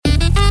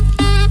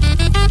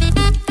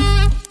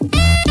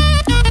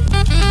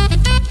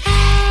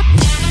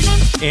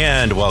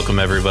And welcome,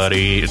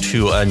 everybody,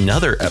 to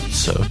another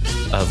episode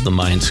of the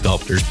Mind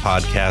Sculptors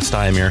podcast.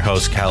 I am your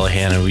host,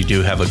 Callahan, and we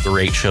do have a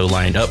great show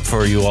lined up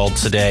for you all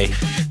today.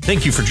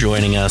 Thank you for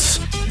joining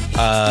us.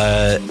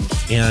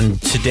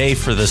 And today,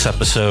 for this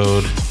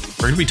episode,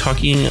 we're going to be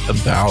talking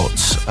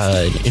about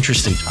an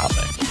interesting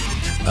topic,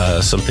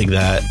 something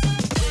that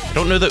I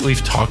don't know that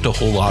we've talked a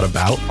whole lot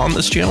about on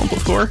this channel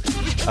before,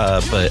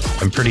 but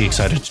I'm pretty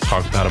excited to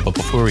talk about it. But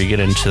before we get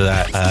into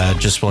that,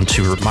 just want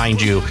to remind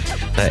you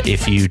that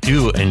if you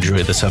do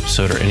enjoy this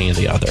episode or any of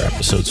the other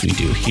episodes we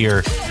do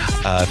here,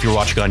 if you're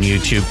watching on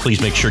YouTube,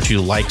 please make sure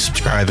to like,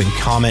 subscribe, and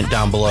comment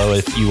down below.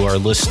 If you are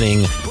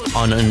listening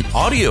on an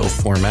audio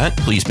format,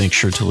 please make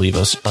sure to leave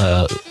us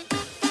a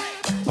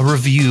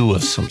review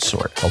of some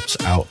sort. Helps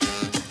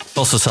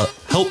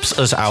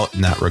us out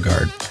in that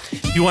regard.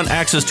 If you want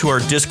access to our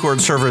Discord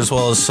server as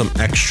well as some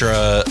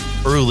extra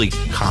early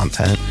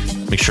content,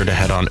 make sure to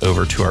head on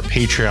over to our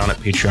Patreon at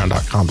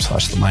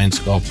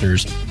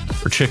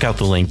patreon.com/themindsculptors or check out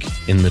the link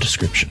in the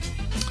description.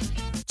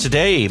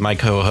 Today, my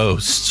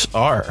co-hosts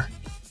are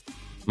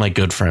my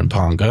good friend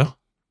Pongo.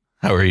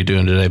 How are you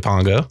doing today,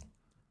 Pongo?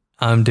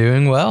 I'm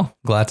doing well.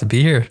 Glad to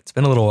be here. It's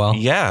been a little while.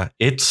 Yeah,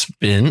 it's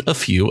been a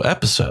few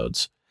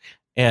episodes.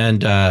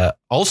 And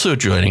also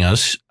joining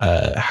us,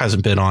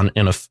 hasn't been on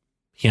in a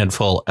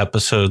handful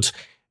episodes,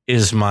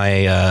 is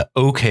my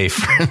okay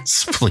friend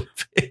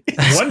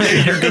Spleenface. One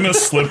day you're going to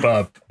slip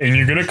up and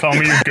you're going to call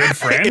me your good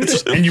friend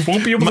and you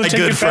won't be able to take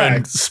it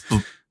back.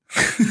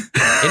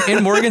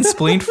 In Morgan's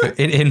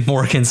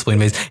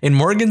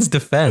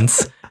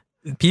defense,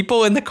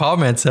 people in the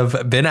comments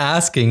have been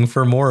asking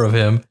for more of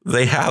him.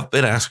 They have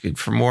been asking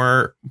for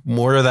more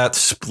of that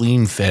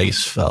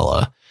Spleenface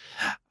fella.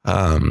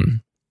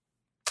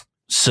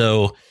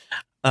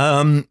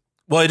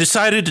 Well, I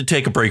decided to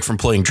take a break from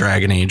playing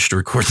Dragon Age to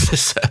record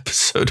this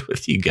episode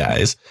with you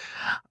guys.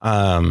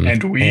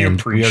 And we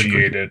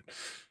appreciate it.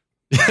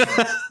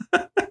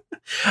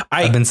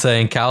 I've been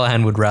saying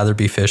Callahan would rather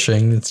be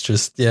fishing. It's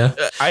just, yeah.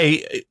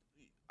 I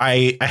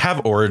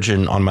have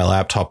Origin on my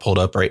laptop pulled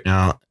up right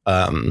now.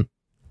 And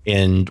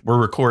we're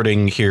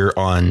recording here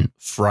on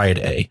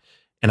Friday.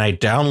 And I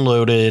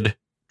downloaded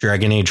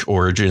Dragon Age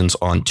Origins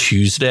on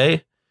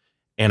Tuesday.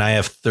 And I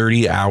have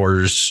 30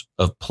 hours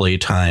of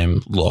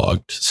playtime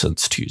logged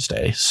since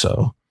Tuesday.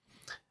 So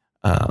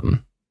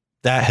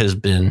that has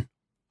been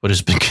what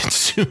has been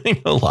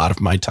consuming a lot of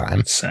my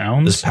time.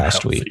 Sounds this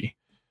past healthy. week.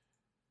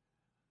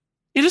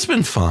 It has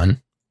been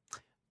fun.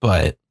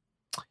 But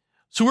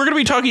so we're going to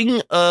be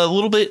talking a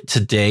little bit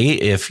today.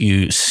 If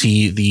you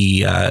see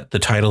the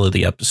title of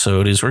the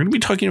episode is, we're going to be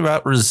talking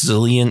about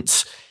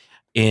resilience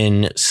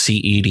in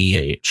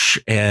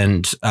cEDH.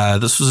 And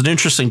this was an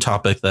interesting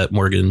topic that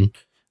Morgan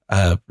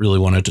really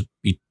wanted to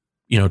be,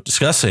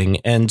 discussing.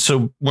 And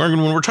so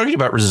Morgan, when we're talking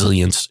about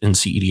resilience in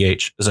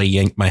cEDH, as I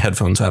yank my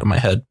headphones out of my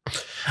head,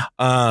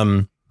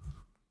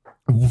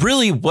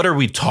 really, what are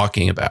we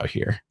talking about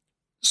here?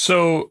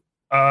 So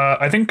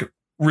I think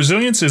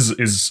resilience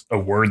is a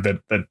word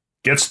that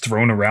gets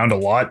thrown around a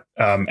lot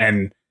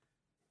and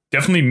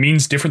definitely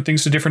means different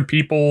things to different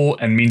people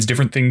and means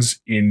different things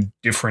in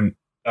different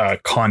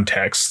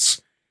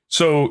contexts.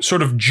 So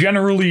sort of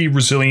generally,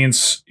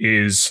 resilience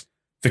is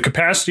the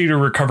capacity to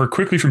recover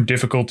quickly from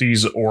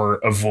difficulties or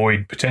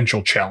avoid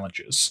potential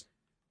challenges.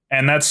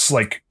 And that's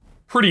like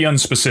pretty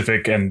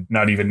unspecific and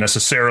not even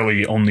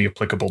necessarily only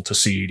applicable to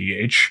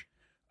cEDH.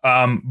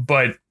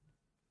 But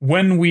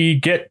when we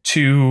get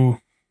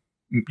to,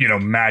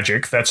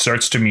 magic, that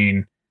starts to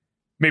mean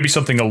maybe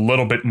something a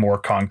little bit more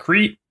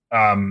concrete.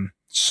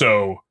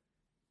 So,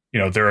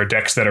 there are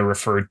decks that are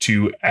referred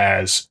to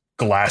as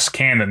glass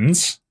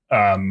cannons.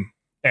 And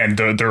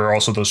there are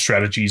also those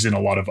strategies in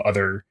a lot of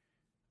other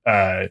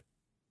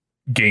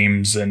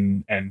games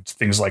and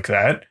things like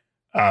that.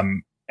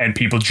 And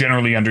people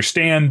generally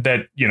understand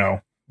that,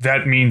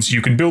 that means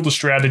you can build a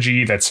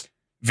strategy that's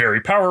very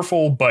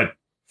powerful, but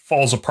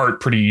falls apart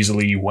pretty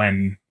easily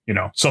when,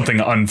 something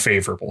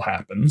unfavorable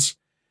happens.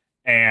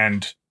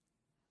 And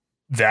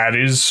that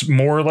is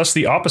more or less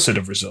the opposite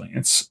of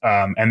resilience.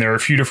 And there are a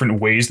few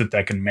different ways that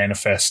can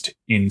manifest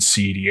in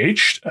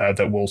cEDH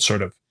that we'll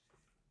sort of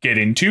get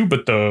into,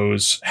 but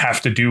those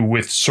have to do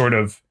with sort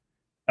of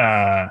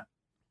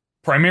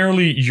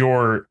primarily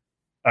your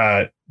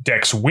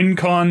deck's win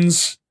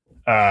cons,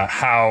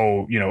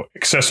 how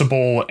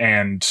accessible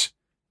and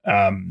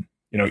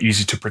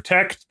easy to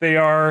protect they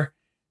are,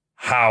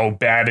 how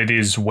bad it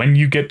is when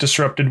you get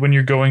disrupted when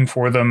you're going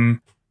for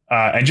them,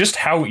 and just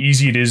how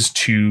easy it is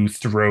to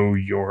throw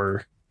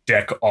your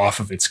deck off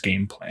of its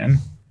game plan.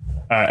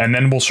 And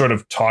then we'll sort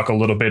of talk a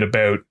little bit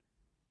about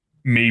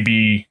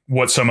maybe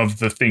what some of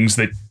the things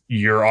that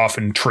you're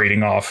often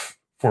trading off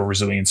for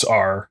resilience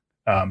are,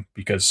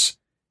 because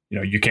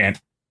you can't,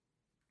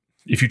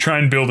 if you try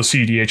and build a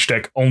cEDH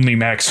deck only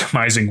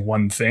maximizing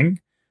one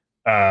thing,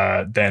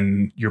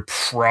 then you're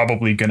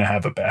probably going to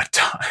have a bad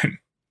time.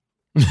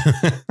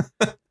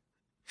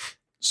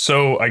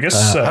 So I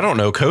guess I don't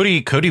know.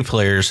 Cody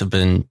players have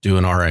been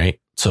doing all right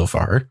so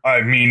far.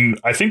 I mean,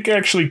 I think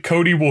actually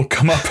Cody will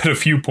come up at a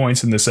few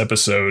points in this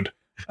episode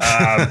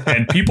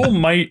And people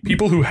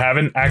who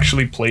haven't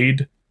actually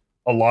played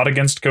a lot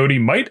against Cody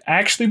might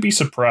actually be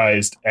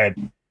surprised at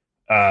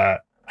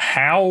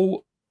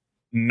how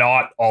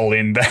not all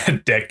in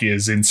that deck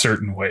is in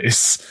certain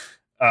ways.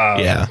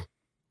 Yeah.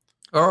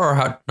 Or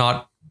how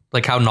not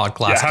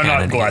glass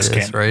cannon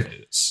is, right?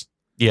 Is.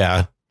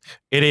 Yeah.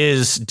 It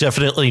is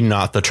definitely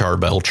not the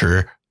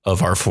Charbelcher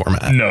of our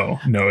format. No,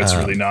 it's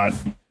really not.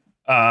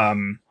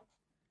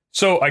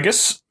 So I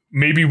guess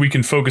maybe we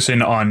can focus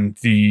in on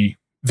the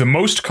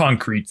most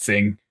concrete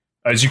thing,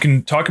 as you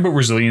can talk about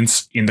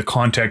resilience in the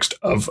context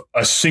of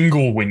a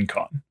single win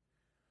con.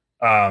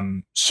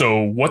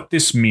 So what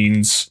this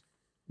means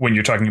when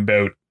you're talking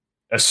about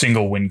a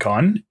single win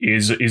con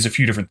is a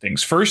few different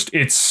things. First,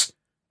 it's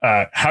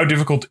how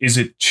difficult is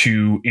it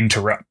to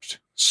interrupt?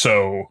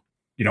 So,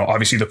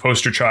 obviously the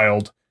poster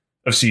child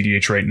of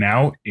cEDH right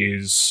now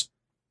is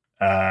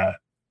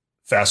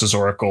Thassa's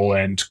Oracle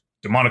and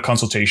Demonic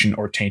Consultation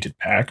or Tainted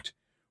Pact,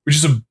 which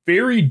is a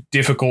very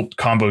difficult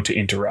combo to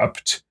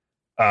interrupt,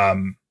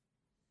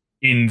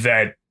 in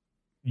that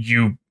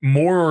you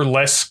more or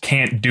less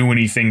can't do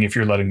anything if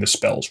you're letting the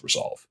spells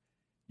resolve.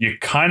 You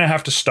kind of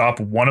have to stop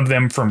one of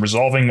them from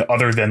resolving,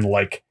 other than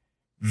like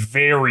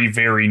very,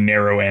 very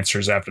narrow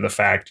answers after the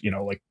fact.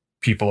 Like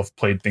people have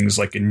played things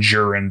like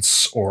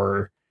Endurance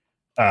or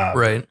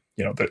right.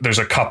 There's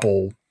a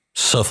couple.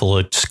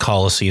 Cephalid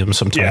Coliseum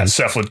sometimes.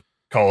 Yeah, Cephalid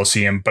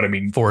Coliseum, but I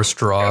mean Force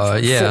Draw.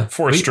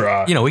 Force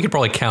Draw. We could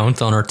probably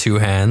count on our two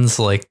hands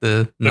like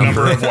the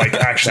number of like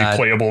actually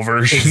playable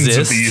versions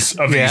of these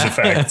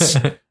effects.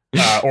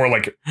 Or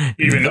like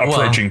even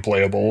approaching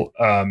playable.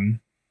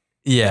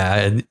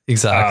 Yeah,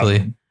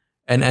 exactly.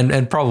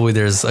 And probably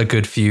there's a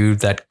good few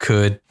that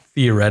could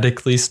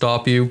theoretically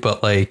stop you,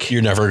 but like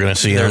you're never going to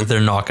see them.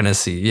 They're not going to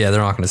see. Yeah,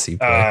 they're not going to see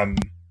play.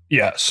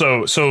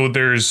 So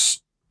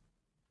there's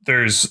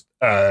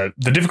the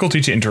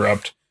difficulty to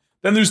interrupt.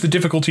 Then there's the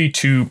difficulty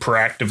to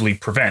proactively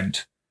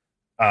prevent,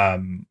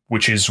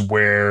 which is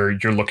where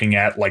you're looking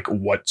at like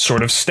what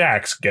sort of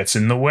stacks gets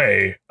in the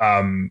way.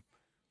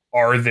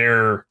 Are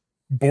there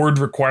board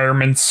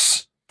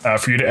requirements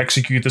for you to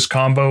execute this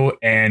combo,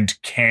 and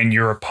can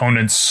your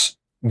opponents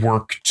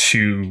work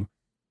to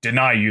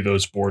deny you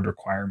those board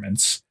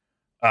requirements?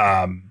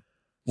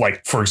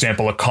 Like, for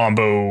example, a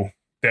combo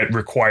that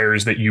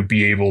requires that you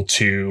be able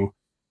to,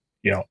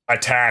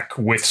 attack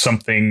with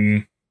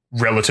something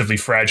relatively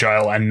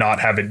fragile and not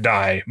have it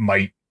die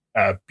might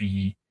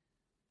be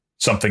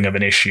something of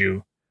an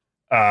issue.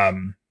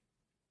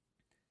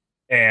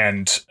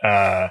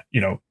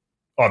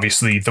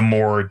 Obviously, the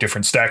more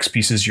different stacks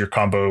pieces your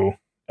combo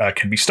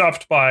can be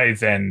stopped by,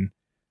 then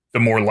the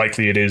more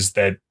likely it is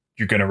that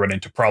you're going to run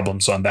into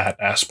problems on that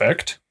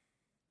aspect.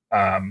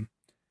 And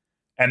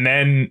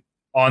then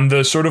on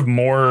the sort of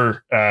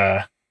more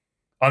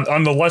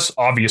on the less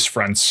obvious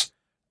fronts,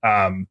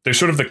 there's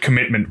sort of the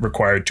commitment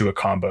required to a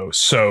combo.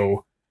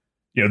 So,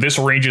 this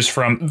ranges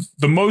from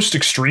the most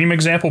extreme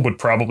example would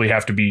probably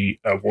have to be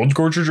World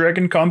Gorger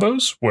Dragon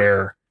combos,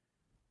 where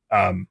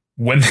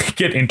when they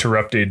get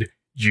interrupted,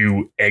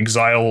 you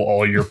exile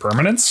all your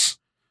permanents,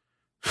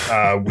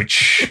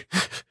 which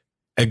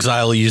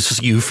exile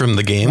you from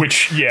the game,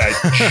 which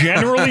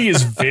generally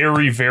is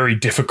very, very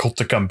difficult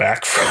to come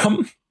back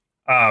from.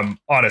 On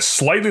a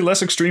slightly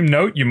less extreme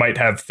note, you might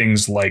have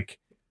things like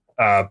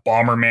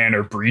Bomberman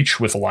or Breach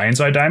with Lion's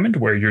Eye Diamond,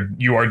 where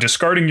you are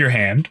discarding your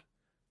hand,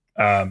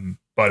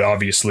 but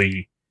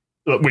obviously,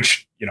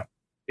 which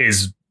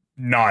is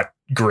not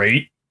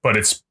great, but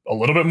it's a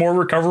little bit more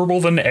recoverable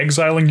than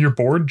exiling your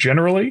board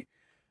generally.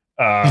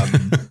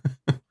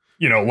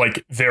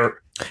 Like they're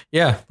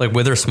like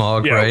Wither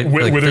Smog, right?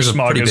 Wither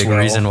Smog is a pretty big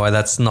reason why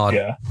that's not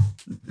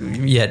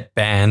yet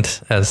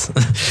banned, as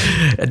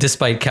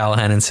despite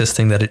Callahan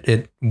insisting that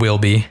it will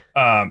be.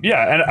 And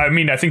I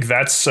mean, I think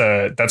that's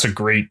a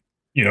great,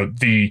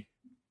 a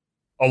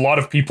lot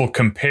of people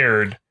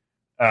compared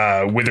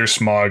Wither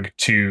Smog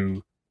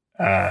to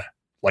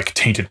like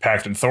Tainted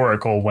Pact and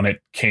Thoracle when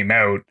it came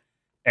out,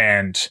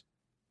 and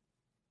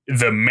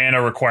the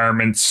mana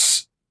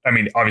requirements. I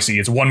mean, obviously,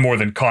 it's one more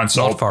than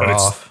Consult, but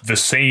it's the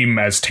same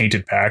as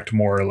Tainted Pact,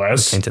 more or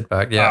less. Tainted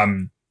Pact, yeah.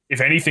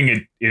 If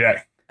anything,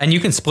 and you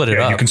can split it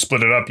up. You can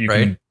split it up. You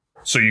can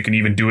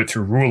even do it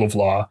through Rule of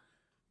Law.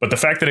 But the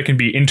fact that it can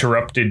be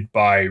interrupted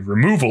by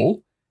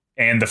removal,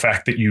 and the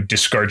fact that you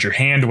discard your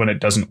hand when it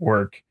doesn't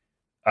work,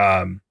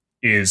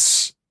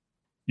 is,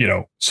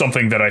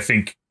 something that I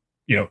think,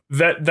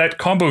 that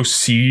combo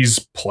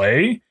sees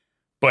play,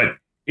 but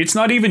it's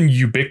not even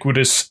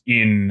ubiquitous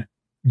in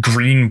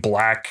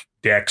green-black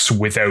decks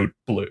without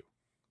blue.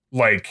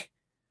 Like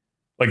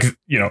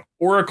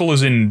Oracle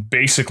is in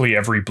basically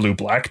every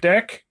blue-black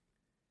deck.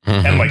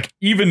 Mm-hmm. And like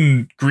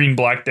even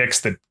green-black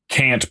decks that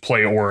can't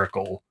play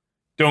Oracle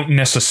don't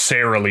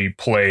necessarily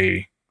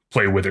play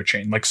Wither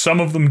Chain. Like some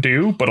of them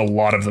do, but a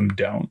lot of them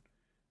don't.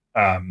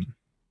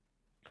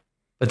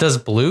 But does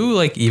blue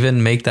like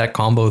even make that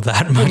combo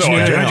that much?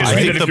 Well, no, I just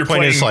mean that if you're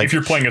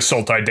playing a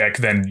Sultai deck,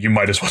 then you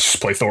might as well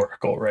just play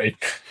Thoracle, right?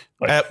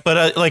 I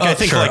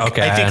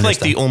think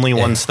the only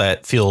ones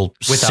that feel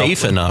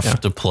safe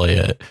enough to play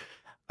it,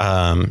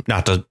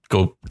 not to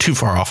go too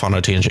far off on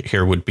a tangent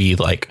here, would be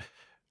like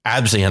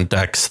Abzan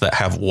decks that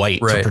have white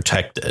to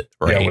protect it,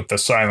 right? Yeah, with the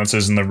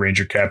silences and the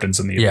Ranger Captains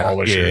and the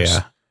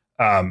Abolishers.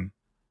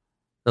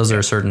 Those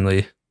are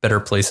certainly better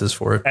places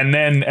for it. And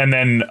then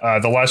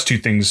the last two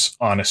things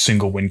on a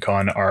single win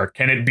con are,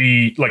 can it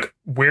be like,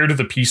 where do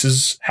the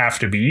pieces have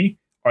to be?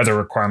 Are there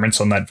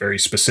requirements on that very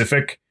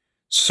specific?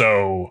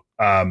 So,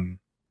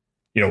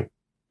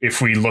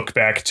 if we look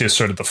back to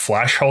sort of the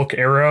Flash Hulk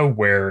era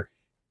where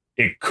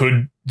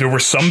there were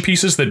some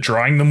pieces that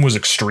drawing them was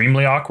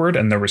extremely awkward,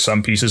 and there were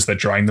some pieces that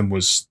drawing them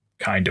was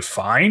kind of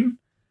fine.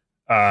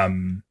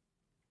 And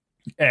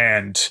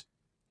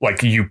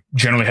like, you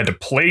generally had to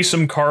play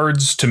some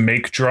cards to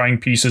make drawing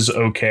pieces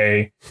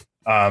okay.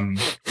 And,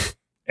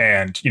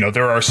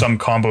 there are some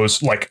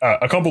combos, like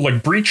a combo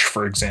like Breach,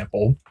 for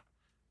example.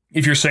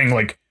 If you're saying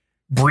like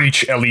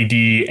Breach,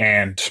 LED,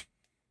 and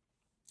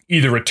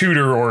either a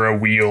tutor or a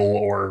wheel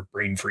or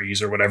brain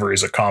freeze or whatever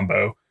is a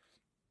combo,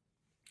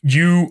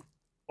 you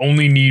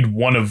only need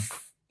one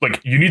of,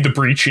 like, you need the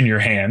Breach in your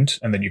hand,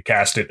 and then you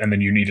cast it, and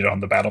then you need it on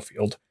the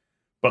battlefield.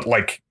 But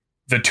like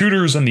the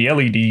tutors and the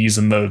LEDs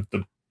and the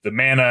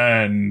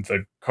mana and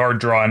the card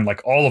draw and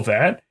like all of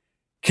that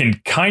can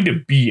kind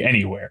of be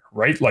anywhere,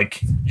 right?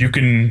 Like, you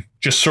can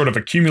just sort of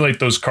accumulate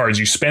those cards,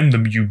 you spend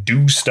them, you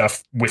do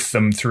stuff with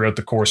them throughout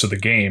the course of the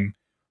game.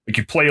 Like,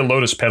 you play a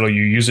Lotus Petal,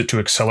 you use it to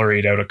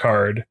accelerate out a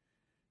card,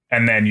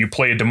 and then you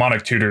play a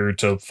Demonic Tutor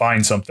to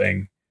find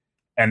something,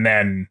 and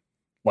then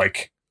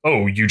like,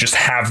 oh, you just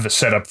have the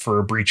setup for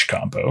a Breach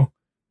combo.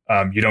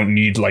 You don't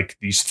need like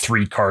these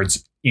 3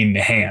 cards in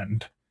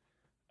hand.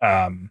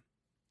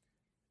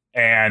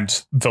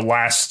 And the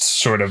last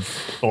sort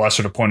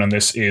of point on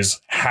this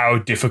is, how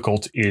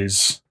difficult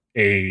is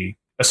a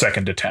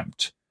second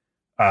attempt?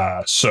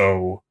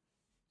 So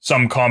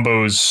some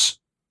combos,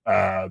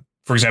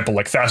 for example,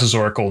 like Thassa's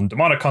Oracle and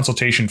Demonic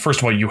Consultation. First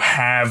of all, you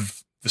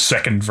have the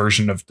second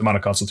version of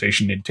Demonic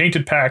Consultation in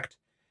Tainted Pact,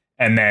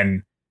 and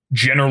then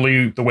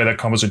generally the way that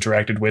combo's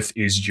interacted with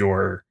is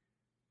your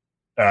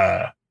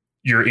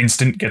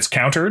instant gets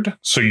countered,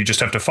 so you just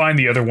have to find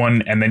the other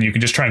one, and then you can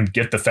just try and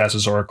get the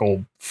Thassa's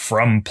Oracle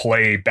from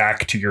play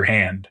back to your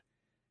hand,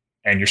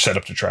 and you're set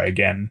up to try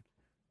again.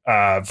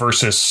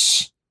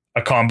 Versus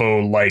a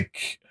combo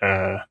like,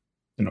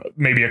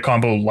 maybe a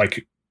combo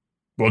like,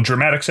 well,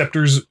 Dramatic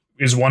Scepters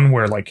is one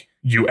where like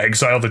you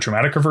exile the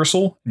Dramatic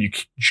Reversal, and you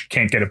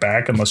can't get it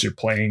back unless you're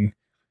playing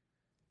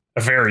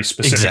a very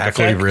specific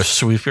effect. Rift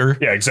Sweeper.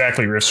 Yeah,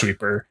 exactly, Rift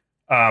Sweeper.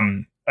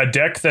 A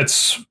deck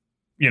that's,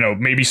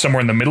 maybe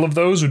somewhere in the middle of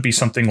those would be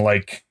something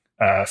like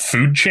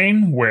Food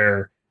Chain,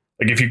 where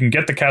like, if you can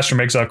get the cast from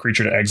exile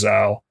creature to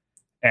exile,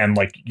 and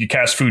like you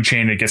cast Food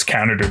Chain, it gets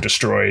countered or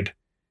destroyed,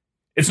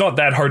 it's not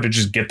that hard to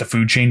just get the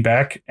Food Chain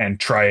back and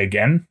try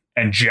again.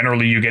 And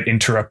generally you get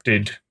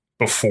interrupted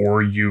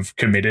before you've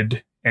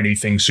committed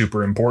anything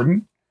super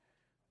important.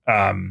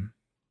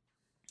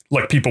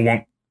 Like, people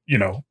won't,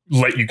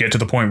 let you get to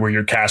the point where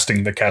you're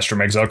casting the cast from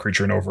exile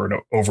creature, and over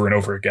and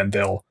over again,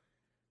 they'll,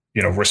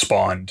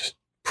 respond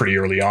pretty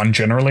early on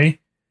generally.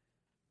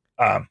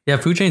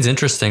 Food Chain's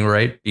interesting,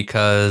 right?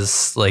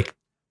 Because like,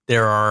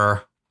 there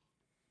are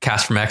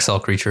cast from exile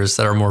creatures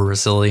that are more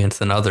resilient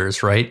than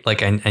others, right?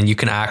 Like, and you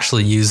can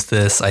actually use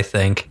this, I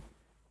think,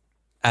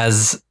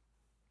 as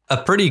a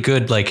pretty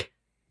good like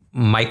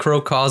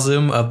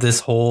microcosm of this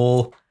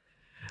whole,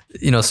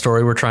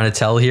 story we're trying to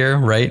tell here,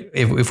 right?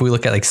 If we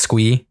look at like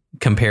Squee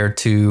compared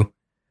to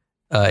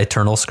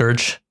Eternal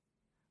Scourge,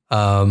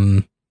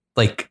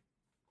 like,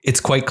 it's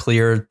quite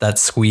clear that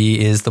Squee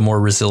is the more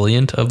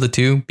resilient of the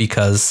two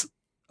because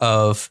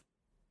of,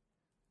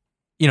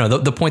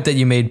 the point that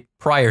you made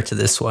prior to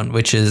this one,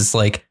 which is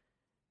like,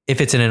 if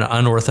it's in an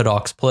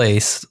unorthodox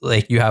place,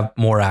 like, you have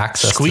more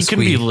access. Squee can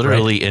be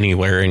literally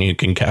anywhere, and you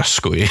can cast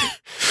Squee.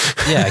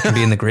 Yeah, it can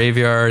be in the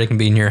graveyard, it can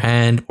be in your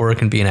hand, or it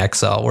can be in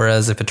exile.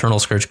 Whereas if Eternal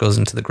Scourge goes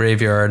into the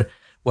graveyard,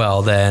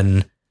 well,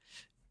 then,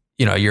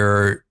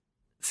 you're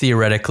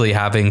theoretically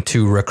having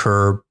to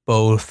recur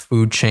both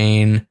Food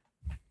Chain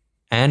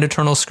and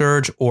Eternal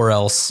Scourge, or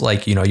else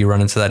like, you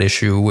run into that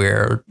issue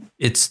where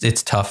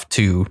it's tough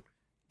to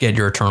get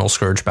your Eternal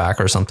Scourge back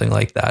or something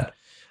like that.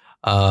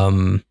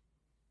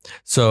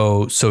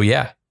 So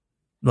yeah,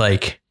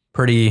 like,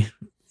 pretty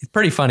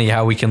funny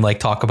how we can like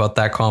talk about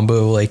that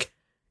combo, like,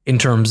 in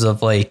terms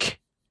of like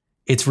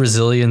its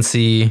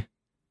resiliency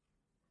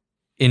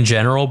in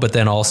general, but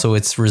then also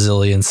its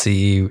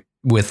resiliency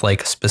with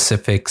like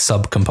specific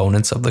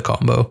subcomponents of the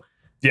combo.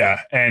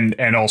 Yeah.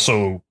 And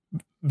also,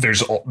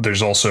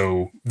 there's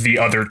also the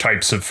other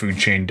types of Food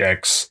Chain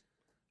decks,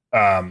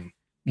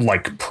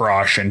 like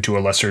Prosh, and to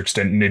a lesser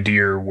extent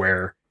Nadir,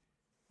 where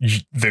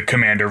the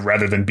commander,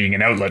 rather than being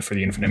an outlet for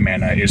the infinite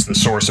mana, is the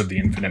source of the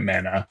infinite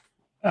mana.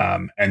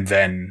 And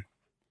then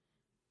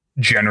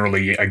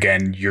generally,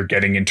 again, you're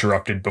getting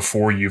interrupted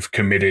before you've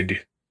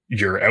committed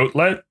your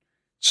outlet.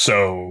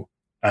 So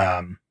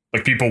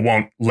like people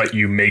won't let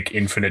you make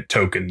infinite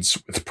tokens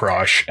with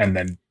Prosh and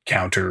then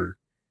counter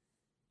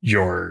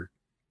your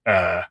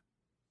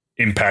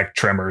impact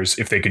tremors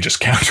if they could just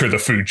counter the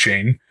food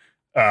chain.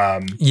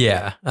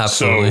 Yeah,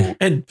 absolutely. So,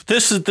 And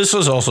this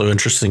is also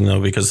interesting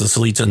though, because this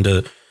leads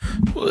into,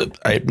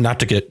 not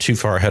to get too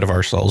far ahead of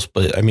ourselves,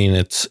 but I mean,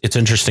 it's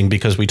interesting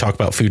because we talk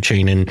about food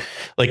chain and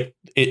like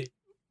it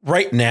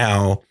right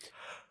now,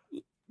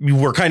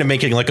 we're kind of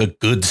making like a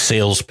good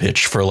sales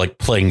pitch for like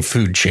playing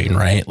food chain,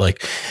 right?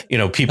 Like, you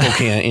know, people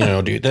can't, you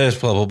know, do this,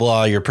 blah, blah,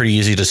 blah. You're pretty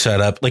easy to set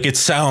up. Like it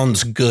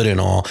sounds good and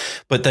all,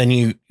 but then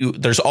you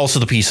there's also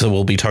the piece that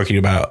we'll be talking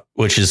about,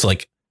 which is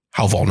like,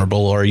 how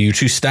vulnerable are you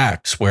to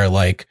stacks where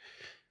like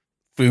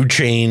food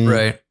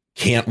chain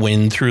can't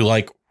win through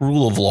like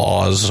rule of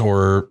laws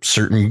or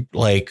certain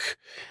like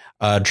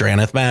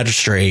Draneth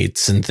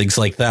magistrates and things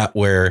like that,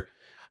 where,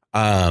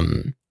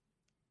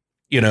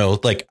 you know,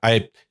 like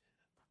I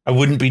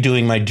wouldn't be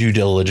doing my due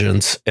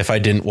diligence if I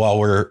didn't, while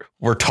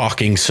we're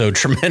talking so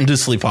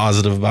tremendously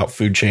positive about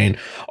food chain,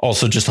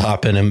 also just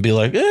hop in and be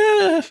like,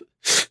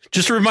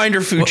 just a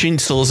reminder, food chain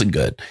still isn't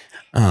good.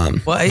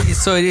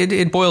 So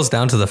it boils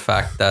down to the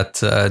fact that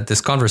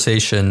this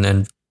conversation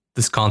and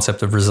this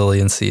concept of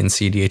resiliency in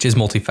cEDH is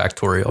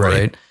multifactorial,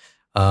 right?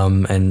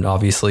 And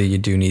obviously you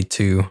do need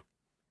to,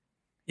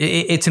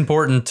 it's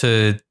important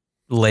to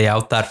lay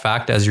out that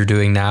fact as you're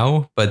doing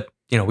now, but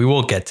you know, we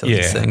will get to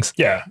these things.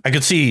 Yeah. I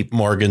could see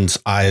Morgan's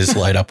eyes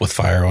light up with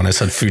fire when I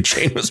said food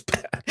chain was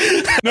bad.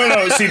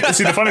 No. See,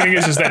 the funny thing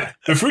is that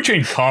the food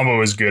chain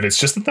combo is good. It's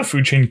just that the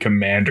food chain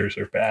commanders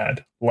are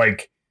bad.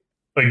 Like,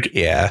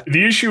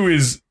 the issue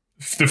is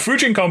the food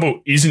chain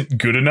combo isn't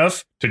good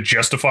enough to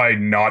justify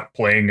not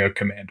playing a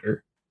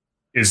commander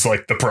is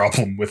like the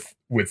problem with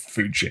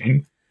food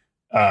chain.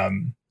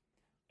 And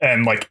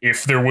like,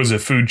 if there was a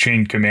food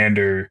chain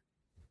commander,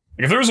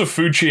 like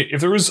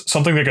if there was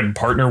something that could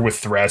partner with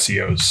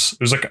Thrasios,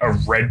 there's like a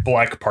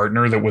red-black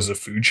partner that was a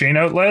food chain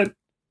outlet,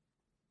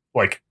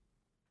 like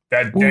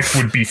that deck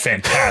would be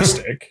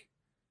fantastic.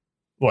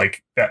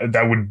 Like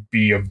that would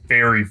be a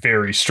very,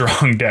 very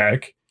strong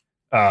deck.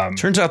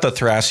 Turns out that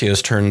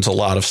Thrasios turns a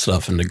lot of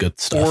stuff into good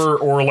stuff.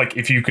 Or like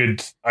if you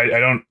could, I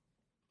don't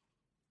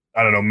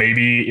know,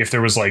 maybe if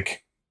there was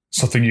like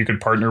something you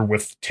could partner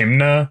with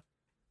Timna,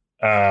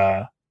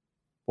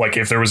 like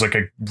if there was like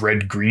a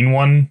red-green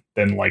one,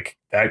 then like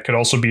that could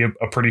also be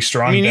a pretty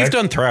strong deck. You've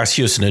done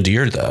Thrasios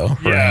Nadir though.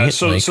 Yeah, right?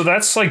 so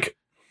that's like,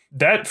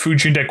 that food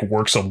chain deck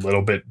works a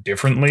little bit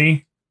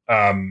differently,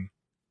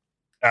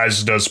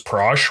 as does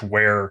Prosh,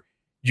 where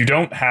you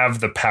don't have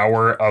the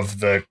power of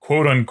the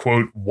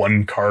quote-unquote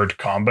one-card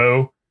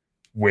combo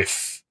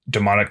with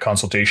Demonic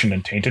Consultation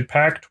and Tainted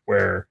Pact,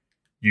 where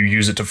you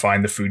use it to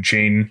find the food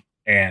chain,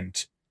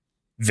 and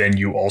then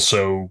you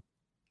also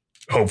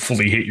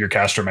hopefully hit your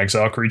Castrum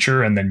Exile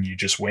creature, and then you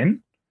just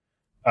win.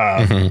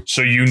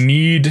 So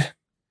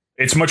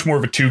it's much more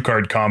of a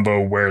two-card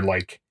combo where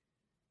like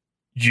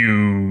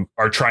you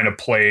are trying to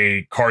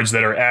play cards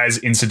that are as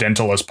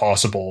incidental as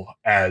possible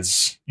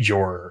as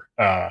your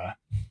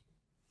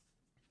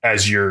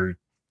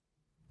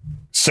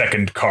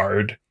second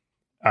card.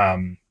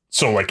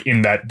 So like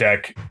in that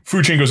deck,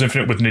 food chain goes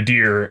infinite with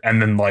Nadir,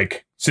 and then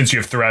like since you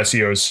have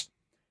Thrasios,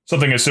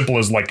 something as simple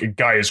as like a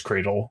Gaia's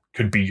Cradle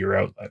could be your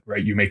outlet,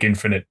 right? You make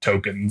infinite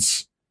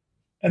tokens,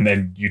 and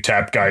then you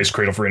tap Gaia's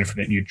Cradle for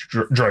infinite, and you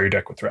draw your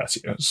deck with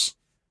Thrasios.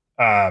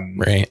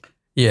 Right.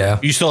 Yeah.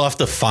 You still have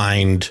to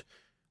find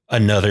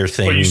another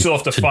thing. But you still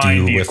have to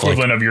find the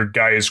equivalent of your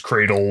Gaia's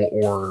Cradle,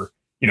 or,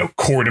 you know,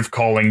 Chord of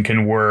Calling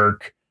can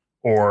work,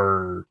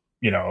 or,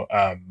 you know,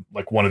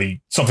 like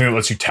something that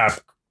lets you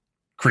tap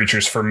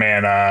creatures for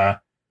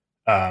mana.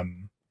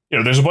 You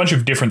know, there's a bunch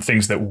of different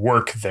things that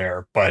work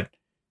there, but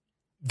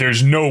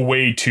there's no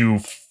way to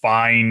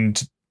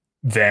find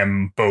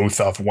them both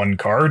off one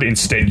card.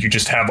 Instead, you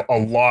just have a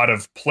lot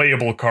of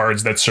playable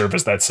cards that serve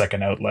as that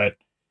second outlet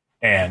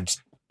and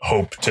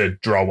hope to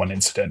draw one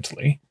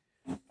incidentally.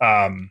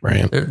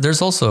 Right.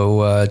 There's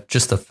also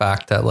just the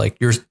fact that like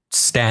your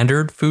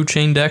standard food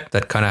chain deck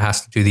that kind of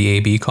has to do the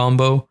AB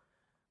combo,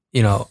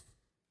 you know,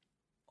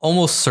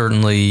 almost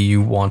certainly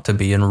you want to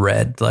be in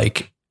red.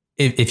 Like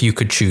if you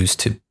could choose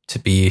to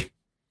be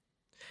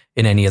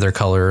in any other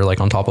color,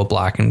 like on top of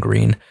black and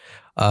green.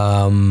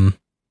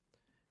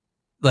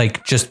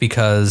 Like just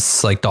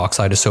because like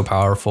Dockside is so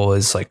powerful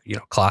is like, you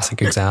know,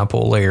 classic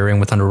example, layering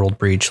with Underworld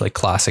Breach, like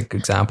classic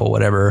example,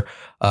 whatever.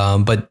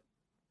 But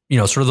you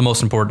know, sort of the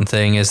most important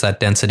thing is that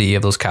density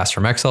of those Cast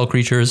from Exile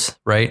creatures,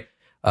 right?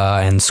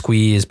 And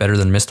Squee is better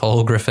than Mist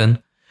Hollow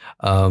Griffin.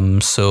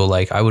 So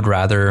like I would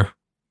rather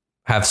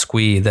have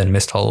Squee than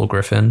Mist Hollow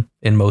Griffin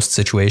in most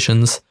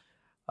situations.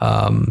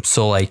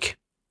 So like,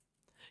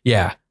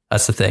 yeah,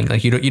 that's the thing.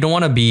 Like you don't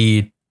want to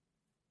be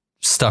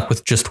stuck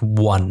with just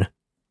one,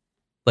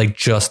 like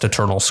just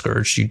Eternal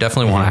Scourge. You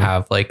definitely want to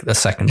have like a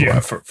second one.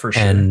 For sure.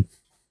 And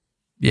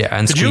yeah,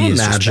 and could you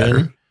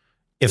imagine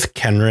if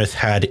Kenrith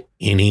had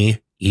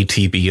any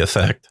ETB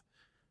effect?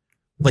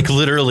 Like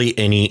literally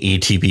any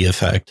ETB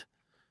effect.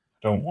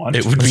 don't want.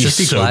 It would be just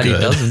be so glad good.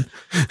 he doesn't.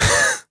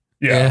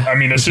 Yeah, I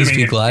mean, assuming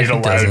it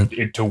allowed doesn't.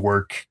 it to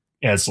work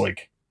as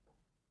like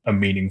a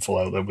meaningful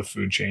outlet with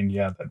food chain,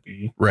 yeah, that'd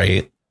be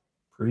Right.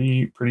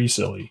 pretty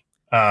silly.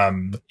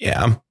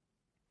 Yeah.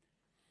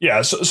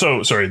 Yeah,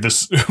 so sorry.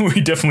 This we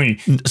definitely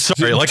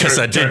Sorry, like I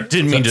said,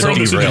 didn't mean to turn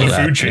this into derail a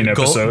that. food chain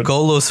episode.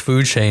 Golos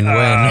food chain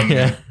win.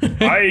 Yeah.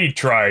 I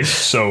tried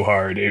so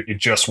hard, it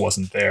just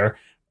wasn't there.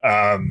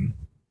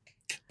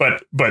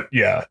 But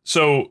yeah,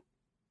 so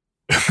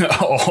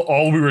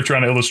all we were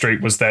trying to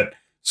illustrate was that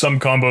some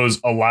combos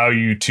allow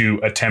you to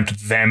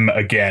attempt them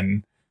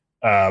again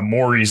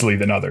more easily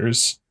than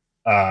others,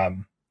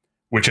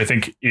 which I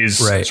think is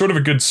sort of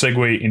a good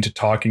segue into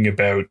talking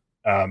about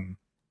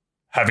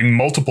having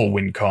multiple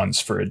win cons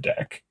for a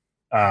deck.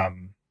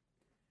 And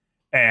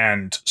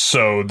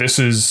so this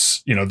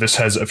is, this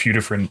has a few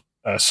different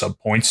sub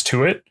points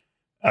to it.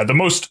 The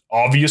most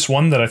obvious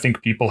one that I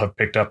think people have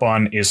picked up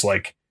on is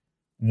like,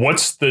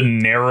 what's the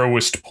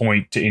narrowest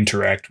point to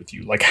interact with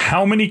you? Like,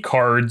 how many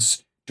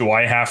cards do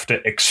I have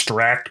to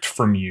extract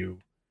from you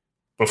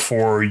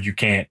before you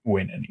can't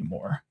win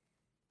anymore?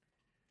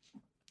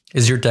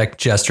 Is your deck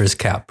Jester's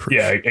cap proof?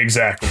 Yeah,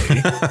 exactly.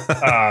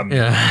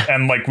 Yeah.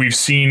 And like we've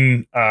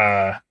seen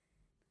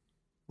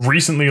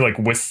recently, like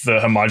with the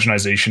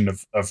homogenization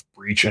of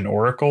Breach and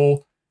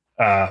Oracle,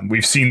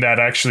 we've seen that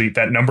actually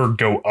that number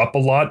go up a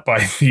lot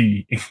by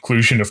the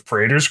inclusion of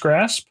Praetor's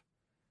Grasp,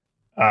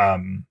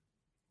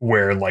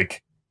 where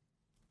like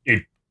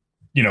it,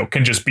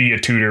 can just be a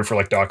tutor for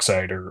like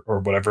Dockside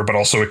or whatever, but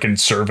also it can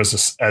serve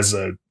as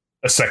a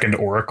second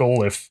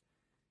Oracle if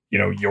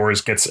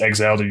yours gets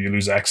exiled or you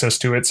lose access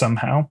to it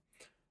somehow.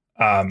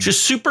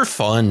 Just super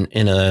fun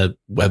in a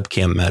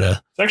webcam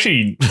meta. It's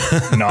actually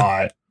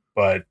not,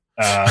 but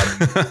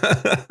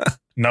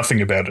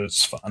nothing about it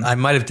is fun. I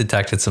might have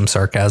detected some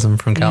sarcasm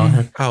from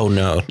Callahan. Oh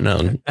no,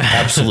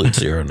 absolute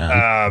zero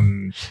now.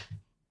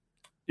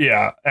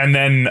 Yeah, and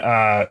then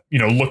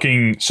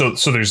looking so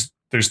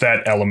there's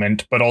that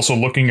element, but also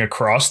looking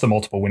across the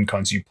multiple win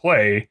cons you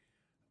play,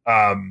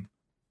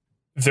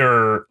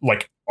 they're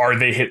like, are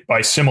they hit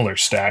by similar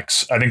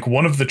stacks? I think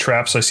one of the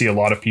traps I see a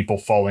lot of people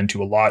fall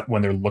into a lot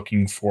when they're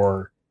looking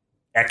for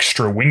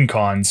extra win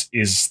cons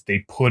is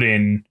they put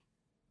in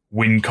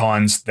win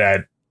cons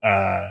that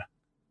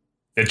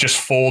just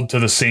fold to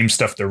the same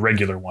stuff the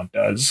regular one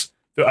does.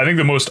 I think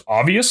the most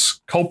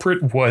obvious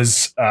culprit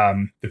was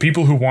the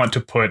people who want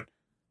to put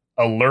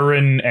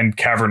Alurin and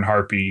Cavern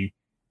Harpy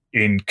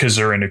in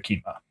Kazur and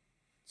Akima.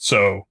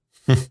 So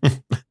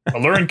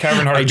Alurin,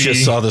 Cavern Harpy. I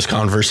just saw this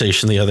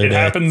conversation the other day. It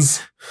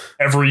happens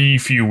every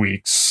few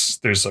weeks.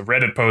 There's a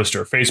Reddit post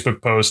or a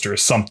Facebook post or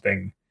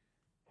something.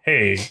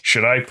 Hey,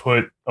 should I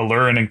put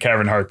Alurin and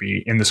Cavern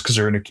Harpy in this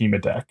Kazur and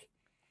Akima deck?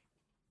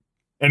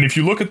 And if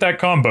you look at that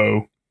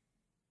combo,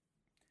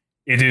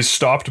 it is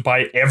stopped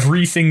by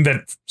everything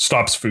that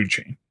stops food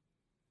chain.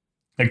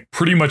 Like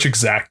pretty much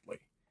exactly.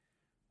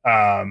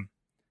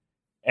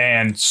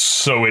 And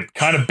so it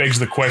kind of begs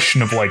the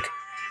question of like,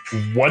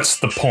 what's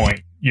the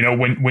point?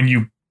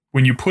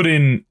 When you put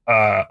in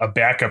a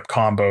backup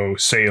combo,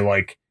 say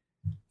like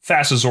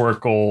Thassa's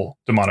Oracle,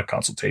 Demonic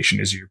Consultation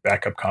is your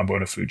backup combo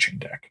in a food chain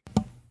deck.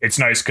 It's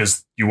nice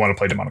because you want to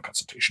play Demonic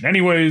Consultation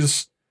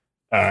anyways,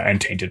 and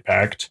Tainted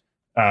Pact.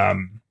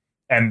 And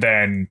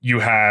then you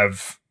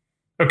have,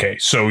 okay,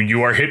 so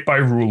you are hit by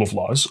Rule of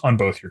Laws on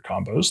both your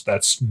combos.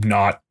 That's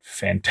not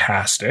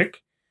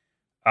fantastic.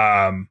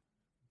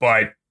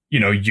 But,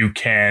 you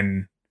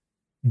can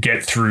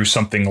get through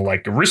something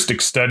like a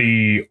Ristic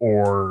Study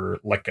or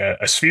like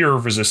a Sphere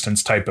of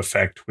Resistance type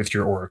effect with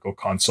your Oracle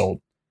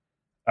Consult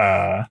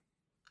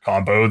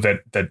combo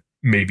that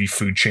maybe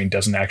food chain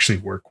doesn't actually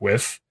work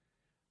with.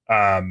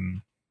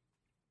 And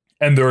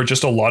there are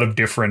just a lot of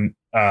different,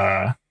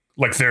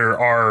 like there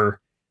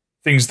are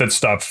things that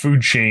stop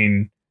food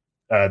chain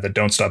that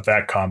don't stop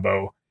that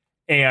combo.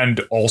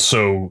 And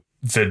also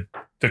the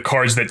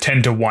cards that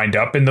tend to wind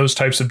up in those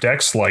types of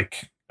decks,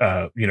 like,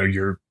 the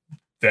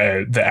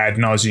ad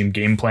nauseum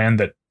game plan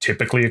that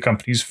typically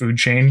accompanies food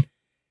chain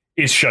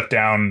is shut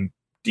down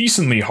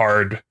decently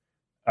hard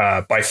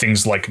by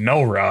things like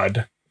Null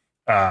Rod.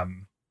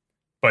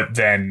 But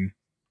then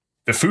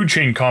the food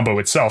chain combo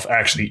itself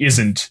actually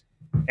isn't.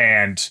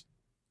 And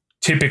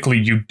typically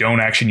you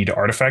don't actually need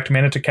artifact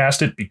mana to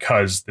cast it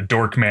because the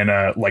dork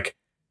mana, like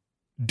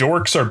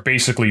dorks are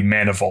basically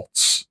mana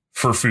vaults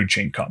for food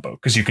chain combo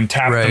because you can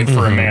tap them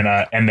for a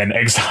mana and then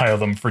exile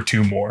them for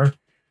 2 more.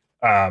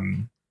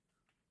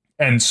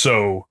 And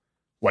so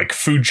like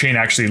food chain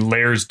actually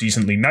layers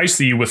decently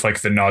nicely with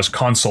like the Nas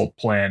consult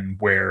plan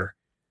where,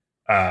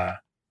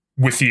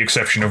 with the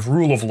exception of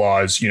Rule of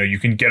Laws, you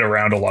can get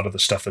around a lot of the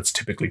stuff that's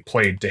typically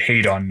played to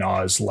hate on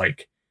Nas,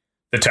 like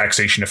the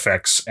taxation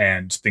effects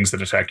and things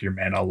that attack your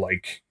mana,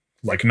 like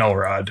Null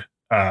Rod,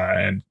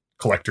 and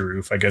Collector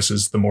Roof, I guess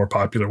is the more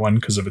popular one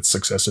because of its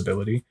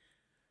accessibility.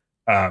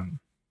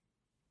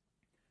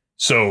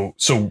 So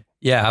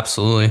yeah,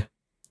 absolutely.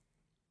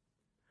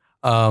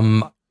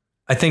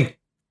 I think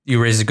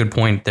you raised a good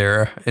point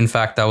there. In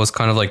fact, that was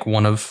kind of like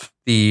one of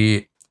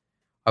the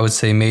I would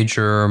say,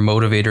 major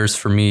motivators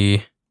for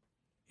me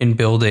in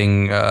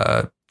building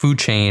food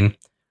chain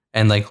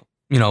and like,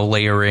 you know,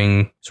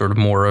 layering sort of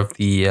more of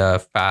the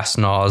fast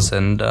Nas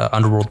and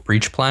Underworld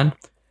Breach plan.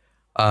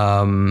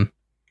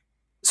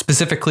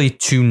 Specifically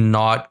to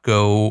not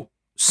go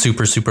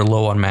super, super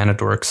low on mana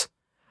dorks.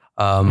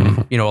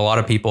 You know, a lot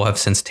of people have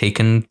since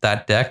taken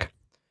that deck.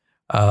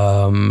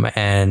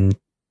 And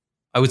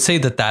I would say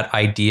that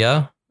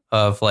idea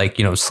of like,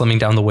 you know, slimming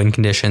down the win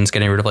conditions,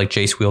 getting rid of like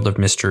Jace Wield of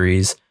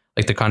Mysteries,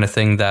 like the kind of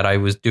thing that I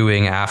was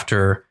doing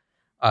after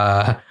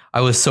I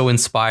was so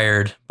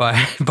inspired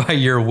by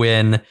your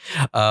win.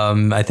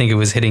 I think it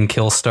was hitting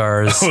kill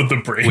stars. Oh, the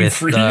brain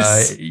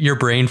freeze. Your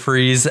brain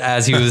freeze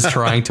as he was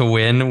trying to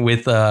win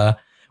with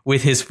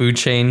his food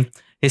chain,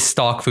 his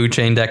stock food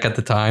chain deck at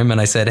the time. And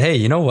I said, hey,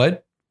 you know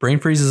what? Brain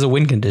freeze is a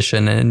win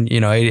condition, and you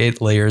know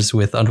it layers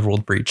with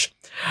Underworld Breach.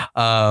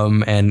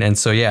 And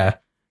so yeah,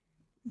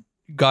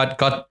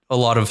 got a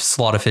lot of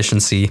slot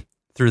efficiency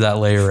through that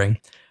layering.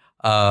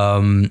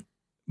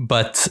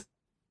 But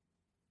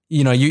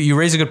you know, you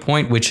raise a good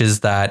point, which is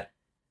that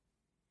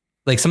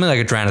like something like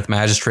a Drannith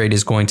Magistrate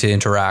is going to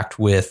interact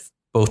with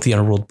both the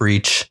Underworld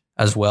Breach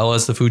as well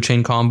as the food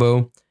chain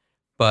combo.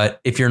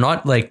 But if you're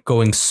not like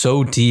going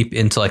so deep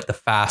into like the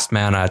fast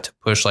mana to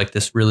push like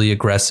this really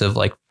aggressive,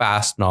 like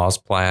fast Nas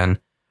plan,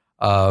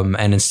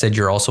 and instead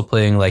you're also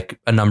playing like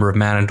a number of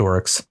mana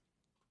dorks,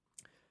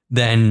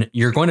 then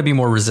you're going to be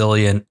more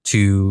resilient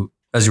to,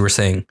 as you were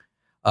saying,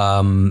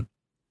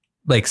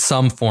 like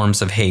some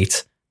forms of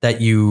hate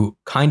that you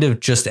kind of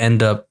just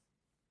end up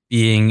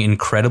being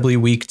incredibly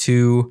weak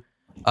to.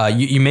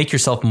 You make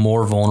yourself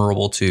more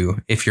vulnerable to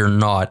if you're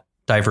not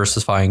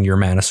diversifying your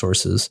mana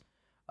sources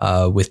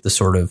with the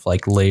sort of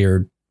like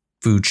layered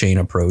food chain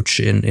approach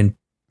in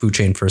food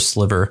chain for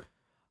Sliver.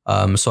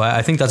 So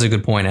I think that's a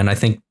good point. And I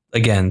think,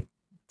 again,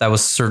 that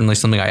was certainly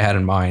something I had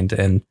in mind.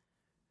 And,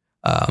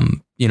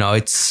 you know,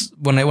 it's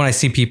when I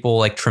see people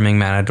like trimming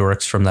mana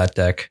dorks from that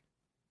deck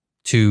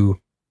to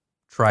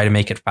try to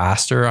make it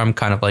faster, I'm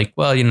kind of like,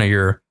 well, you know,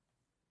 you're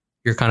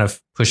kind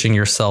of pushing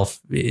yourself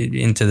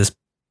into this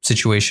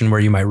situation where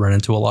you might run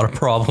into a lot of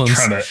problems.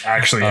 Trying to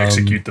actually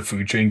execute the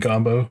food chain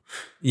combo.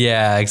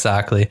 Yeah,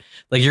 exactly.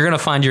 Like you're going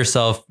to find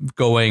yourself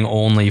going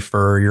only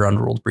for your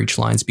Underworld Breach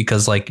lines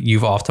because like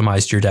you've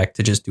optimized your deck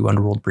to just do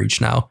Underworld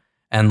Breach now.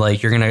 And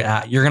like you're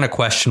going to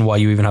question why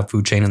you even have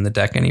food chain in the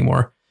deck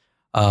anymore.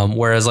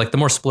 Whereas like the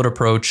more split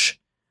approach,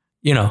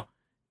 you know,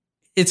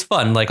 it's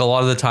fun. Like a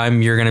lot of the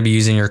time you're going to be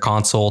using your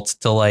consult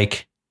to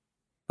like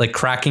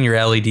cracking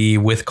your LED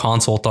with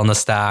consult on the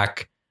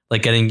stack,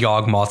 like getting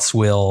Yawgmoth's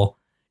Will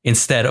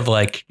instead of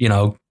like, you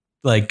know,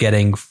 like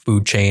getting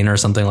food chain or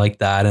something like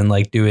that and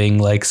like doing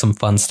like some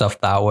fun stuff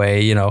that way,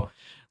 you know,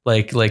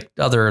 like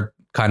other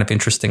kind of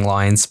interesting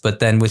lines. But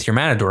then with your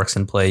mana dorks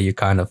in play, you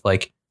kind of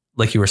like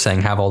you were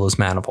saying, have all those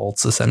mana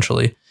vaults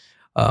essentially.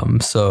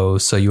 So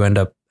you end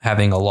up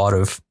having a lot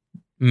of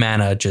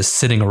mana just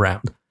sitting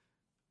around.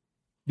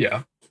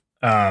 Yeah.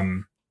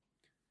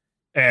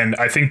 And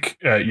I think,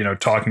 you know,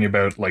 talking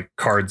about like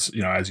cards,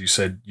 you know, as you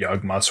said,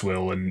 Yawgmoth's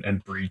Will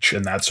and Breach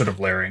and that sort of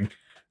layering.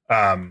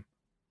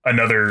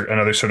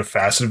 Another sort of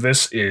facet of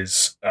this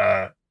is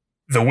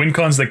the win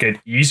cons that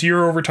get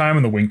easier over time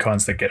and the win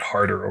cons that get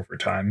harder over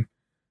time.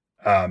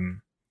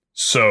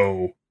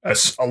 So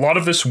a lot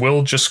of this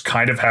will just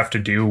kind of have to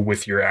do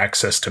with your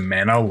access to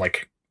mana.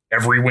 Like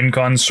every win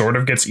con sort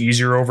of gets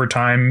easier over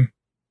time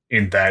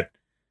in that,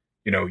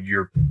 you know,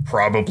 you're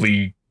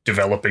probably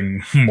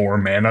developing more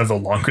mana the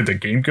longer the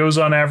game goes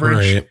on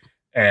average. Right.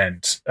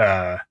 And,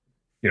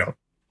 you know,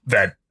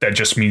 that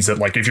just means that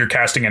like if you're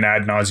casting an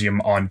Ad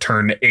Nauseam on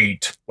turn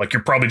 8, like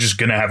you're probably just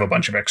going to have a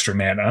bunch of extra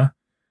mana.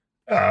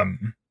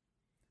 And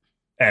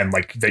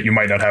like that you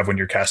might not have when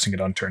you're casting it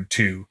on turn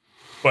 2.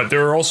 But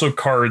there are also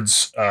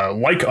cards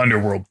like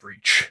Underworld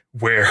Breach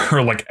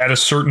where like at a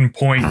certain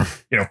point,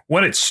 you know,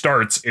 when it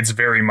starts, it's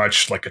very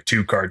much like a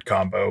 2-card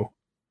combo.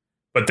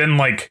 But then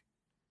like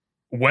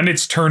when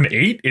it's turn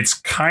 8, it's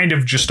kind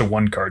of just a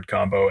 1-card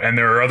combo. And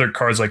there are other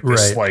cards like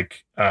this,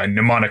 like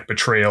Mnemonic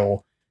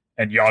Betrayal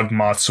and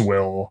Yawgmoth's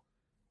Will,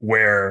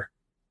 where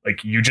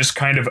like you just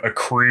kind of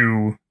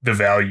accrue the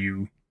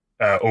value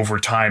over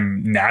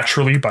time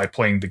naturally by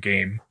playing the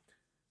game.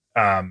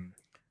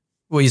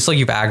 Well, it's like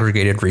you've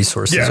aggregated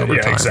resources over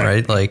time, exactly.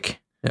 Right? Like,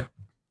 yeah,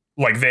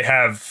 like they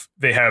have.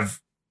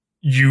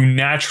 You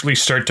naturally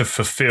start to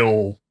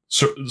fulfill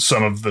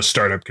some of the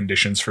startup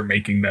conditions for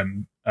making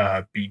them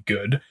be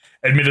good.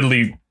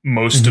 Admittedly,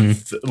 most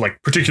of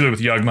like, particularly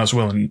with Yawgmoth's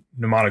Will and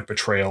Mnemonic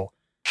Betrayal,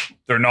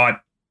 they're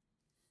not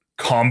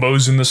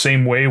combos in the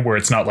same way where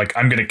it's not like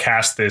I'm going to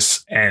cast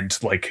this and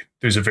like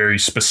there's a very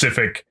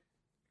specific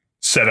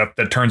setup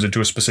that turns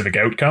into a specific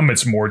outcome.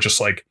 It's more just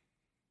like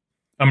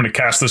I'm going to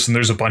cast this and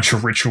there's a bunch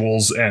of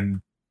rituals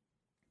and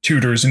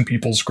tutors in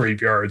people's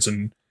graveyards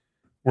and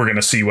we're going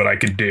to see what I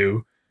can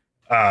do.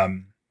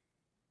 And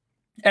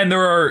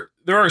there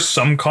are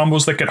some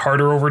combos that get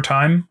harder over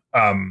time.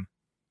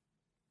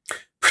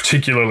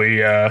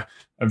 Particularly,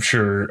 I'm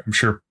sure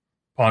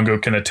Pongo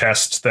can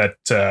attest that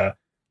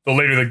the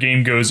later the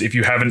game goes, if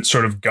you haven't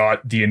sort of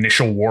got the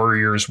initial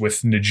warriors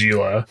with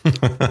Najila,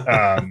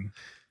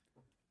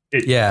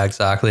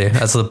 exactly.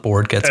 As the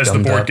board gets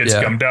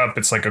gummed up,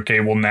 it's like, okay,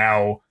 well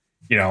now,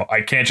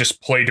 I can't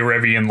just play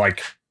Derevi and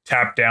like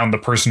tap down the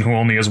person who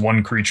only has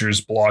one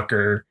creature's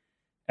blocker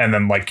and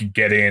then like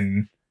get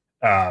in.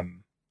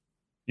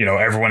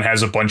 Everyone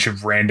has a bunch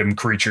of random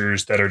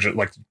creatures that are just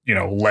like,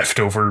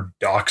 leftover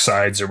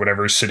docksides or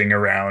whatever sitting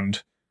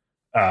around.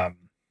 And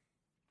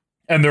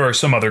there are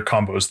some other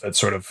combos that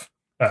sort of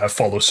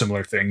follow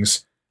similar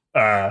things.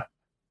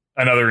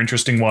 Another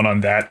interesting one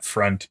on that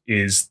front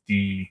is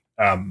the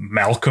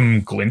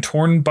Malcolm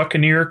Glinthorn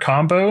Buccaneer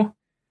combo,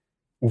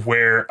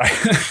 where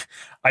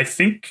I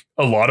think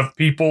a lot of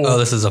people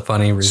this is a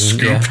funny reason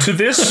scoop to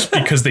this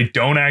because they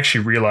don't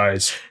actually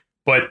realize,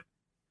 but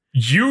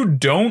you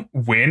don't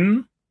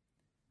win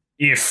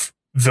if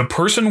the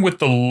person with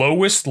the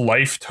lowest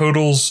life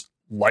total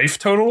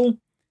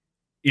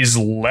is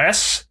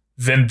less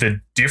than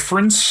the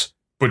difference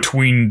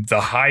between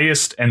the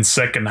highest and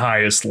second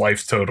highest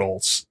life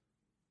totals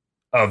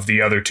of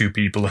the other two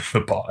people in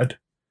the pod.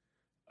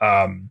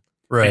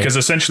 Right. Because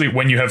essentially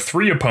when you have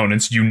 3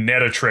 opponents, you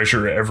net a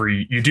treasure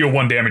you deal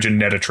 1 damage and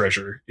net a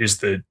treasure is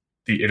the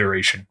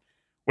iteration.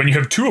 When you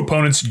have 2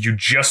 opponents, you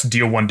just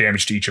deal 1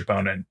 damage to each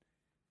opponent.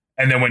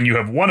 And then when you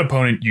have 1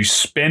 opponent, you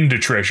spend a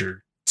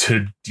treasure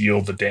to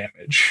deal the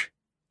damage.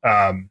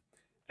 And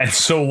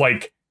so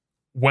like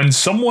when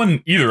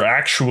someone either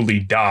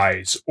actually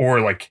dies or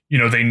like,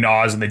 they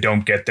nause and they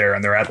don't get there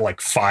and they're at like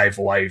 5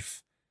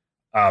 life,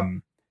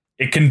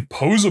 it can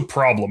pose a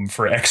problem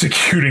for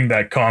executing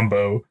that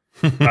combo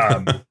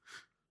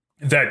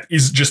that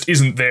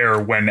isn't there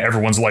when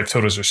everyone's life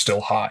totals are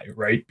still high,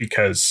 right?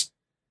 Because,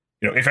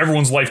 if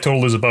everyone's life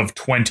total is above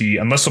 20,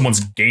 unless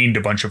someone's gained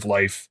a bunch of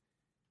life,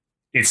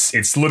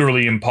 it's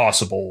literally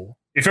impossible.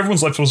 If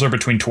everyone's life totals are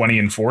between 20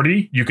 and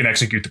 40, you can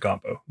execute the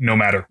combo no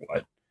matter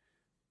what.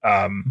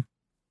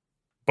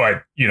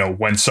 But,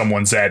 when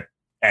someone's at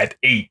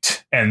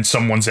 8 and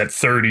someone's at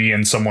 30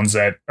 and someone's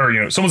at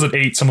 8,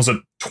 someone's at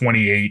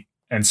 28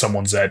 and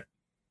someone's at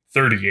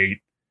 38,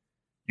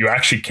 you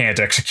actually can't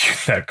execute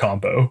that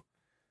combo.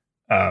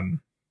 And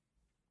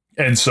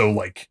so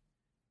like,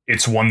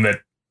 it's one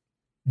that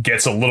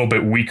gets a little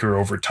bit weaker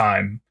over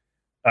time,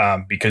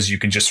 because you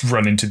can just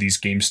run into these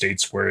game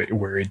states where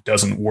it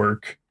doesn't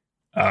work.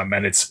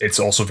 And it's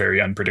also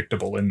very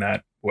unpredictable in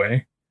that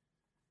way.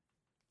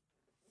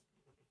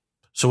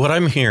 So what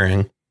I'm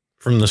hearing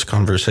from this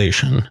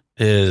conversation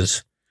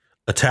is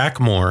attack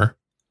more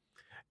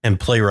and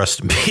play Rest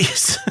in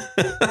Peace.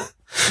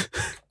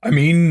 I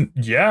mean,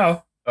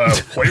 yeah.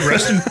 Play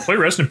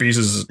Rest in Peace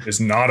is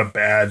not a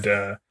bad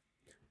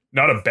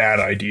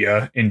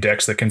idea in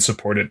decks that can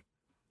support it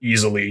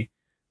easily.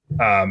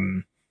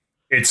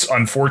 It's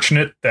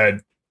unfortunate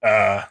that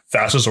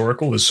Thassa's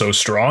Oracle is so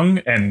strong,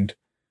 and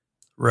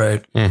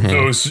right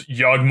those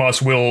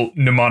Yawgmoth's Will,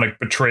 Mnemonic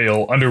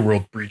Betrayal,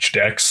 Underworld Breach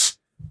decks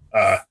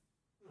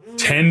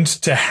tend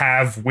to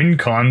have win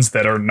cons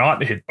that are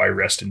not hit by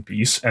Rest in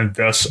Peace and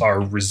thus are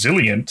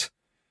resilient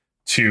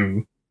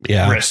to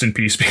Rest in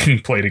Peace being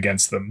played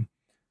against them.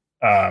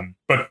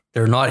 But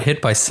they're not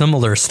hit by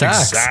similar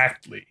stacks.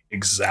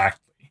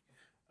 Exactly.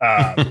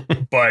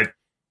 But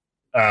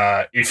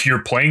if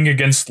you're playing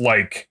against,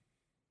 like,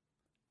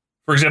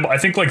 for example, I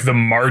think like the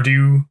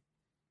Mardu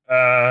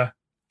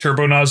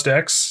Turbonauz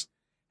decks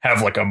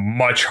have like a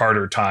much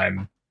harder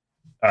time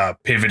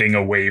pivoting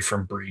away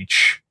from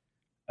Breach.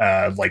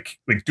 Like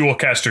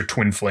Dualcaster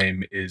Twin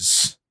Flame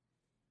is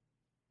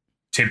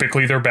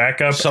typically their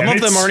backup. Some of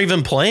them aren't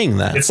even playing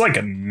that. It's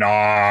like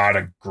not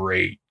a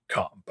great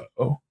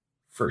combo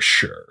for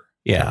sure.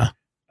 Yeah.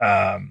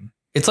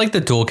 It's like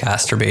the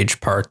Dualcaster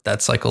Mage part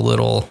that's like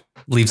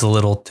leaves a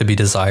little to be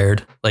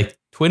desired. Like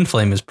Twin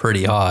Flame is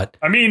pretty hot.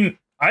 I mean,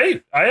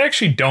 I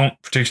actually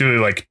don't particularly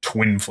like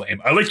Twin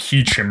Flame. I like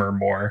Heat Shimmer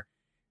more.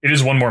 It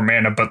is 1 more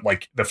mana, but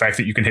like the fact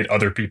that you can hit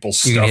other people's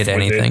stuff with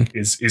anything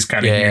is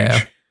kind of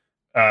huge.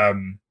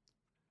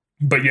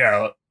 But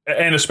yeah,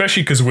 and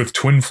especially because with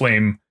Twin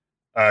Flame,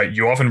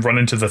 you often run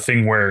into the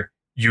thing where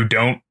you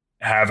don't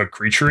have a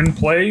creature in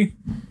play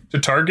to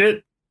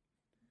target,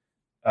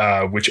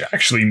 which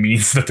actually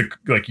means that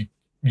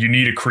you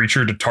need a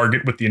creature to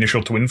target with the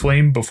initial Twin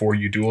Flame before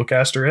you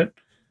Dualcaster it.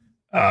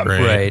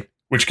 Right.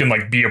 Which can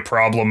like be a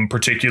problem,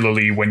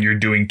 particularly when you're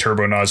doing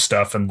Turbonauz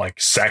stuff and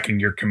like sacking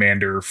your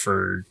commander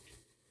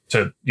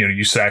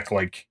you sack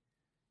like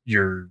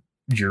your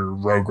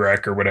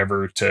Rograk or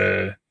whatever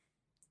to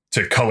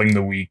Culling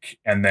the Weak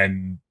and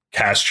then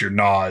cast your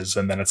Naz,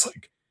 and then it's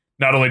like,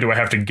 not only do I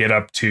have to get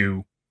up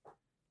to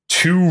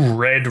 2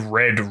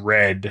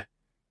 red,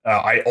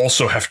 I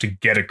also have to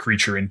get a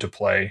creature into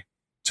play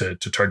to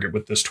target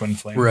with this Twin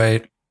Flame.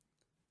 Right.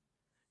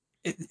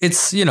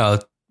 It's,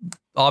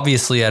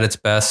 obviously at its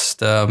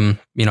best,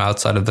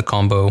 outside of the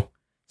combo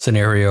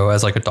scenario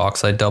as like a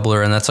dockside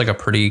doubler, and that's like a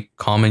pretty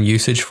common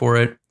usage for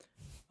it,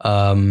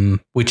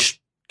 which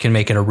can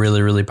make it a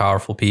really, really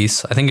powerful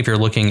piece. I think if you're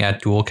looking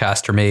at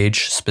Dualcaster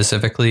Mage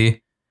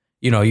specifically,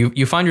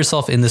 you find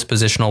yourself in this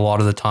position a lot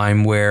of the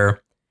time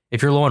where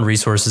if you're low on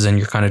resources and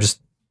you're kind of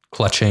just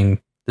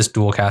clutching this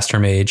dual caster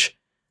mage,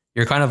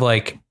 you're kind of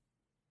like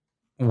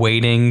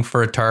waiting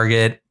for a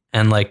target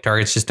and like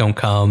targets just don't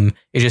come.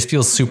 It just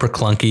feels super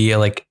clunky,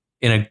 like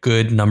in a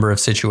good number of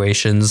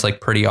situations,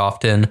 like pretty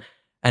often.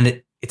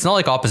 And it's not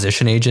like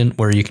opposition agent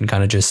where you can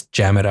kind of just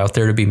jam it out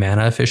there to be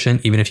mana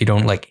efficient, even if you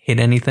don't like hit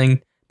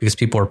anything because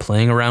people are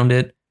playing around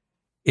it.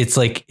 It's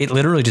like it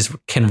literally just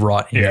can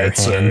rot in your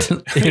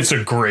hand. It's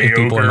a gray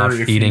ogre. People are not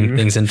feeding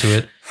things into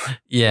it.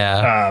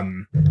 Yeah.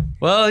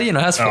 Well, it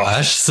has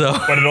flash, so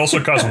but it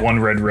also costs 1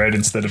 red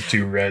instead of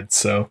 2 red.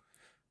 So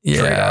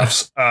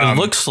trade-offs. It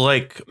looks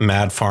like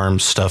Mad Farm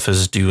stuff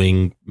is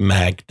doing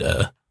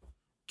Magda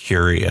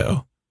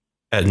Curio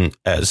and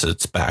as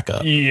its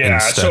backup. Yeah.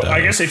 So I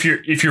guess if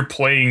you're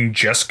playing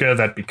Jessica,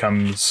 that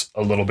becomes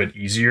a little bit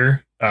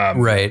easier.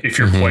 Right. If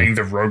you're playing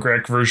the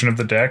Rograk version of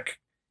the deck,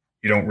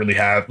 you don't really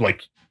have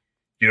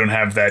you don't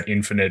have that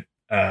infinite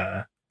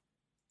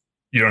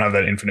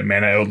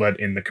mana outlet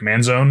in the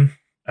command zone.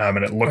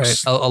 And it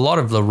looks a lot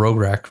of the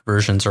Rograk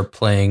versions are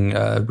playing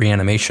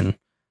reanimation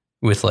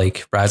with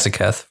like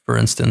Razaketh, for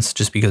instance,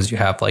 just because you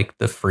have like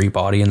the free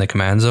body in the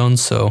command zone.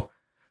 So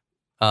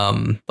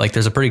like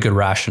there's a pretty good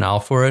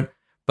rationale for it,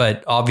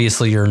 but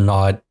obviously you're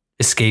not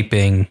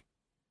escaping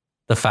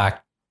the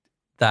fact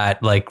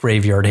that like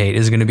Graveyard Hate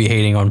is going to be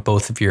hating on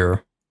both of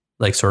your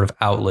like sort of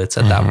outlets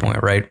at that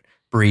point, right?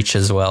 Breach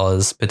as well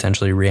as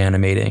potentially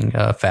reanimating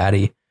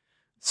Fatty.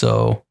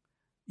 So,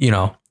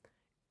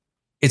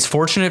 it's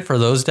fortunate for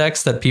those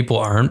decks that people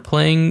aren't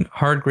playing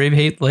hard Grave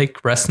Hate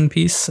like Rest in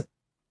Peace.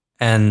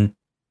 And,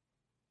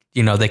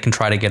 they can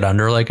try to get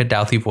under like a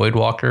Douthie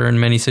Voidwalker in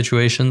many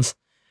situations.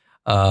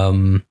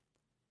 So,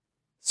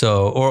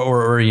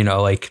 or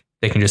like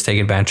they can just take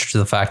advantage of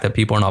the fact that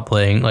people are not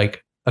playing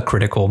like a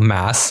critical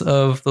mass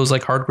of those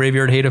like hard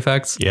Graveyard Hate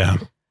effects. Yeah.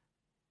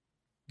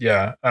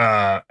 Yeah.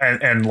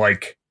 And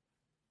like,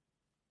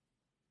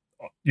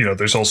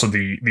 there's also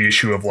the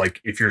issue of like,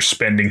 if you're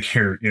spending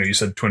your, you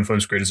said Twin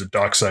Flames Great is a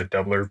dockside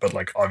doubler, but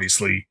like,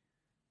 obviously,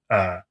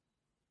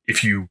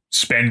 if you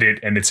spend it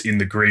and it's in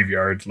the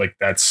graveyard, like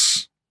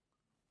that's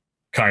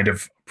kind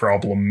of a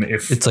problem.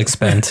 If it's like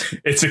spent,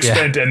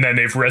 and then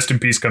if Rest in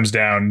Peace comes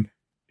down,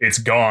 it's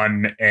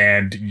gone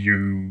and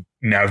you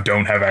now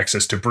don't have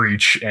access to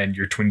Breach and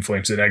your Twin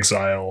Flames in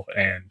exile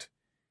and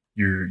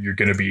you're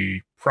going to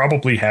be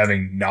probably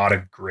having not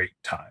a great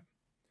time.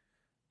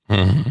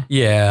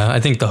 Yeah,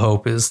 I think the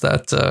hope is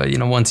that,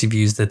 once you've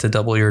used it to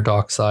double your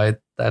dockside,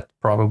 that's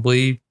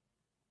probably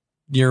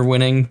you're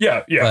winning.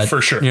 Yeah, but,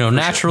 for sure.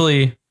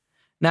 Naturally,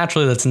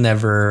 that's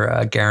never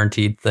a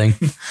guaranteed thing.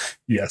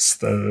 Yes,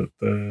 the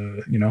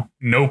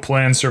no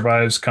plan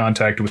survives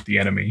contact with the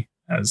enemy,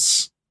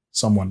 as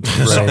someone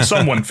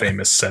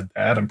famous said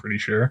that, I'm pretty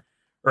sure.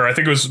 Or I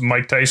think it was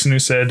Mike Tyson who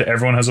said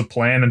everyone has a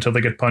plan until they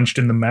get punched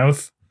in the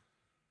mouth.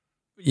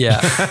 Yeah.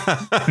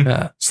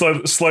 Yeah.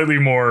 Slightly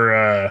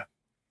more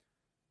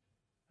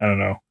I don't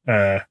know,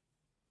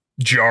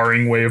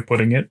 jarring way of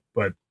putting it,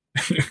 but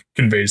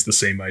conveys the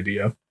same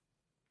idea.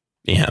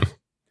 Yeah.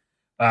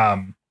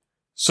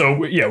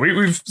 So yeah,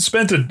 we've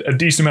spent a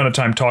decent amount of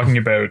time talking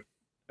about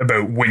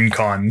win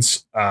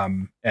cons,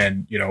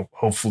 and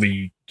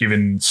hopefully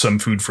given some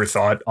food for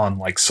thought on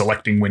like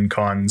selecting win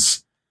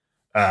cons,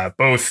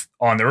 both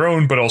on their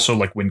own, but also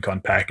like win con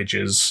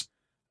packages.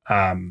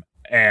 And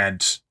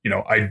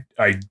I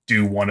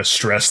do want to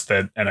stress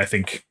that, and I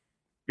think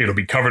it'll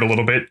be covered a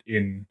little bit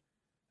in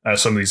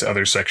some of these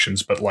other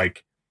sections, but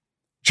like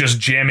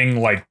just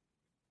jamming like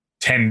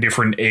 10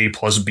 different A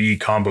plus B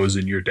combos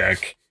in your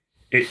deck,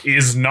 it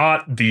is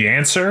not the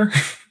answer.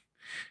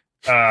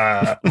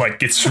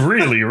 Like it's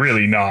really,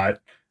 really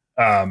not.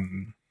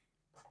 And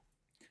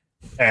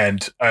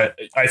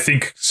I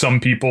think some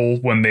people,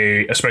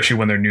 especially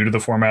when they're new to the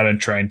format and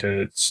trying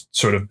to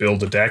sort of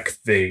build a deck,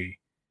 they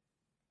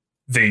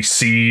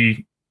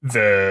see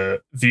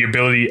the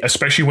ability,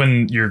 especially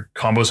when your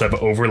combos have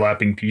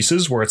overlapping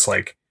pieces where it's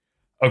like,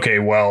 okay,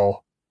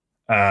 well,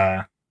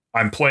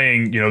 I'm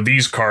playing,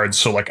 these cards.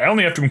 So like, I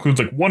only have to include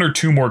like 1 or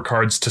 2 more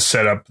cards to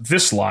set up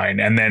this line.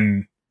 And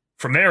then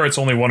from there, it's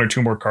only 1 or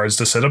 2 more cards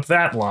to set up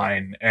that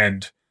line.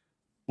 And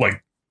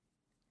like,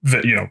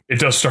 it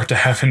does start to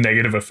have a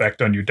negative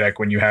effect on your deck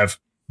when you have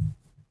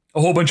a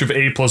whole bunch of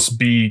A plus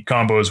B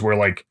combos where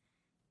like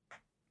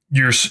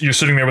you're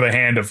sitting there with a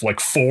hand of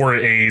like 4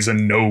 A's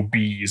and no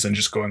B's and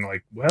just going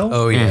like, well,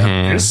 oh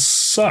yeah, this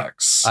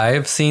sucks. I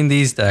have seen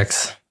these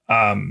decks.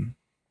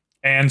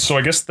 And so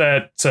I guess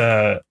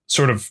that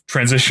sort of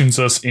transitions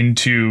us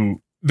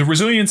into the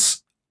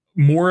resilience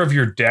more of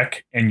your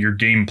deck and your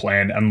game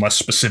plan, and less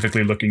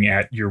specifically looking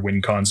at your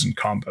win cons and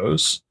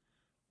combos.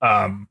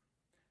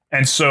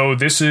 And so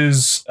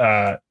this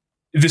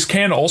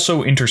can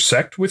also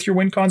intersect with your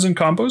win cons and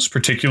combos,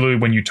 particularly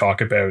when you talk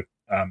about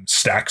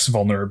stacks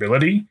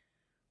vulnerability,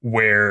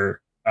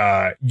 where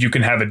you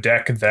can have a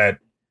deck that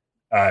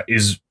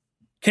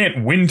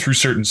can't win through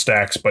certain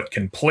stacks, but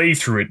can play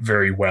through it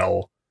very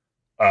well.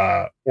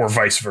 Or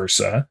vice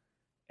versa.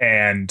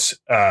 And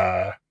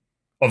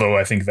although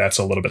I think that's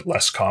a little bit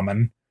less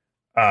common.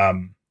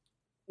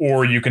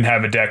 Or you can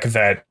have a deck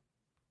that,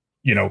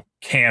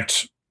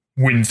 can't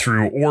win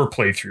through or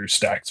play through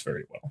stacks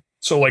very well.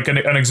 So like an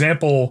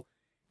example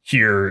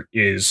here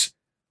is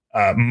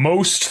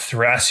most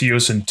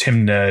Thrasios and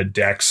Tymna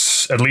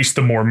decks, at least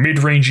the more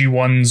mid-rangey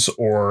ones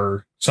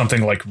or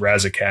something like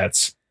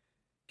Razakats,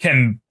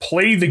 can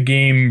play the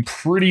game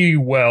pretty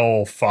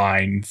well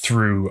fine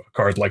through a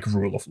card like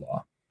Rule of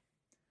Law.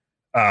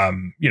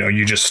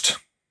 You just,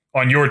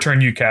 on your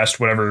turn, you cast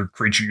whatever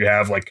creature you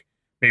have, like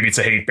maybe it's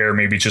a Hate Bear,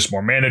 maybe it's just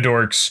more mana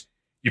dorks.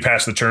 You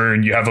pass the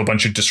turn, you have a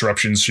bunch of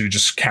disruptions, so you're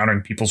just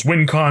countering people's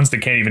win cons. They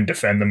can't even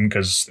defend them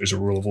because there's a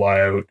Rule of Law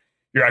out.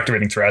 You're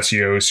activating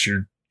Thrasios,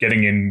 you're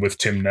getting in with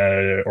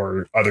Tymna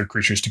or other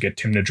creatures to get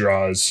Tymna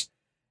draws.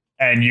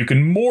 And you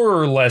can more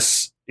or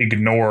less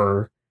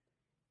ignore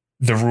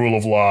the Rule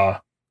of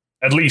Law,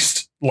 at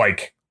least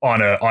like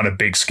on a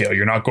big scale.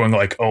 You're not going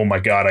like, oh my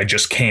God, I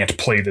just can't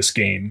play this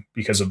game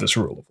because of this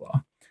Rule of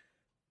Law.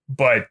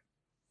 But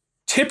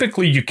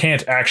typically you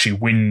can't actually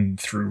win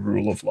through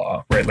Rule of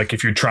Law, right? Like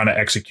if you're trying to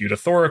execute a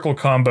Thoracle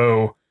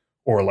combo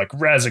or like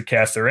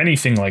Razaketh or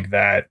anything like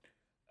that,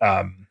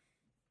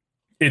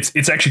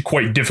 it's actually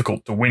quite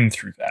difficult to win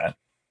through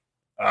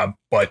that.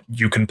 But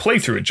you can play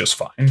through it just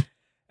fine.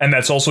 And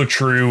that's also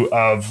true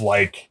of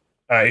like,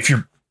 if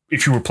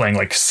you were playing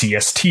like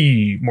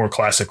CST more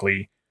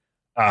classically,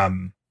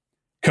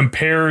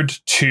 compared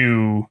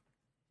to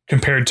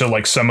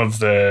like some of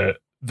the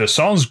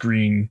Sans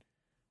Green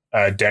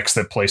decks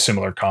that play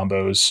similar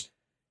combos,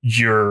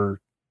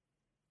 your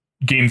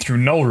game through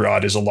Null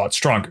Rod is a lot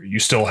stronger. You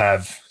still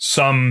have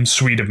some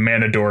suite of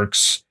mana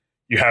dorks.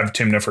 You have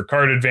Tymna for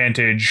card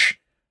advantage,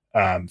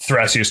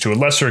 Thrasios to a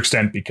lesser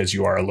extent because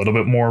you are a little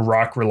bit more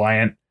rock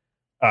reliant.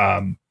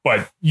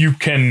 But you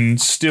can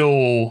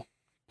still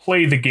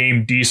play the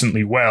game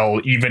decently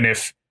well, even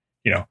if,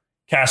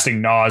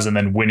 casting Nas and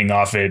then winning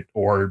off it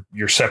or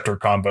your Scepter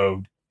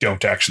combo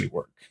don't actually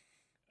work.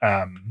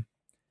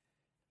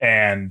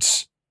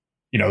 And,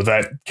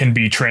 that can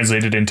be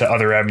translated into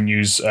other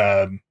avenues.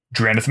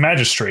 Drannith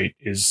Magistrate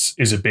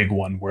is a big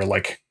one where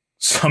like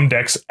some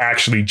decks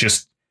actually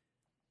just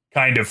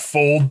kind of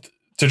fold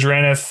to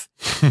Drannith.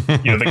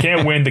 They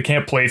can't win, they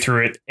can't play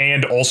through it,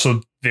 and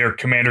also their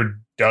commander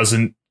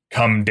doesn't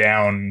come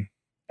down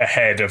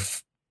ahead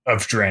of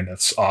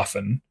Dranniths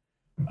often.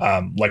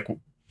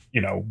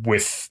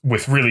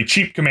 With really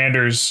cheap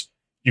commanders,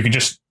 you can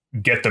just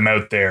get them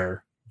out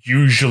there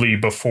usually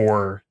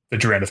before the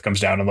Drannith comes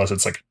down, unless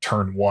it's like a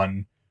turn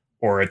 1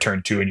 or a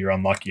turn 2 and you're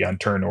unlucky on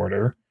turn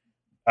order.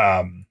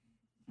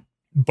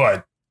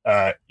 But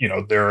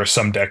there are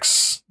some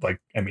decks like,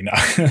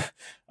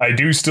 I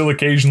do still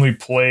occasionally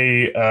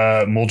play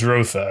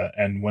Muldrotha,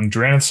 and when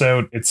Drannith's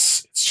out,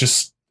 it's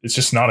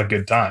just not a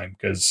good time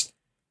because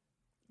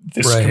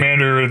this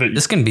commander that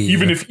this can be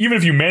even if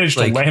you manage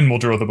to land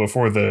Muldrotha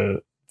before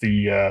the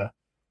thing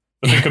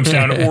comes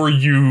down, or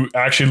you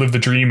actually live the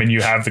dream and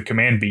you have the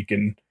command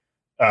beacon,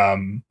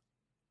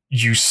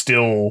 you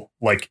still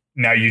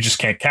now you just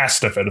can't cast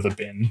stuff out of the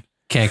bin.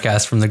 Can't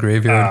cast from the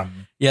graveyard.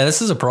 Yeah,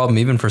 this is a problem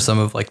even for some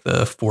of like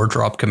the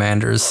 4-drop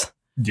commanders.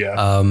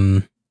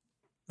 Yeah.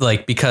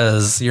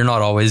 Because you're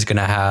not always going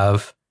to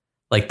have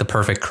like the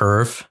perfect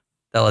curve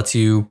that lets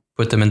you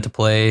put them into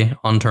play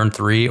on turn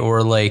 3 or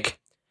or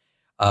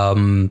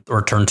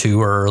turn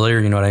 2 or earlier.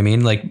 You know what I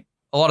mean? Like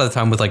a lot of the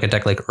time with like a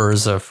deck like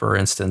Urza, for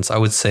instance, I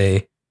would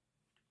say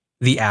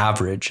the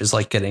average is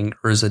like getting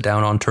Urza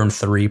down on turn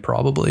 3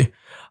 probably.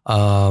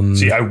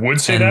 See, I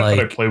would say that, but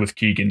I play with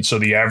Keegan, so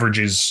the average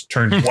is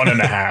turn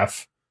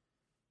 1.5.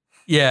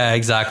 Yeah,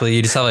 exactly.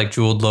 You just have like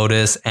Jeweled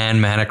Lotus and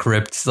Mana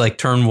Crypt, like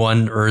turn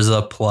 1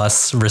 Urza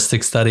plus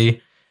Rhystic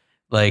Study,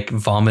 like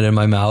vomit in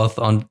my mouth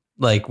on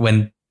like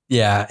when.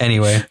 Yeah.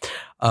 Anyway,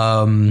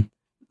 so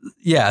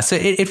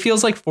it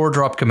feels like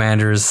 4-drop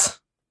commanders,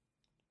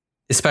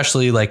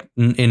 especially like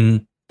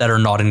in that are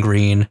not in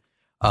green.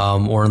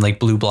 Or in like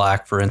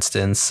blue-black, for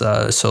instance.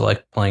 So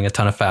like playing a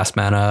ton of fast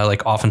mana,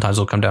 like oftentimes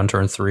will come down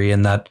turn 3,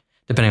 and that,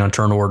 depending on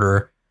turn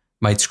order,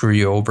 might screw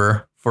you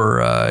over for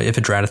if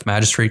a Drannith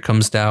Magistrate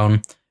comes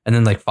down. And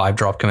then like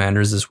 5-drop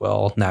commanders as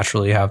well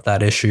naturally have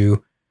that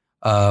issue.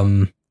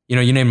 You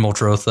named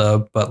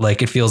Muldrotha, but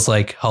like it feels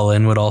like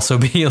Hullen would also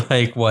be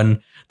like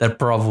one that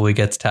probably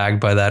gets tagged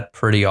by that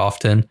pretty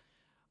often.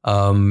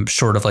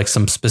 Short of like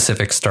some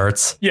specific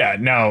starts. Yeah,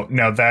 now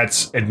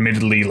that's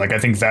admittedly I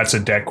think that's a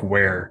deck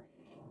where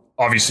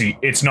obviously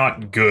it's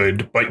not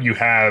good, but you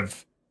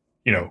have,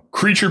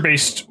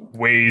 creature-based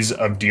ways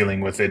of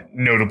dealing with it,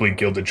 notably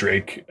Gilded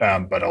Drake,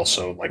 but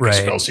also a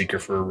Spellseeker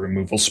for a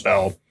removal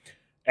spell,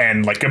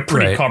 and like a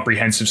pretty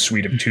comprehensive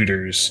suite of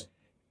tutors.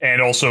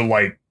 And also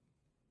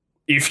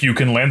if you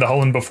can land the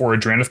Hullen before a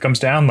Drannith comes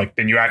down,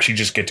 then you actually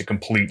just get to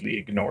completely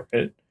ignore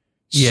it.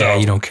 Yeah,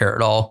 you don't care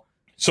at all.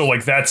 So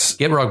that's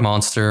Gitrog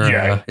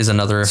Monster is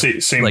another same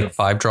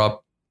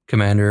 5-drop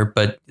commander,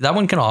 but that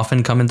one can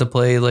often come into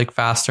play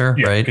faster,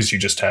 right? Because you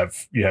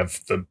have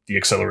the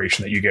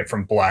acceleration that you get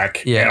from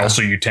black, and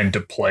also you tend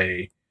to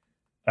play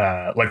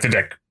the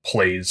deck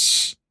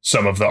plays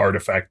some of the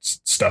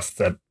artifact stuff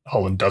that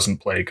Hullen doesn't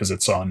play because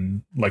it's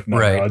on like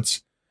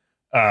non-gods.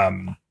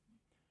 Right.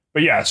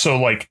 But yeah, so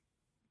like,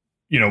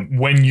 you know,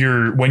 when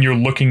you're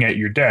looking at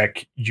your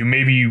deck, you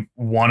maybe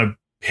want to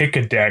pick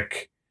a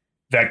deck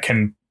that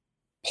can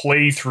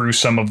play through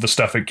some of the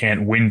stuff it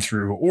can't win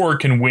through, or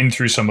can win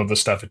through some of the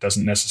stuff it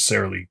doesn't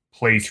necessarily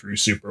play through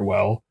super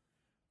well.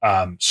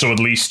 So at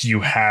least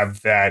you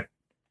have that,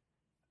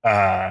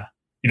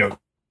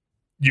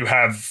 you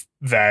have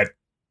that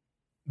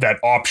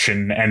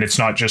option, and it's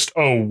not just,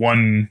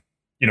 one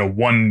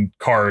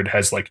card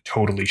has like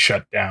totally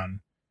shut down,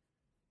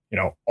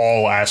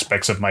 all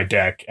aspects of my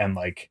deck, and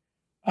like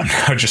I'm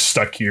now just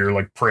stuck here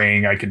like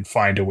praying I can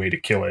find a way to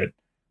kill it,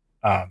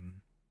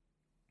 and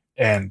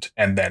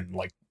then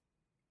like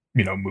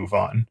move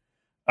on.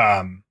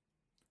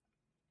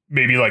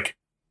 Maybe like,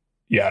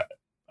 yeah,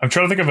 I'm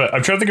trying to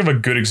think of a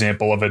good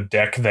example of a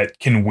deck that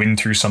can win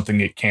through something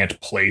it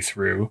can't play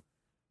through.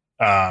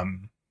 I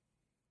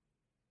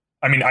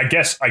mean, I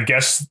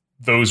guess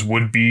those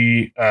would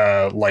be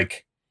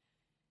like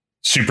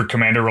super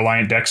commander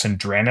reliant decks and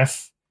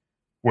Drannith,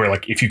 where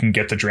like if you can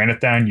get the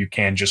Drannith down, you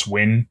can just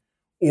win.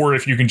 Or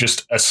if you can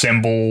just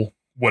assemble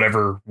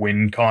whatever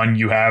win con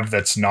you have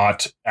that's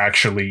not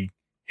actually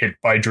hit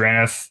by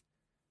Drannith,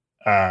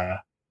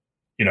 quote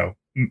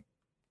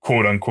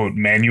unquote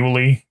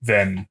manually,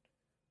 then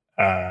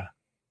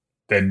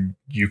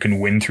you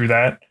can win through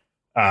that.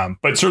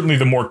 But certainly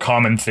the more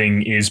common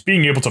thing is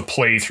being able to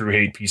play through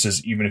hate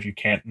pieces, even if you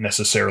can't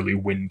necessarily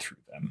win through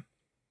them.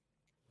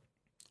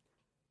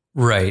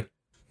 Right.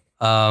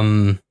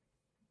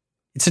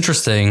 It's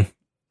interesting.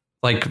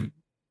 Like,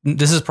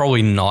 this is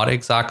probably not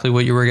exactly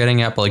what you were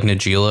getting at, but like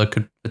Najeela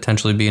could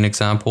potentially be an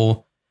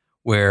example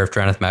where if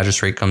Drannith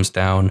Magistrate comes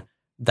down,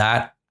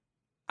 that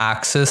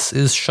axis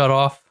is shut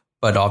off,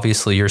 but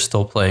obviously you're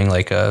still playing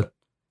like a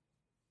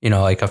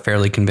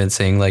fairly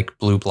convincing like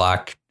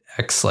blue-black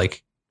X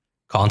like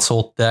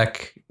console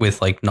deck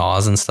with like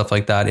Nas and stuff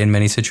like that in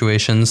many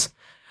situations.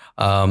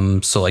 So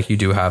like you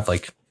do have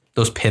like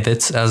those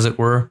pivots, as it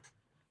were,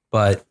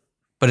 but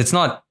it's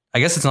not, I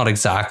guess it's not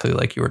exactly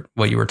like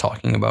what you were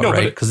talking about, no,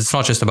 right? Because it's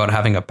not just about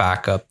having a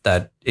backup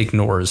that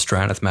ignores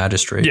Drannith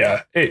Magistrate.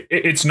 Yeah,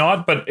 it's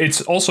not, but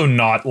it's also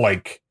not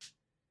like,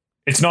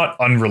 it's not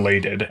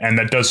unrelated. And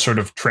that does sort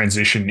of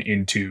transition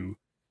into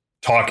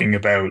talking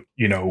about,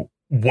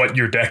 what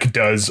your deck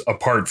does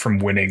apart from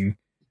winning,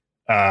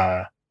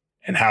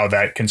 and how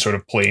that can sort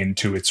of play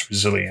into its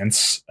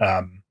resilience.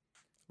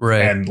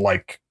 Right. And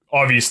like,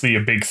 obviously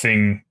a big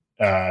thing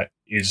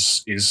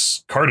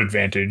is card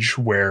advantage,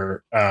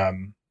 where,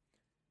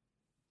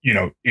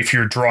 if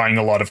you're drawing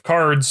a lot of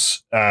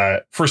cards,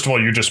 first of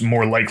all, you're just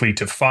more likely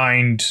to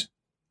find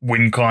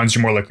win cons.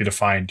 You're more likely to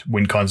find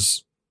win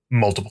cons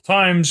multiple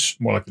times,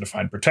 more likely to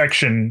find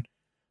protection.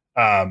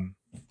 And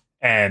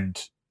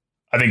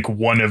I think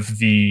one of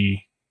the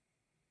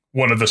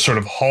sort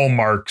of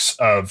hallmarks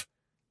of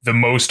the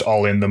most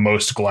all-in, the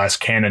most glass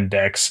cannon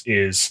decks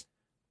is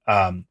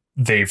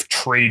they've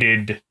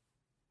traded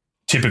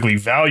typically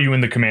value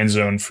in the command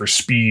zone for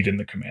speed in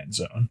the command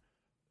zone.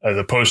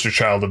 The poster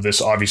child of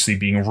this obviously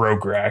being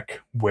Rograk,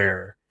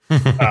 where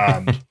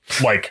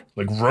like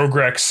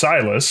Rograk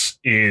Silas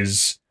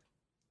is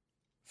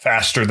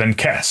faster than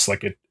Kess.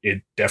 Like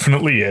it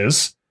definitely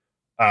is.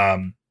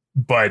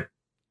 But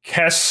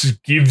Kess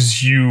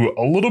gives you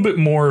a little bit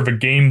more of a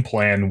game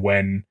plan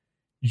when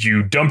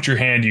you dumped your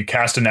hand, you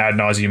cast an ad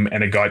nauseum,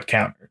 and it got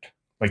countered.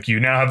 Like you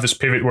now have this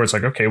pivot where it's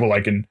like, okay, well, I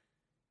can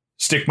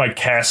stick my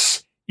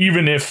Kess,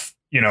 even if,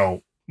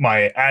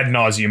 my ad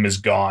nauseum is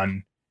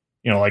gone,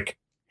 like,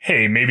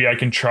 hey, maybe I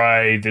can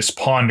try this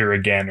Ponder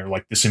again, or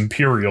like this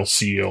Imperial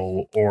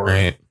Seal, or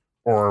right,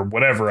 or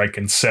whatever. I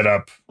can set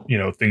up,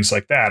 things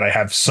like that. I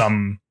have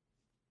some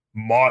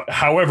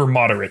however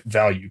moderate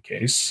value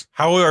case.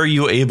 How are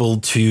you able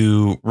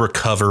to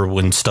recover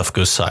when stuff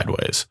goes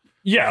sideways?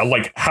 Yeah,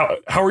 like how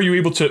are you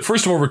able to,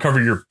 first of all,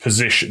 recover your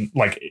position?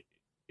 Like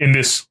in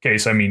this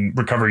case, I mean,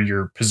 recover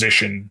your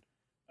position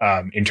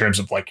in terms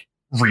of like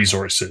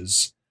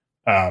resources.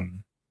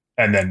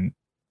 And then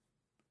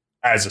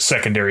as a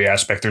secondary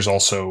aspect, there's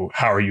also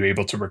how are you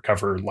able to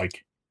recover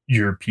like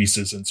your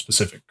pieces in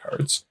specific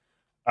cards.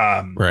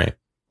 Right.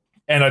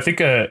 And I think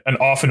an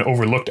often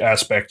overlooked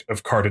aspect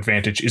of card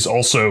advantage is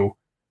also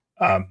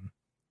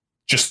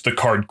just the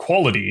card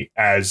quality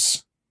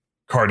as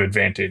card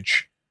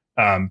advantage.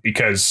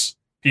 Because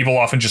people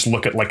often just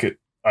look at like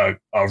a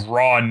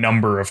raw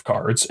number of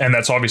cards, and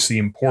that's obviously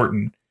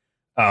important,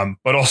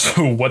 but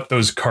also what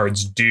those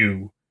cards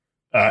do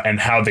and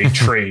how they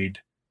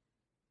trade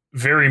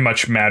very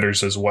much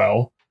matters as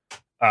well.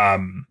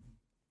 And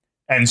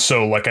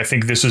so, like, I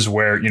think this is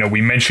where,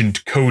 we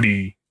mentioned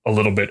Cody a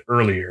little bit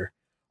earlier.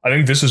 I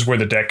think this is where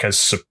the deck has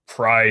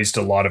surprised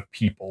a lot of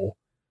people,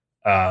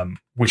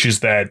 which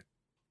is that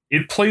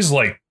it plays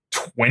like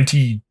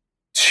 22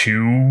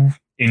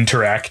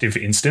 interactive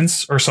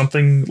instance or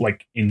something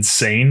like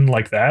insane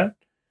like that.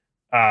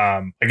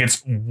 Like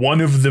it's one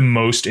of the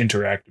most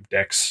interactive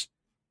decks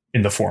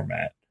in the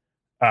format.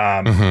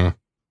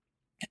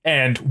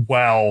 And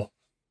while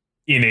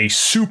in a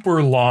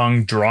super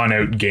long, drawn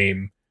out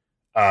game,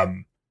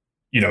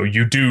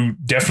 you do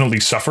definitely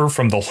suffer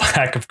from the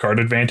lack of card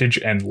advantage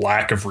and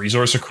lack of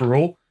resource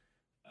accrual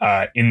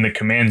in the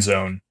command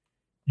zone.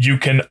 You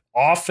can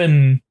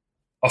often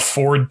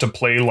afford to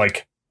play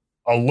like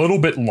a little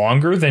bit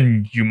longer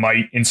than you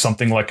might in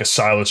something like a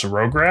Silas or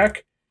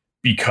Rograk,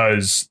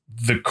 because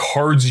the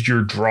cards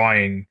you're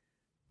drawing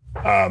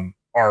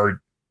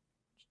are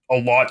a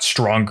lot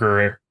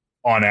stronger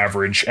on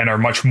average and are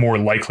much more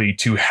likely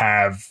to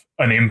have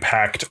an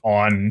impact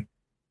on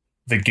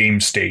the game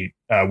state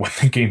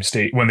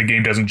when the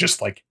game doesn't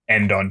just like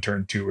end on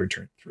turn 2 or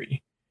turn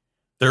 3.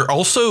 They're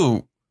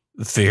also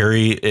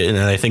and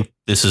I think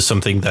this is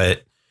something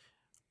that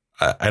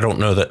I don't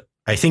know that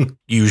I think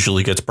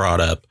usually gets brought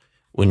up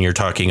when you're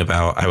talking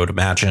about, I would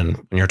imagine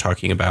when you're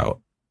talking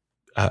about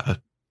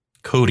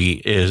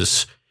Cody,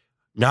 is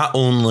not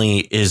only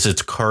is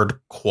its card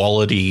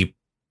quality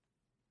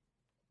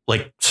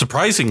like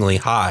surprisingly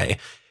high,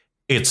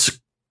 it's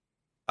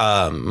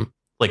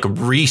like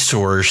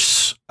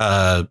resource,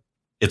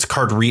 its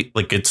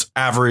its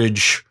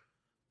average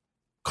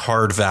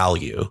card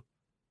value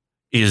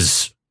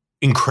is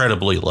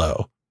incredibly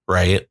low,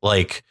 right?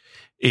 Like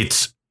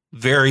it's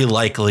very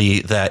likely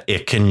that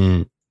it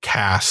can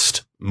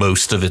cast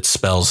most of its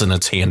spells in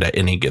its hand at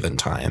any given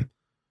time.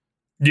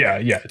 Yeah.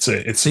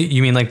 It's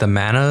you mean like the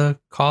mana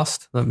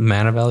cost, the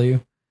mana value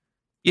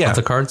of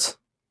the cards?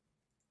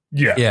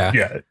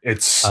 Yeah.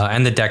 It's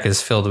and the deck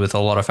is filled with a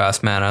lot of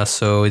fast mana,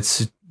 so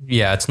it's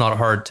not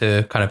hard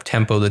to kind of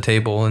tempo the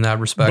table in that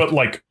respect. But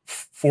like,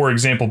 for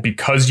example,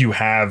 because you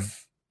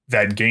have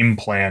that game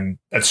plan,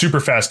 that super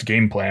fast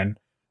game plan,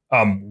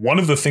 one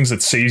of the things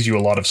that saves you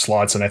a lot of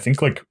slots, and I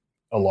think like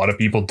a lot of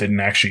people didn't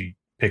actually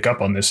pick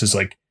up on this, is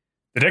like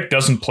the deck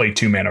doesn't play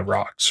 2 mana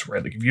rocks,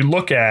 right? Like if you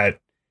look at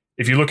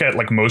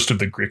like most of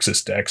the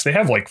Grixis decks, they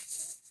have like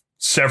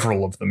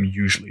several of them.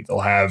 Usually they'll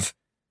have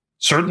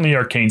certainly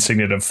Arcane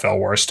Signet of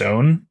Felwar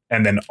Stone,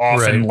 and then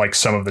often like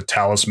some of the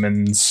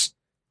talismans,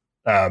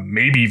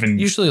 maybe even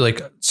usually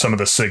like some of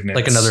the signets,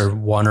 like another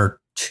 1 or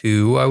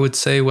 2, I would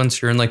say,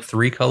 once you're in like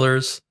 3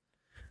 colors.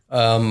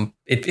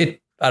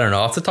 I don't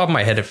know, off the top of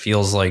my head, it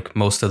feels like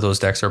most of those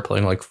decks are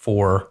playing like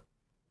 4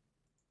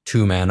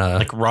 2 mana.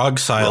 Like Rog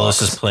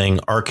Silas is playing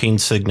Arcane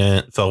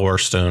Signet, Felwar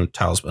Stone,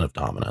 Talisman of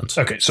Dominance.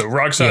 Okay, so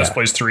Rog Silas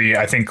plays 3.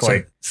 I think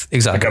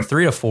exactly like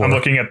 3 to 4. I'm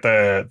looking at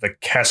the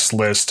Kess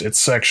list.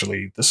 It's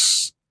actually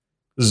this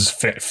is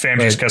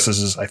Famous Kess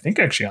is I think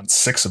actually on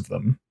 6 of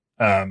them.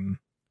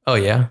 Oh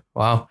yeah,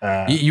 wow.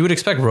 You would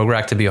expect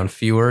Rograk to be on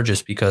fewer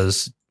just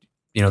because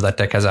that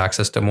deck has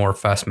access to more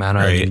fast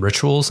mana and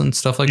rituals and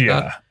stuff like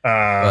that.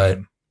 But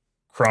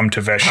Krum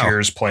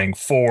Taveshir is playing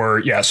 4.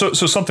 Yeah, so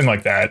something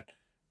like that.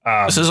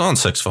 This is on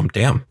 6 of them.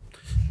 Damn.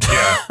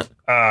 Yeah.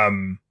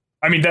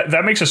 I mean,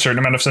 that makes a certain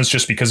amount of sense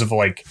just because of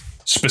like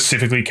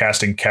specifically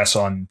casting Kess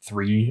on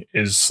 3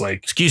 is like.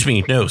 Excuse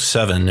me, no,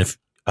 7 if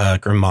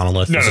Grim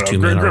Monolith is a 2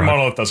 mana. Grim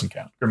Monolith doesn't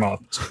count.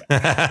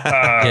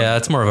 Yeah,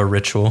 it's more of a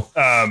ritual.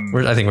 I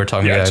think we're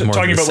talking about more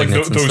talking about like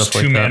those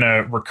 2 like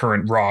mana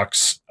recurrent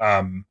rocks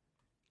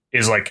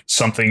is like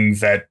something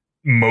that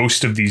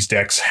most of these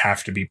decks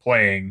have to be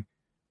playing.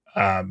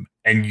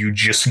 And you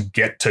just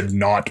get to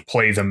not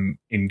play them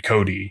in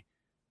Cody.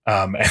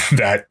 And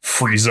that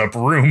frees up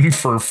room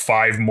for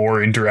 5 more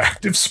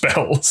interactive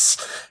spells.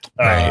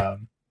 Right.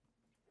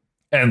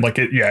 And like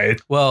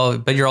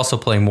but you're also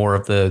playing more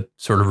of the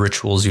sort of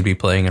rituals you'd be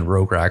playing in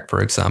Rograk,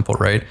 for example,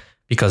 right?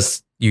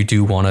 Because you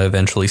do want to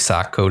eventually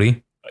sack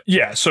Cody.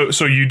 Yeah. So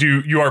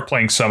you are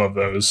playing some of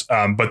those.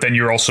 But then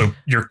you're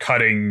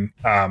cutting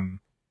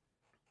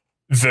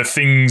the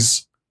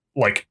things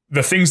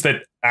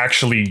that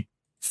actually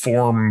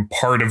form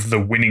part of the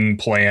winning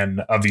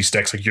plan of these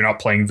decks. Like you're not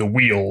playing the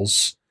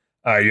wheels.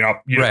 Right.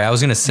 I was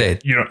going to say,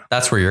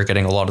 that's where you're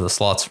getting a lot of the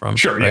slots from.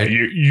 Sure. Right?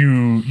 Yeah.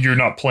 You're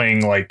not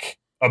playing like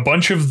a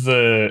bunch of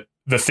the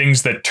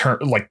things that turn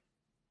like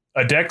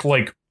a deck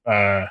like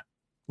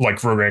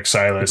Rograk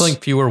Silas. You're playing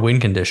fewer win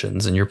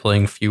conditions and you're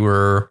playing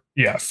fewer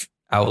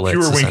outlets.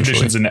 Fewer win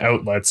conditions and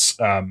outlets,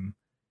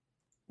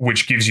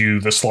 which gives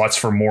you the slots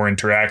for more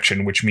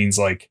interaction, which means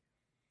like,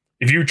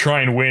 if you try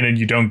and win and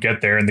you don't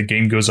get there and the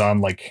game goes on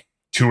like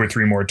 2 or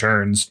 3 more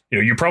turns,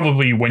 you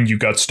probably, when you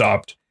got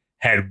stopped,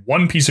 had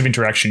 1 piece of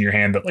interaction in your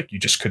hand that like you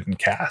just couldn't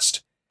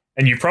cast.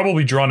 And you've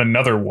probably drawn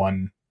another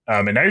one.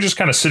 And now you're just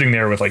kind of sitting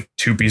there with like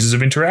 2 pieces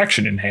of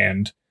interaction in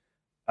hand.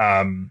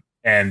 And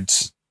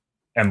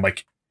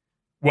like,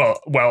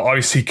 well,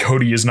 obviously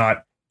Cody is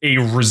not a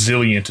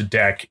resilient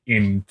deck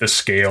in the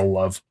scale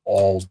of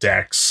all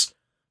decks.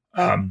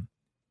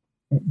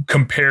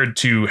 Compared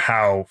to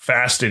how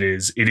fast it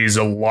is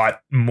a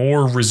lot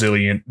more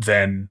resilient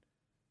than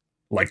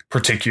like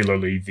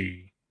particularly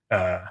the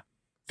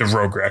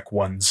Rograk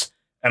ones.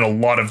 And a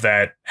lot of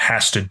that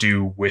has to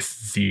do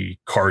with the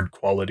card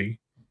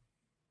quality.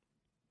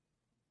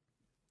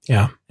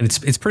 Yeah. And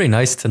it's pretty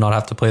nice to not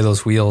have to play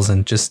those wheels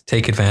and just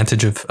take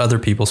advantage of other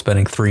people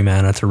spending 3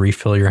 mana to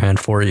refill your hand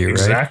for you,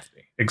 right?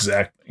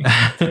 Exactly.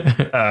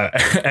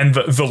 And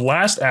the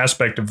last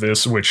aspect of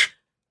this, which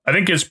I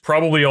think it's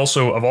probably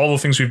also, of all the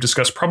things we've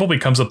discussed, probably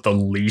comes up the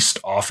least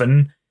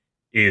often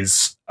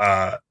is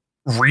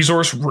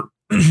resource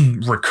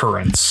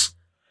recurrence.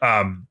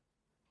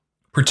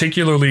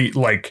 Particularly,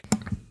 like,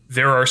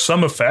 there are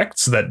some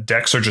effects that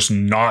decks are just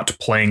not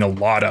playing a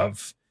lot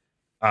of,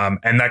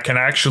 and that can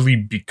actually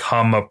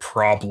become a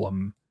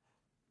problem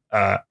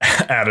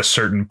at a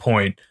certain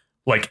point.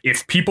 Like,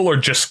 if people are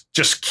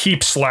just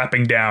keep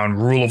slapping down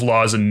Rule of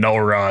Laws and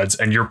Null Rods,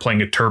 and you're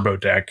playing a turbo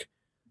deck,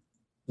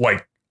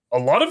 like, a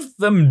lot of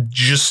them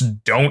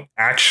just don't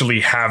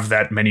actually have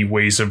that many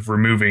ways of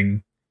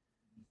removing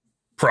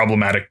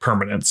problematic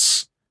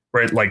permanents,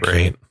 right? Like,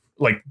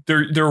 like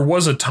there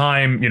was a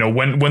time, you know,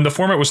 when the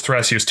format was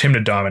Thrasios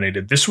Tymna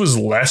dominated, this was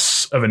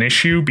less of an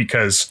issue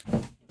because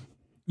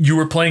you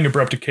were playing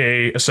Abrupt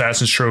Decay,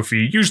 Assassin's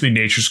Trophy, usually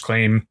Nature's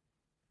Claim,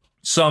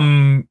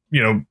 some,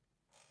 you know,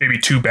 maybe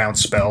 2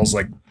 bounce spells,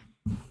 like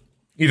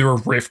either a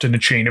Rift and a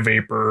Chain of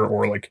Vapor,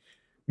 or like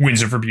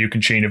Winds of Rebuke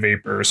and Chain of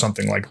Vapor, or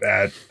something like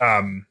that.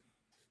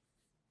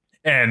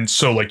 And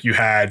so, like, you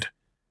had,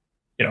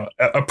 you know,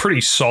 a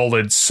pretty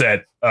solid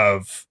set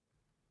of,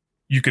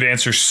 you could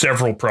answer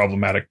several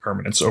problematic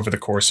permanents over the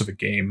course of a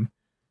game.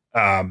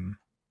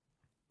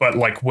 But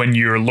like, when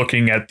you're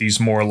looking at these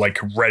more like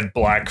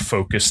red-black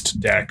focused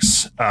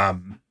decks,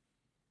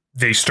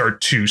 they start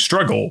to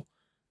struggle.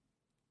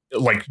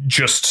 Like,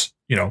 just,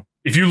 you know,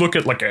 if you look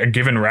at like a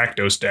given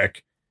Rakdos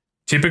deck,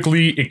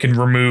 typically it can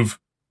remove,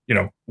 you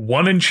know,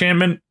 1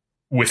 enchantment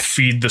with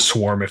Feed the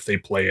Swarm if they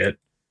play it,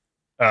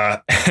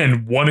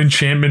 and 1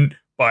 enchantment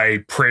by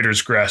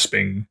Praetor's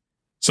Grasping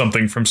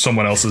something from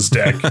someone else's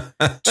deck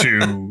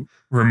to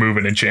remove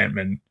an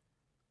enchantment,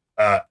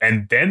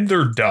 and then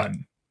they're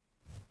done.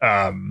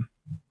 And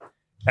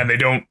they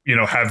don't, you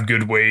know, have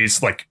good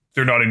ways. Like,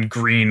 they're not in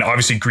green.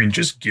 Obviously, green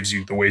just gives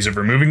you the ways of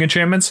removing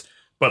enchantments,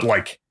 but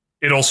like,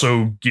 it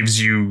also gives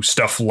you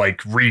stuff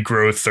like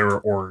Regrowth,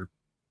 or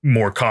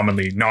more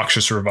commonly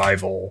Noxious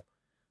Revival.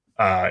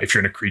 If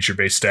you're in a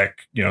creature-based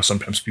deck, you know,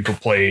 sometimes people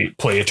play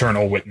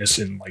Eternal Witness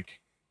in like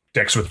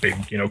decks with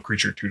big, you know,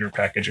 creature tutor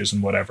packages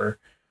and whatever.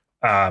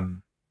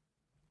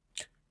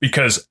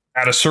 Because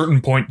at a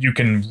certain point you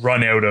can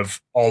run out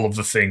of all of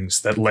the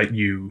things that let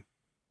you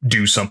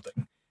do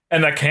something.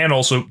 And that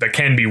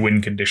can be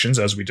win conditions,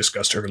 as we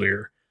discussed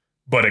earlier,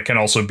 but it can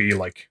also be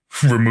like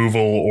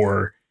removal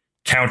or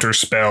counter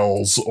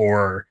spells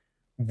or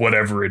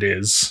whatever it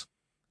is.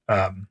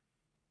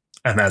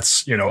 And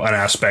that's, you know, an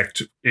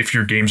aspect, if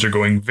your games are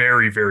going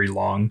very, very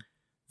long,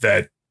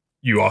 that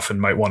you often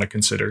might want to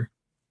consider.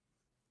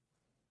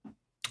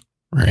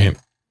 Right.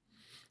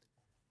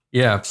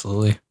 Yeah,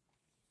 absolutely.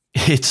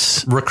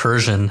 It's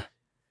recursion.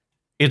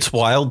 It's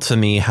wild to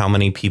me how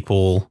many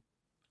people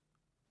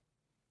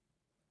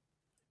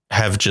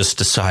have just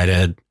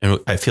decided, and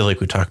I feel like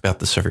we talk about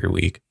this every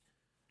week,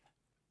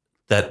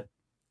 that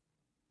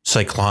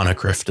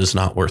Cyclonic Rift is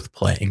not worth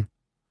playing.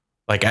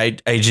 Like, I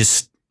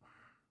just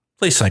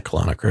play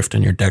Cyclonic Rift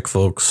in your deck,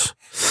 folks.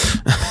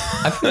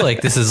 I feel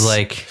like this is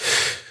like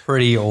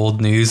pretty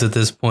old news at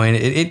this point.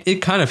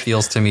 It kind of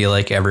feels to me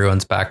like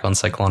everyone's back on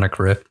Cyclonic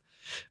Rift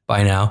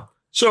by now.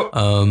 So,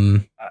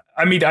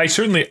 I mean, I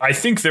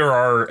think there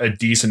are a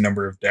decent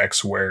number of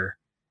decks where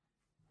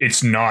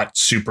it's not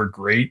super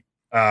great.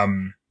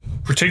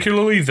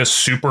 Particularly the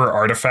super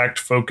artifact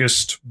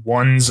focused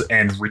ones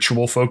and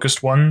ritual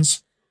focused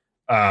ones,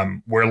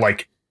 where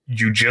like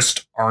you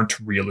just aren't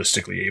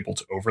realistically able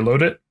to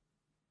overload it.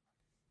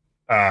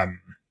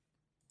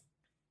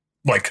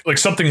 Like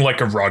something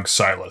like a Rug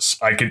Silas.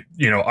 I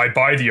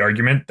buy the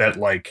argument that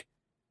like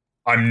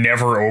I'm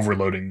never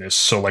overloading this,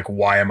 so like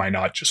why am I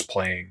not just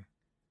playing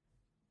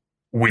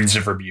Winds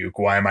of Rebuke?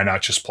 Why am I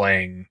not just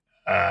playing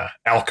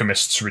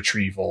Alchemist's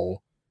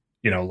Retrieval?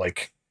 You know,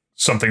 like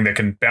something that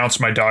can bounce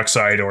my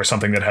dockside, or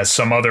something that has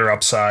some other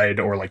upside,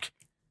 or like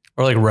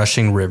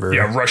Rushing River.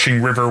 Yeah,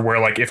 Rushing River, where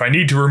like if I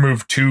need to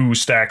remove 2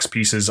 stacks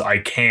pieces, I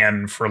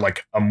can for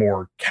like a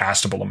more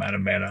castable amount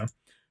of mana.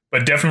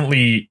 But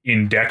definitely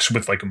in decks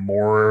with like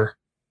more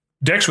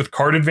decks with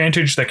card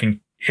advantage that can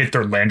hit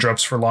their land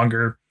drops for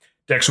longer,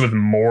 decks with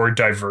more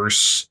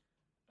diverse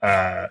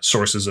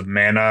sources of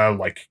mana,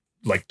 like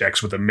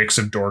decks with a mix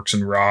of dorks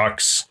and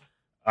rocks.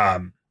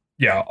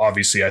 Yeah,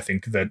 obviously I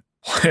think that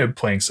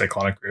playing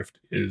Cyclonic Rift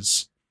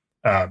is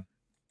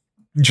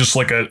just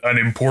like an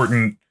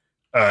important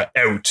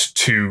out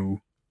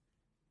to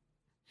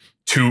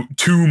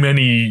too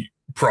many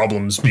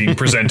problems being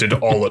presented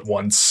all at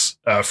once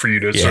for you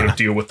to sort of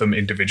deal with them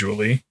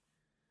individually.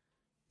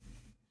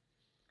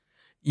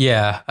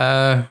 Yeah,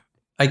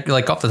 I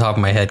like off the top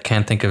of my head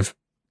can't think of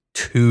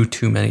too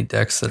many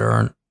decks that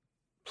aren't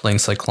playing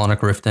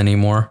Cyclonic Rift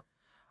anymore.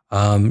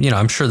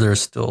 I'm sure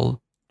there's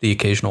still the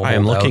occasional. I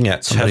am looking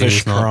at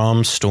Tevish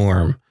Crom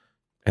Storm,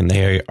 and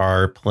they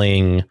are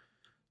playing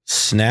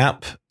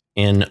Snap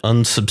and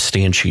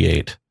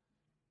Unsubstantiate.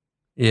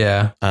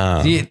 Yeah,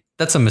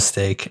 that's a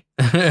mistake.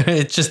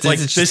 It's just a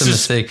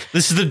mistake.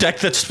 This is the deck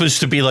that's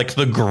supposed to be like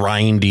the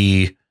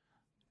grindy,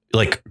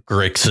 like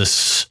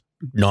Grixis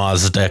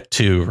Nas deck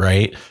too,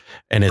 right?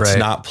 And it's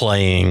not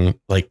playing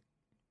like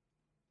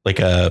like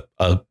a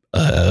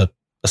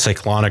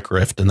cyclonic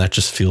rift, and that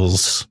just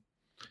feels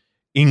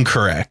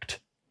incorrect.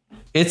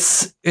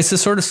 It's the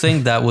sort of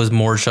thing that was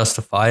more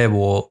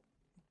justifiable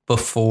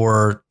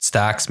before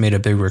Stacks made a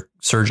big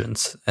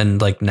resurgence,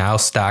 and like now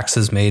Stacks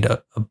has made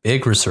a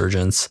big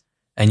resurgence,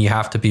 and you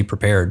have to be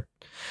prepared.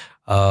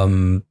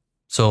 So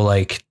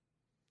like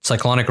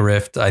Cyclonic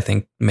Rift, I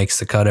think makes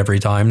the cut every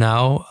time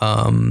now.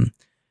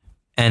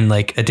 And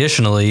like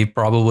additionally,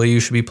 probably you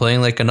should be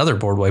playing like another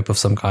board wipe of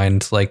some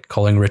kind, like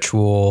Calling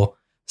Ritual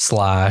 /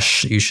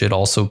 you should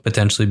also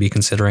potentially be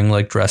considering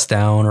like Dress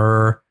Down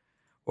or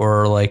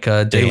like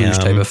a Deluge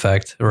type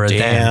effect or a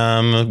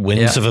Dam.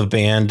 Winds of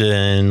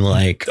Abandon.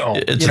 Like, I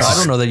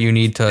don't know that you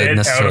need to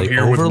necessarily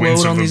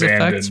overload on these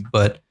effects,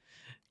 but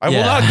I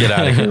will not get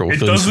out of here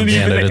with it doesn't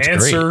even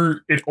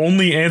answer. It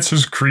only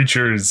answers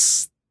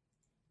creatures.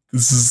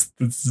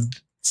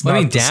 I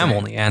mean, Dam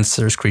only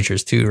answers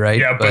creatures too, right?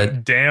 Yeah,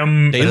 but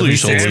Dam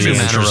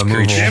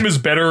is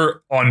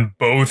better on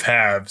both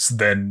halves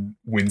than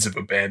Winds of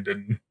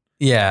Abandon.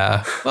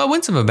 Yeah, well,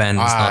 Winds of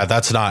Abandon is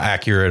that's not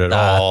accurate at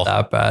all.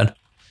 That bad.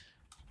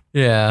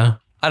 Yeah,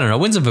 I don't know.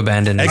 Winds of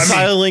Abandon.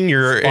 Exiling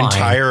your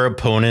entire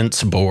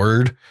opponent's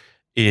board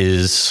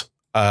is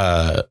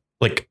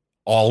like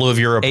all of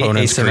your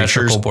opponent's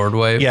creatures. Board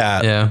wipe.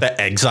 Yeah,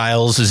 the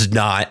exiles is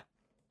not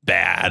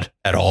bad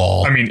at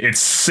all. I mean, it's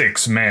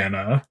 6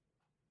 mana.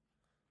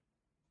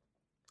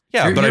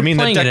 Yeah, but I mean,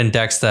 playing it in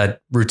decks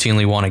that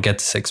routinely want to get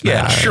to 6 mana.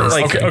 Yeah,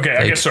 sure. Okay.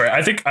 I guess sorry.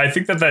 I think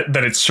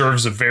that it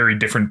serves a very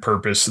different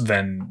purpose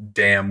than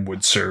Dam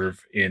would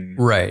serve in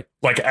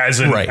like as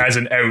an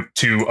out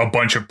to a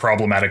bunch of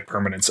problematic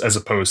permanents, as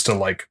opposed to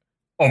like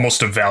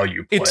almost a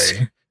value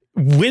play.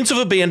 Winds of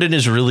Abandon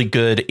is really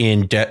good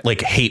in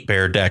like hate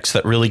bear decks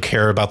that really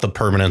care about the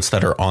permanents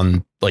that are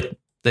on like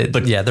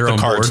their own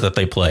cards that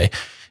they play,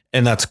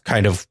 and that's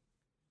kind of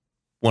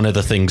one of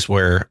the things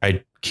where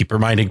I keep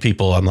reminding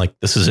people, I'm like,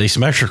 this is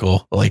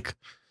asymmetrical. Like,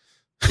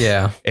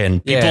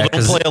 and people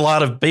don't play a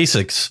lot of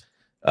basics.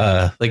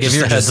 Like if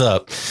you're heads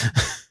up,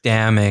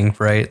 damming,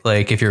 right?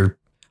 Like if you're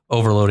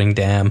overloading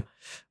Dam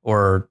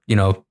or,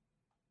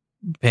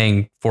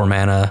 paying 4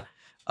 mana,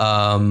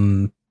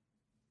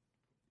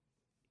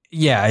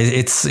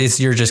 it's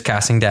you're just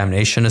casting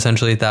Damnation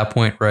essentially at that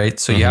point, right?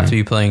 So you have to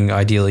be playing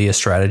ideally a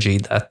strategy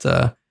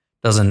that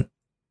doesn't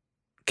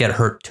get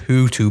hurt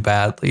too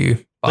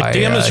badly. Like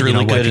Dam is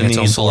really good in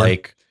these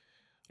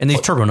in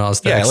these Turbo-Nos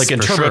decks. Yeah, like in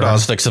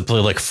Turbo-Nos decks that play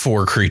like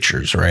 4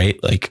 creatures, right?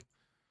 Like,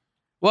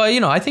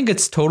 well, I think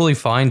it's totally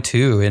fine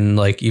too in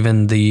like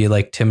even the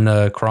like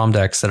Tymna Crom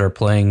decks that are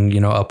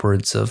playing,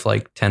 upwards of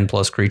like 10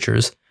 plus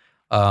creatures,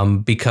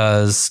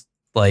 because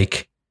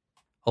like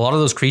a lot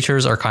of those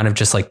creatures are kind of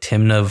just like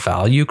Tymna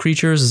value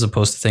creatures as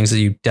opposed to things that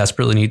you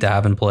desperately need to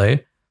have in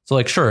play. So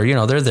like, sure,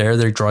 they're there,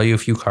 they draw you a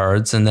few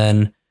cards, and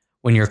then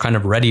when you're kind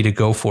of ready to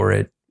go for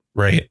it,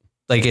 right?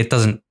 Like it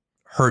doesn't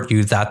hurt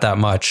you that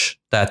much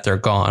that they're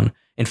gone.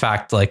 In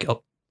fact, like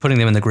putting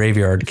them in the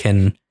graveyard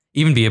can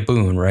even be a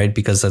boon, right?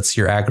 Because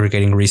you're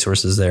aggregating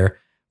resources there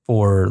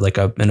for like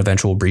an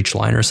eventual breach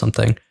line or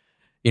something.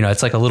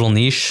 It's like a little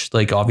niche.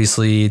 Like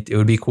obviously it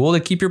would be cool to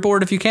keep your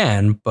board if you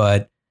can,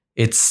 but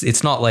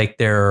it's not like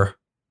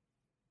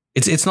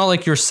it's not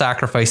like you're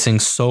sacrificing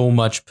so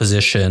much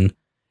position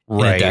in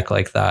a deck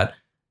like that.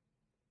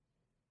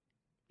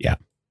 Yeah.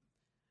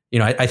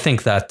 I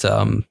think that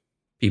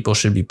people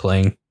should be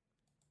playing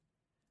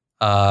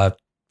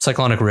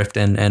Cyclonic Rift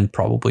and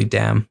probably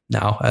Dam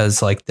now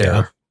as like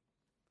their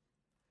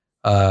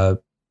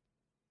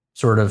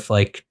sort of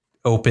like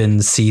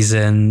open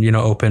season,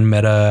 open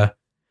meta,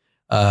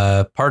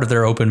 part of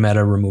their open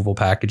meta removal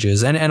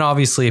packages. And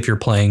obviously if you're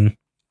playing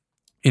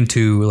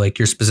into like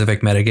your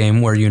specific meta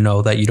game where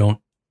that you don't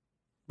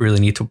really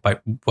need to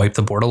wipe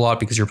the board a lot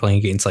because you're playing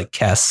against like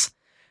Kess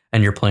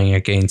and you're playing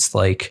against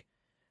like,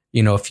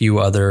 a few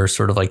other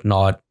sort of like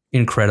not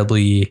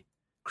incredibly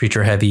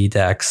creature heavy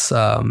decks,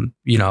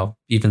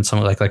 even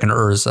something like an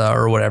Urza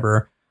or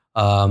whatever,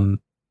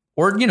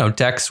 or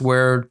decks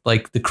where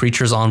like the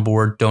creatures on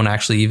board don't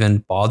actually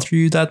even bother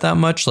you that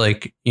much.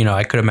 Like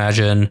I could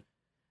imagine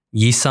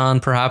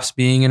Yisan perhaps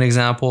being an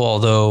example,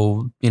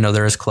 although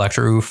there is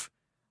Collector Oof.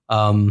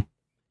 At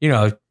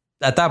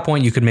that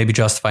point you could maybe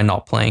justify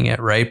not playing it,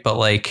 right? But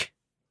like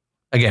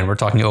again, we're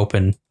talking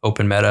open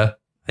meta.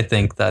 I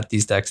think that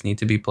these decks need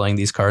to be playing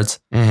these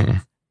cards,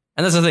 and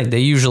that's the thing. They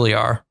usually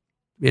are.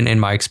 In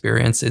my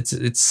experience,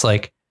 it's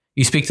like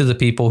you speak to the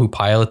people who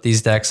pilot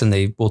these decks and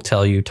they will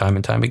tell you time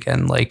and time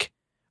again, like,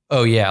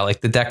 oh yeah,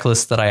 like the deck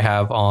list that I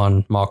have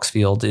on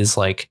Moxfield is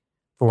like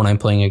for when I'm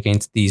playing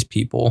against these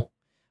people.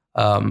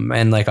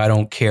 And like, I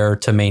don't care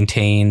to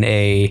maintain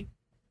a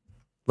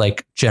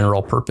like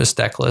general purpose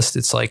deck list.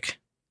 It's like,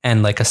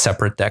 and like a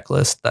separate deck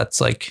list that's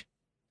like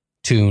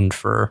tuned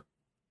for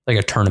like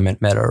a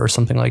tournament meta or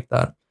something like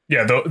that.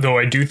 Yeah. Though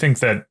I do think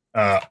that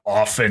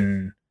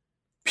often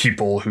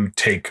people who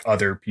take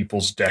other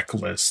people's deck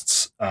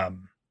lists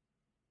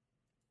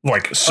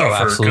like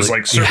suffer because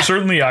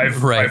certainly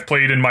I've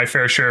played in my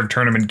fair share of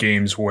tournament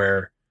games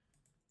where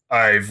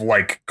I've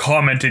like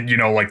commented,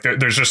 like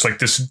there's just like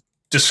this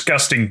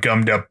disgusting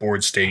gummed up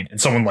board state, and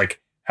someone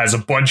like has a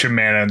bunch of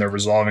mana and they're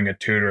resolving a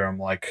tutor. I'm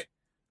like,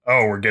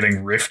 oh, we're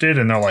getting rifted,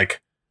 and they're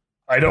like,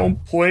 I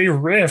don't play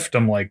Rift.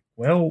 I'm like,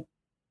 well,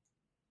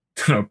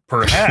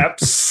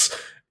 perhaps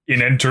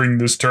in entering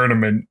this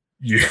tournament,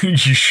 you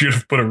should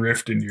have put a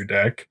Rift in your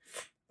deck.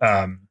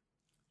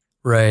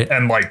 Right.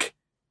 And like,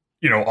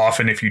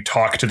 often if you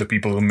talk to the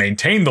people who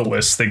maintain the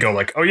lists, they go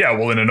like, oh yeah,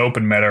 well, in an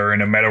open meta or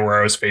in a meta where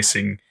I was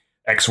facing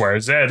X, Y, or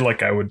Z,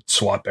 like I would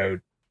swap out,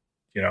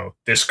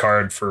 this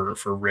card for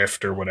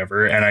Rift or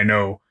whatever. And I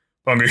know,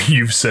 Bunga,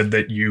 you've said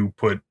that you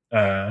put,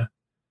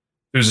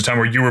 there's a time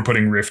where you were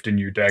putting Rift in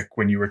your deck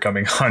when you were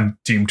coming on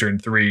team turn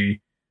 3,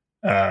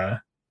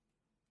 but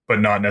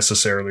not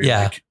necessarily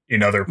like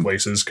in other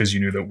places, because you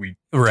knew that we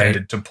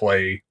tended to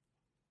play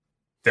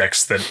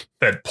decks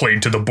that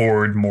played to the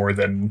board more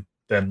than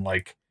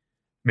like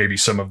maybe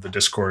some of the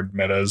Discord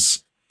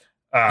metas.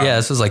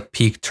 This was like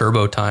peak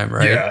turbo time,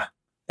 right? Yeah.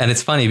 And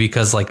it's funny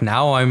because like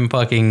now I'm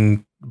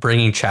fucking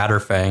bringing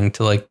Chatterfang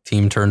to like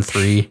team turn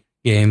 3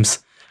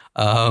 games,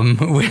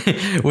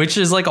 which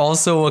is like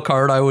also a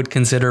card I would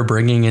consider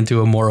bringing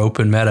into a more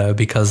open meta,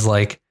 because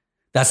like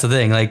that's the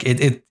thing, like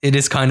it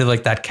is kind of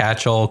like that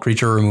catch-all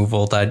creature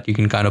removal that you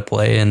can kind of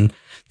play and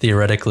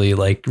theoretically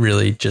like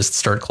really just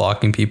start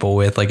clocking people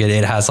with. Like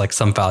it has like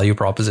some value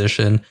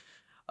proposition.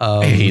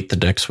 I hate the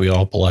decks we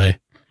all play.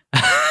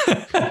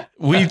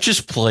 We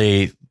just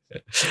play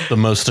the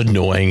most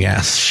annoying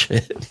ass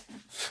shit.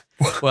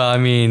 Well, I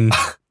mean,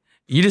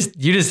 you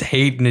just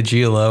hate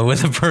Najeela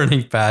with a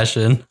burning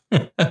passion.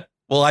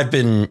 Well, I've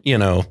been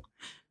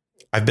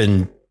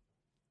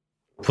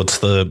what's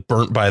the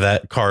burnt by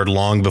that card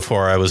long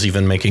before I was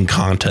even making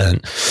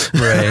content.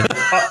 Right.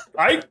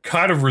 I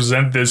kind of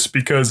resent this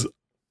because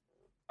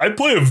I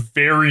play a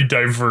very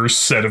diverse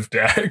set of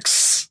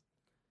decks.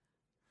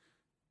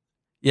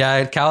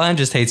 Yeah, Callahan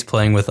just hates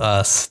playing with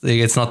us.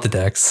 It's not the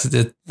decks.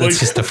 That's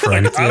just a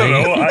friend. I don't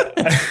know.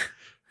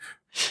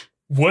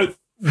 What's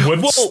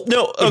well,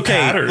 no, okay.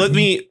 pattern? Let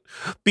me,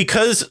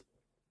 because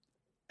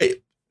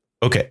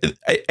okay,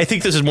 I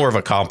think this is more of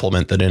a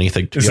compliment than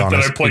anything, to be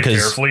honest. That I play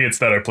carefully? It's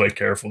that I play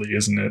carefully,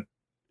 isn't it?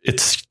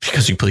 It's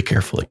because you play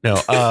carefully.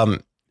 No,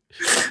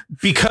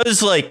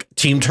 because like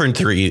team turn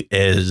 3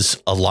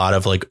 is a lot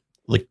of like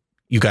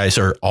you guys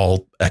are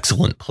all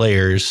excellent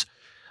players.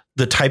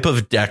 The type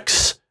of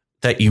decks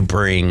that you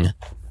bring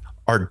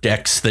are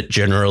decks that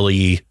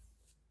generally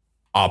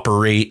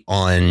operate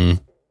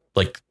on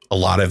like a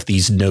lot of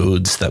these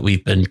nodes that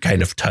we've been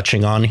kind of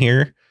touching on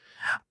here,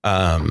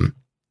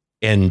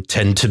 and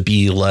tend to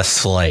be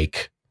less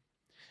like,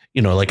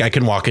 like I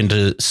can walk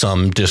into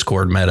some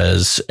Discord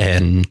metas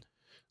and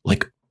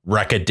like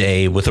wreck a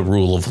day with a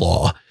rule of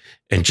law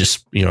and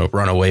just,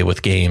 run away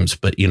with games.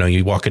 But,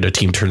 you walk into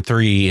team turn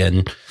 3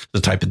 and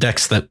the type of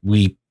decks that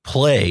we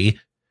play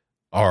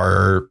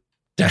are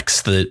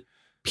decks that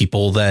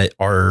people that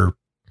are,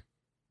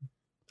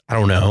 I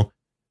don't know,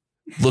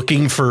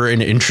 looking for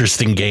an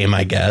interesting game,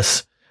 I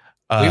guess.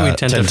 We would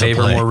tend to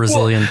favor more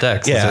resilient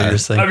decks. Yeah, is what you're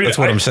saying. I mean, that's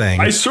what I'm saying.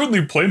 I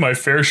certainly play my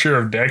fair share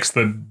of decks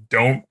that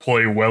don't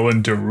play well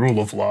into rule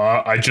of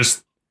law. I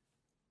just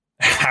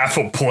have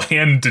a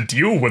plan to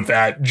deal with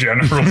that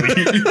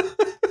generally.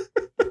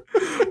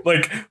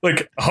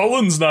 like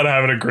Hullen's not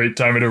having a great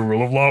time into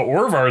rule of law.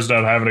 Orvar's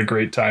not having a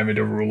great time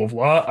into rule of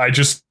law. I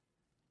just,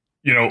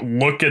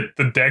 look at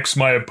the decks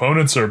my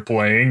opponents are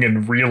playing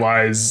and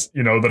realize,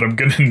 that I'm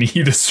going to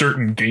need a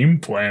certain game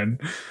plan.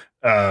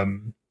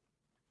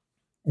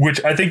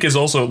 Which I think is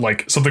also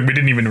like something we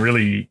didn't even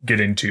really get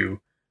into,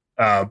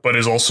 but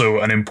is also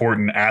an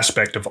important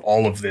aspect of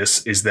all of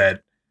this, is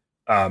that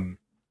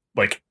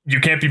like you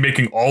can't be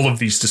making all of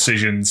these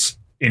decisions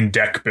in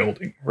deck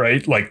building,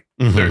 right? Like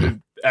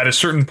at a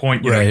certain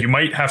point, you know, you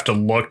might have to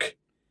look,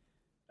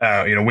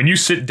 when you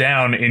sit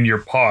down in your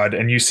pod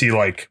and you see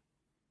like,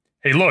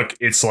 hey, look,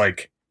 it's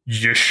like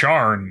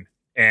Yasharn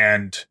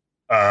and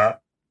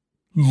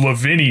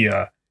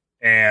Lavinia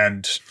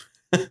and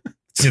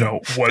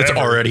whatever. It's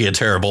already a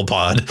terrible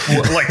pod.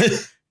 Like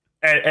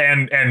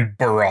and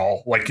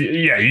Baral. Like,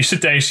 yeah, you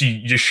sit down, you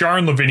see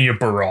Yasharn, Lavinia,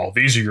 Baral.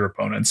 These are your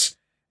opponents.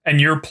 And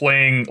you're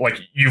playing like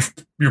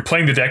you're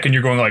playing the deck and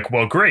you're going like,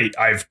 well, great,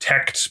 I've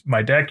teched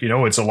my deck,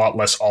 it's a lot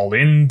less all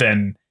in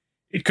than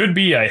it could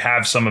be. I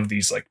have some of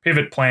these like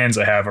pivot plans,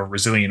 I have a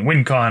resilient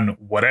win con,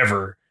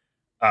 whatever.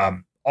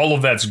 All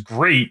of that's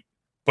great,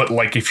 but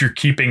like if you're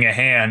keeping a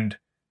hand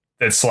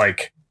that's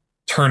like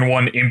turn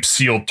 1 Imp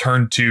Seal,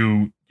 turn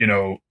 2,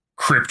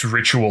 Crypt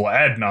Ritual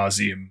ad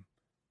nauseum,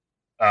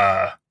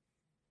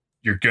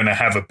 you're gonna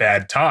have a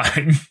bad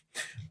time.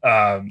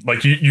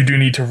 Like you do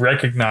need to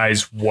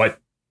recognize what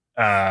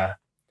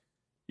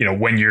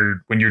when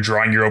you're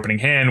drawing your opening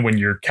hand, when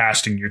you're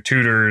casting your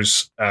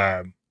tutors,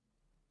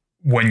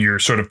 when you're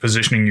sort of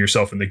positioning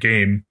yourself in the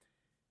game,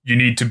 you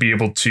need to be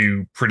able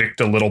to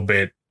predict a little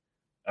bit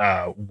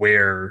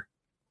where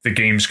the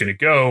game's going to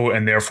go,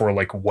 and therefore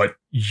like what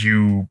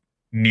you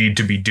need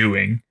to be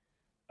doing.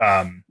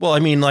 Well, I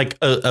mean, like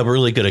a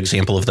really good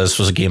example of this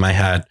was a game I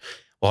had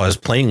while I was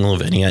playing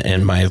Lavinia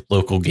in my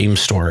local game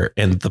store,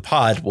 and the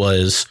pod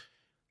was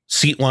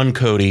seat 1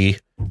 Cody,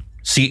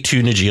 seat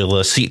 2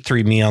 Nagila, seat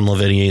 3 me on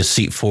Lavinia,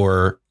 seat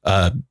 4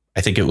 I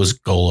think it was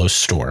Golo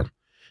Storm.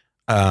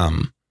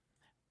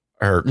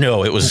 Or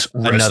no, it was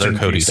another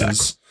Cody deck.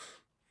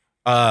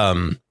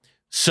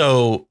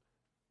 So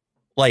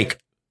like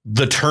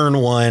the turn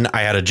 1,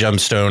 I had a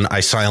gemstone. I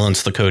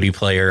silenced the Cody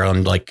player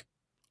on like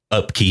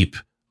upkeep,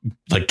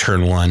 like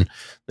turn 1.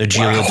 The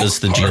Gila does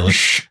the Gila.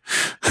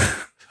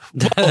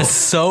 That is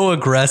so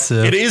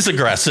aggressive. It is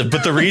aggressive,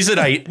 but the reason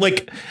I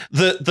like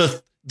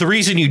the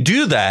reason you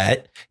do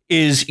that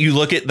is you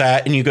look at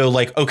that and you go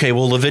like, okay,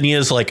 well,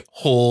 Lavinia's like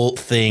whole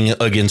thing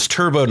against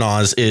Turbo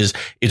Nas is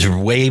it's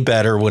way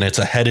better when it's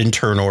a head in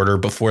turn order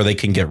before they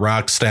can get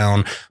rocks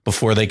down,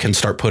 before they can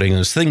start putting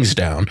those things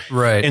down.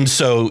 Right. And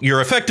so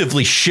you're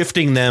effectively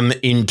shifting them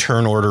in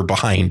turn order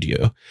behind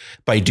you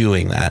by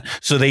doing that.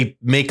 So they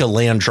make a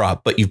land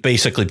drop, but you've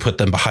basically put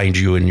them behind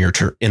you in your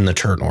in the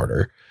turn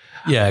order.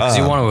 Yeah, because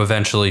you want to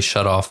eventually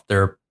shut off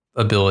their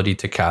ability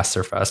to cast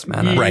their fast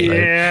mana. Right.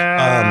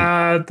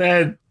 Yeah,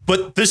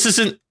 but this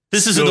isn't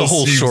the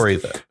whole story,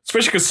 though.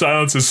 Especially because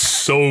silence is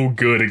so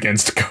good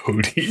against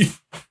Cody.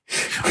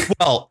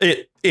 Well,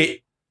 it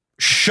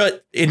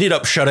ended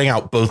up shutting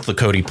out both the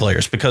Cody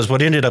players, because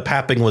what ended up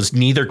happening was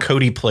neither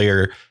Cody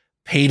player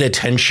paid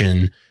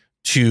attention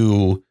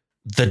to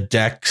the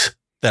decks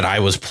that I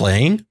was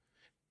playing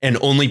and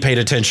only paid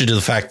attention to the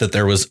fact that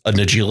there was a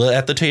Nagila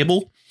at the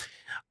table.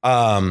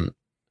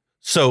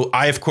 So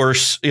I, of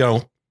course,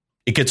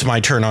 it gets my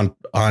turn on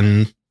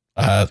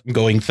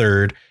going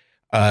third.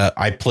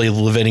 I play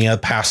Lavinia,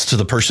 pass to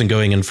the person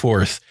going in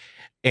fourth,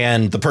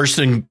 and the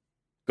person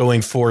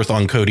going fourth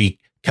on Cody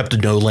kept a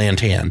no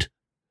land hand.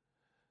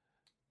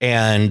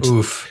 And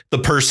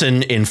the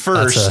person in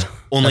first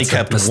only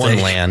kept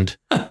one land.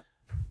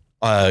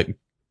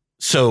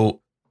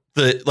 So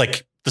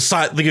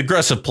the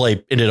aggressive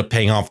play ended up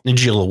paying off.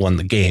 Nagila won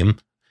the game.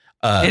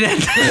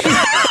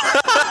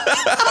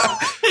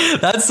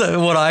 That's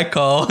what I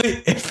call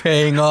it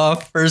paying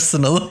off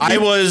personally. I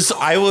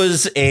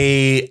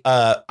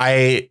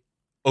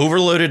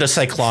overloaded a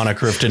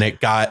Cyclonic Rift and it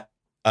got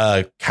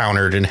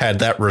countered and had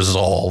that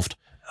resolved.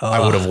 I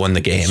would have won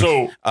the game.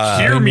 So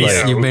hear me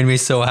out. You made me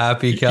so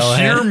happy, Callahan.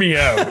 Hear me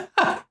out.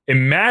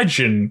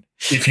 Imagine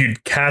if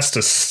you'd cast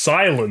a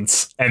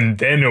silence and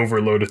then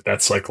overloaded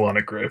that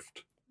Cyclonic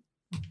Rift.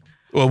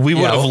 Well, we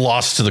would have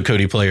lost to the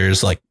Cody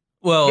players.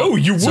 No,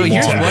 you wouldn't.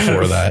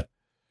 Before that.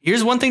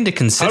 Here's one thing to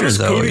consider,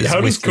 how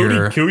does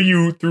Cody kill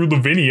you through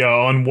Lavinia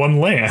on one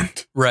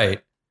land?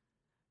 Right.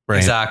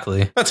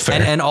 Exactly. That's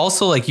fair. And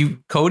also,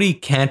 Cody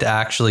can't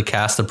actually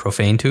cast a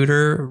Profane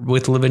Tutor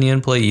with Lavinia in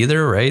play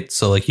either, right?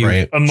 So,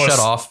 shut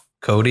off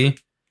Cody.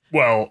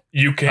 Well,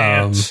 you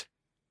can't.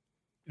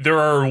 There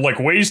are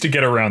ways to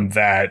get around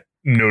that,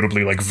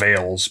 notably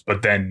Veils,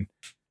 but then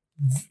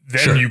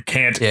you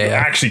can't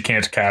actually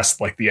can't cast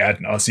the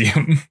Ad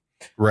Nauseam.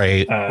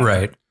 Right.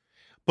 Right.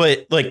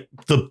 But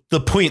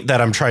the point that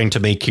I'm trying to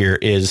make here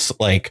is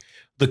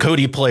the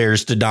Cody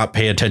players did not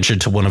pay attention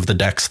to one of the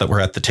decks that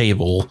were at the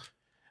table,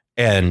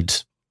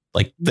 and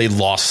they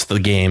lost the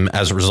game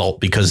as a result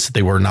because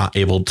they were not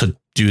able to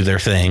do their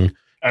thing.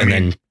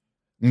 Then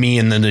me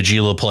and the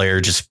Nagila player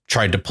just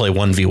tried to play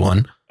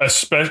 1v1.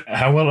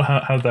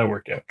 How did that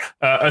work out?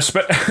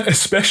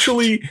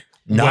 Especially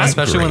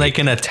when they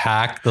can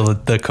attack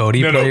the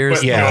Cody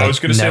players. I was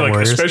going to say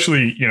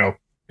especially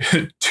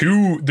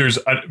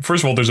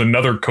first of all, there's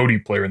another Cody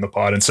player in the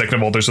pod, and second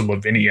of all, there's a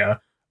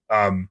Lavinia.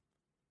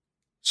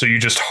 So you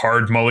just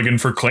hard mulligan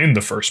for claim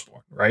the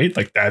firstborn, right?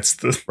 That's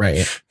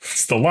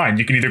the line.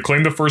 You can either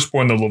claim the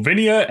firstborn, the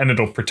Lavinia, and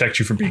it'll protect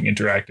you from being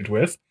interacted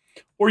with,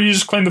 or you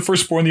just claim the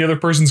firstborn, the other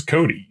person's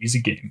Cody. Easy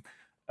game.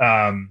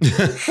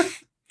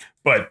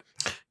 But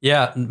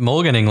yeah,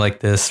 mulliganing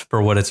like this,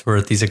 for what it's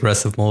worth, these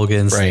aggressive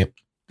mulligans, right?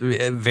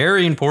 A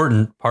very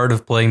important part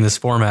of playing this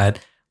format.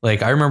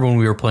 I remember when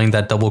we were playing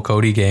that double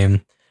Cody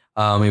game,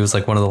 it was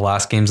one of the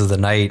last games of the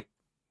night.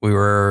 We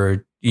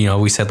were,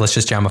 we said, let's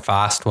just jam a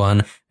fast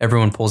one.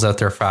 Everyone pulls out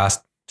their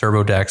fast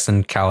turbo decks,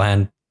 and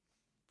Callahan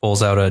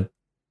pulls out a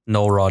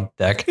null rod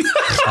deck. It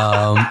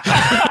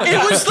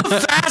was the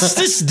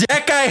fastest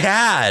deck I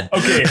had.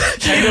 Okay,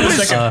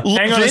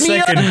 hang on a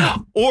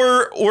second.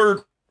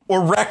 Or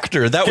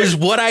Rector. That was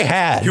what I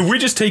had. Can we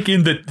just take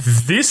in that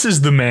this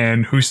is the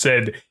man who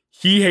said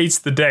he hates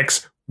the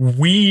decks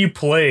we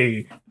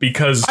play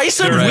because I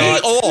said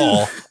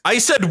I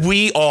said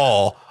we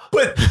all.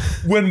 But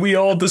when we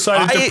all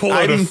decided to pull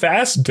out a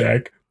fast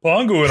deck,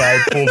 Bongo and I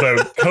pulled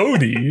out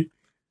Cody,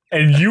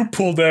 and you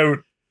pulled out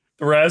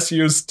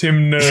Thrasios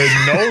Timna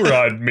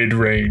Nullrod mid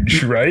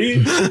range, right?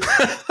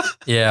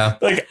 Yeah.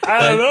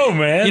 I don't know,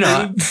 man.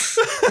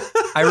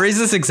 I raise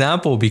this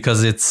example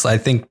because I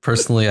think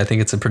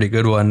it's a pretty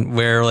good one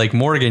where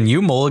Morgan,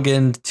 you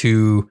mulliganed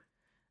to,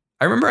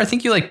 I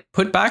think you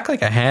put back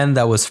a hand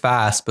that was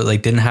fast, but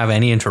didn't have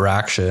any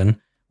interaction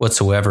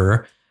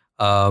whatsoever.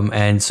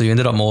 And so you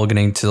ended up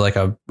mulliganing to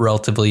a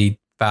relatively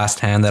fast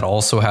hand that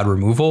also had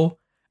removal.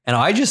 And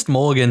I just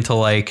mulliganed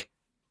to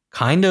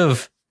kind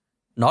of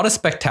not a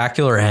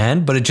spectacular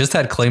hand, but it just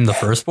had claim the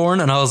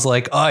firstborn. And I was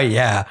like, oh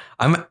yeah,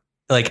 I'm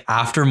like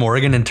after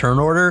Morgan in turn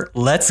order.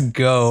 Let's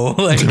go.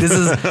 Like this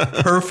is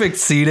perfect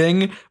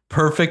seeding,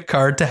 perfect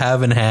card to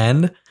have in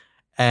hand.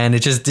 And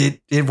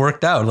it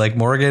worked out. Like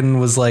Morgan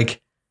was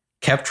like,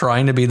 kept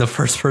trying to be the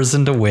first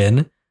person to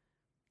win.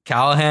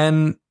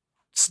 Callahan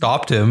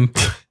stopped him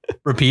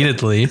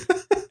repeatedly.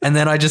 And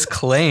then I just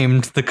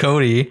claimed the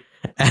Cody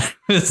and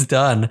it was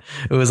done.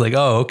 It was like,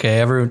 oh, okay,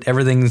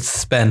 everything's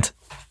spent.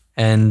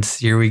 And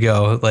here we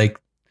go. Like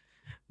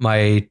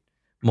my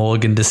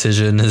mulligan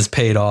decision has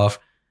paid off.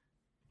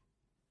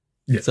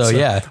 Yeah, so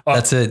yeah,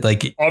 that's it.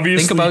 Like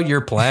think about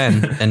your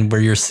plan and where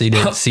you're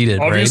seated.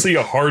 Obviously,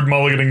 right? A hard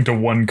mulliganing to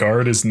one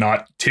card is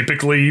not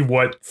typically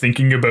what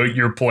thinking about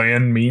your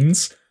plan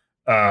means.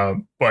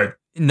 But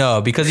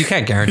no, because you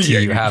can't guarantee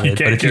you have it.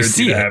 But if you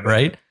see it,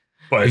 right?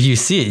 But if you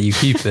see it, you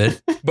keep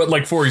it. But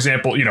like for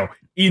example,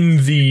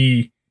 in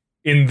the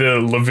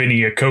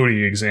Lavinia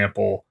Cody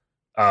example,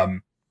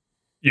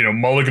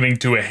 mulliganing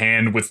to a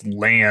hand with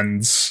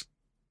lands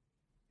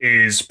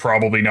is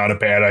probably not a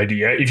bad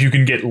idea. If you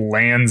can get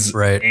lands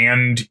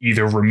and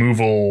either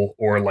removal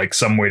or like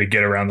some way to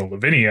get around the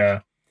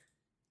Lavinia,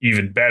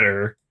 even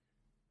better.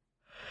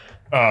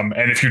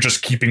 And if you're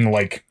just keeping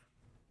like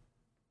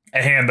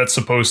a hand that's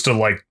supposed to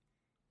like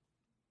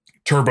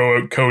turbo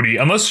out Cody,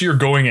 unless you're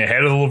going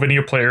ahead of the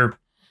Lavinia player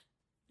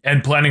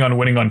and planning on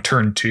winning on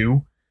turn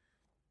 2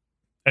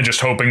 and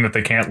just hoping that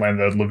they can't land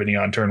the Lavinia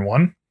on turn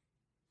 1.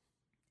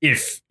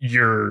 If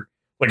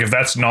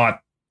that's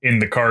not in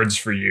the cards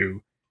for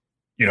you,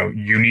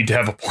 you need to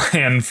have a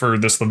plan for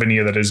this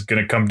Lavinia that is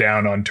going to come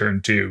down on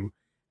turn 2.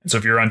 And so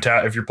if your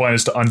plan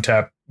is to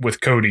untap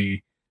with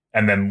Cody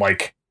and then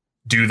like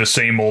do the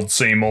same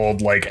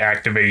old, like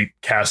activate,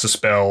 cast a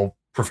spell,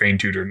 profane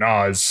tutor,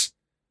 Nas,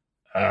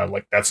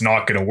 like that's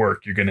not going to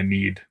work. You're going to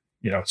need,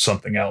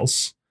 something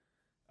else.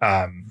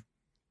 And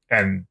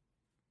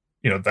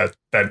that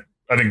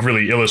I think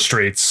really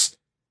illustrates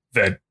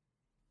that,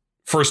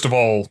 first of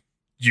all,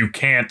 you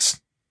can't,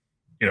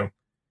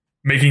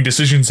 making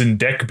decisions in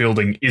deck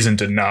building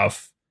isn't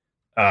enough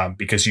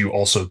because you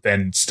also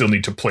then still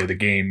need to play the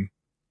game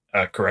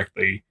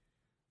correctly.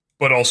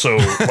 But also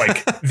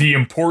like the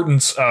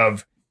importance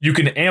of you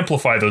can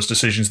amplify those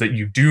decisions that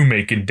you do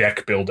make in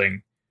deck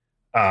building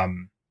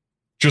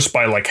just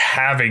by like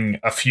having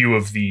a few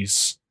of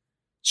these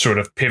sort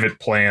of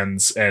pivot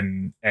plans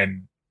and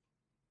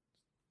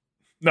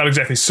not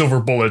exactly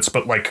silver bullets,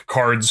 but like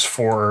cards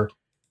for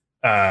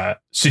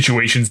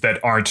situations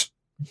that aren't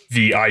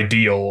the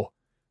ideal.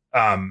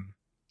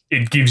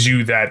 It gives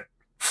you that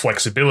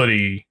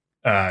flexibility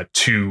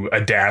to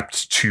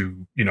adapt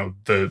to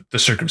the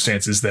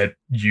circumstances that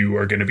you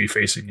are going to be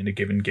facing in a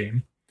given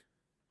game.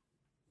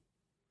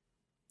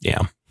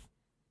 Yeah,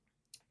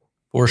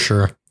 for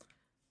sure.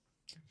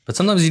 But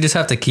sometimes you just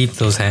have to keep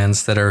those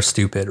hands that are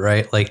stupid,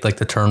 right? Like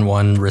the turn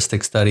 1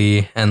 Ristic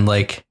Study and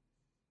like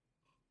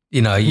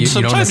you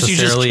don't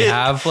necessarily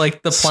have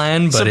like the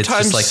plan, but it's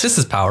just like, this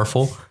is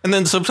powerful. And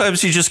then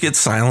sometimes you just get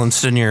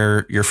silenced in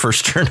your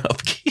first turn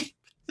upkeep.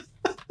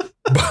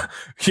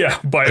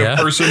 By a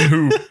person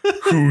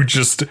who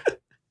just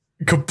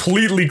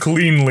completely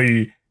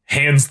cleanly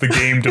hands the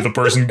game to the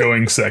person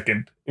going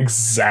second.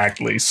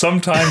 Exactly.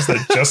 Sometimes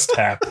that just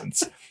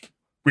happens.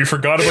 We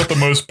forgot about the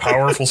most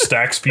powerful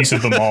stacks piece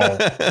of them all,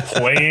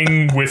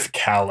 playing with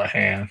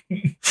Callahan.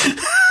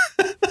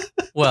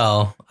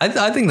 Well,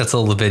 I think that's a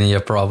Lavinia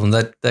problem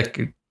that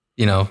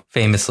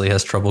famously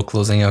has trouble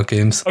closing out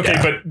games. Okay,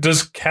 but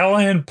does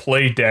Callahan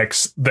play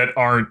decks that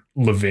aren't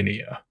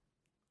Lavinia?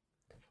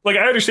 Like,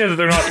 I understand that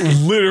they're not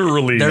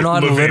literally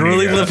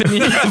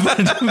Lavinia,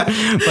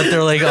 but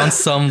they're like on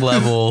some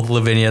level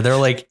Lavinia. They're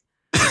like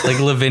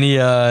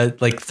Lavinia,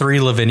 like 3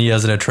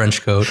 Lavinias in a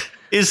trench coat.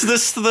 Is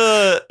this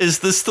the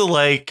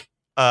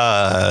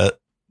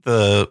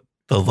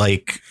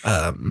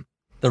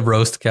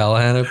roast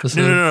Callahan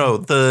episode? No.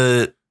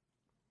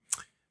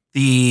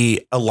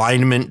 The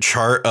alignment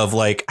chart of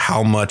like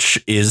how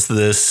much is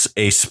this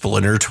a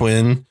splinter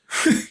twin?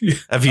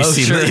 Have you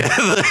seen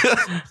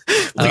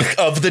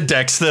of the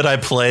decks that I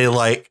play?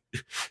 Like,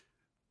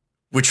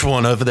 which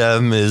one of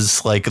them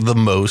is like the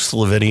most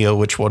Lavinia?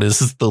 Which one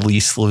is the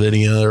least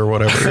Lavinia or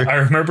whatever? I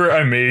remember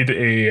I made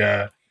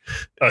a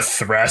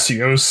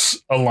Thrasios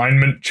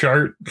alignment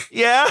chart.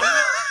 Yeah.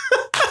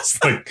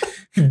 It's like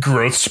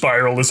growth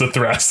spiral is a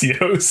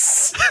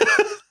Thrasios.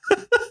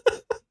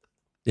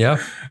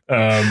 Yeah.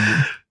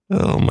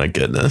 Oh my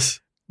goodness.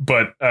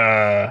 But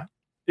I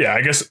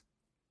guess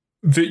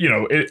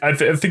I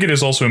think it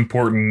is also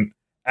important,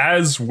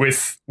 as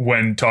with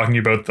when talking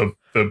about the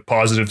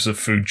positives of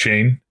food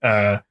chain.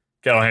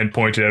 Callahan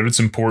pointed out it's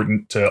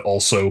important to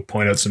also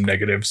point out some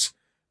negatives.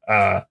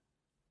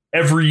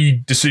 Every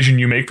decision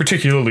you make,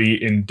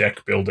 particularly in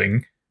deck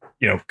building,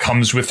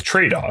 comes with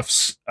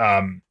trade-offs.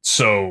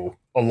 So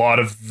a lot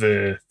of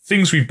the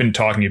things we've been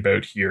talking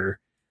about here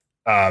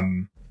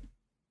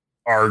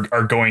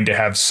are going to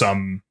have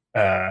some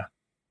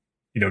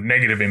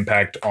negative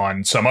impact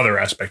on some other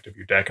aspect of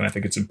your deck, and I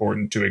think it's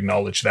important to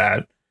acknowledge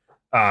that.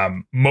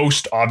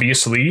 Most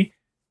obviously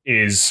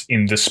is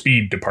in the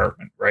speed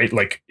department, right?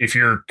 Like if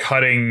you're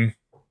cutting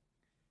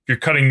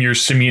your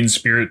Simian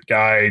Spirit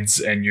Guides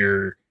and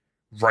your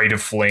Rite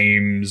of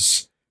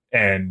Flames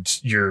and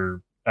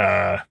your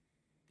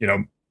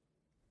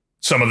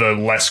some of the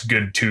less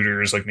good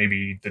tutors, like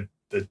maybe the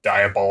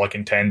Diabolic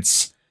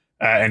Intents,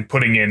 and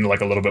putting in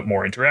like a little bit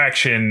more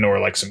interaction or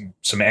like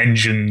some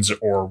engines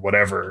or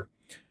whatever.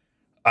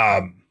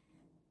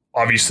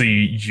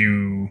 Obviously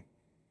your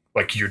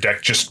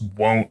deck just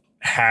won't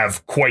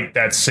have quite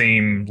that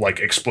same like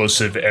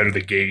explosive out of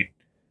the gate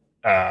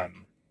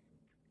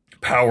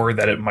power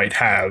that it might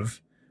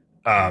have.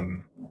 I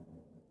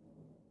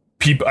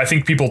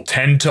think people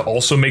tend to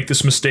also make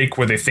this mistake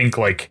where they think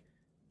like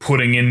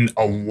putting in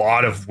a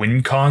lot of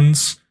win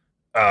cons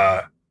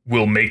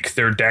will make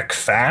their deck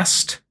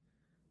fast.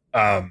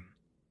 And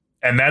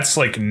that's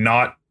like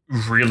not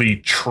really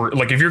true.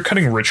 Like if you're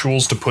cutting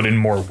rituals to put in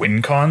more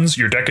win cons,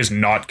 your deck is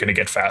not going to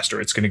get faster.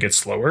 It's going to get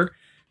slower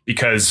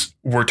because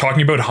we're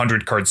talking about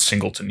 100 card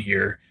singleton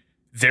here.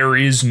 There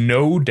is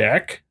no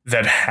deck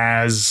that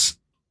has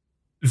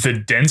the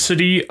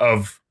density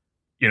of,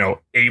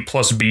 A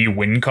plus B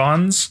win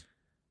cons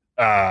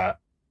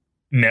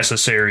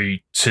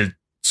necessary to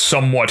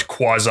somewhat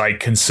quasi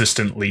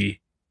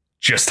consistently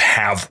just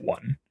have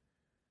one.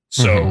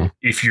 So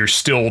if you're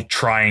still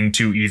trying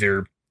to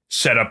either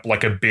set up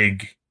like a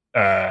big,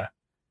 card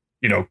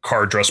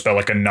draw spell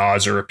like a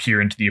Naz or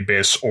Appear into the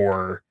Abyss,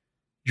 or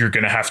you're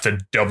going to have to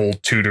double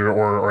tutor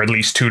or at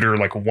least tutor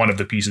like one of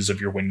the pieces of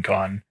your win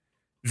con,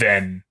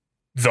 then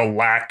the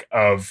lack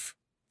of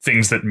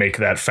things that make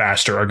that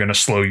faster are going to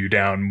slow you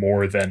down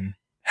more than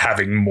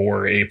having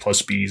more A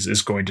plus Bs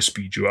is going to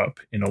speed you up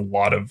in a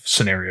lot of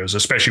scenarios,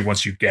 especially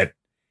once you get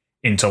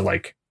into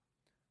like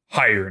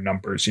higher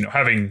numbers.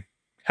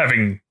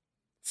 Having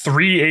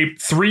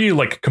three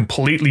like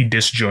completely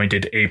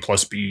disjointed A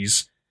plus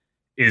Bs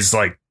is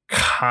like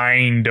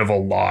kind of a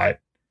lot.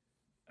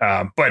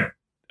 But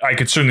I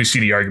could certainly see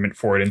the argument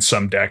for it in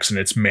some decks and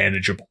it's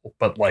manageable.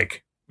 But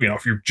like,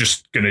 if you're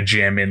just going to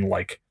jam in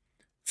like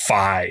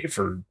 5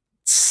 or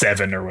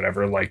 7 or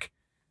whatever, like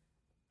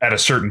at a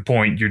certain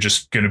point, you're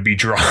just going to be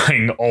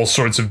drawing all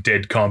sorts of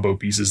dead combo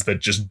pieces that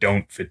just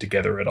don't fit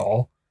together at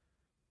all.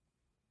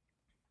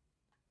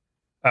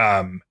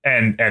 And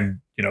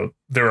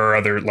there are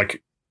other,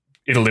 like,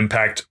 it'll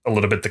impact a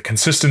little bit the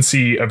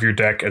consistency of your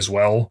deck as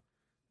well.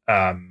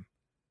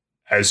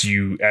 As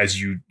you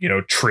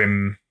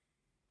trim,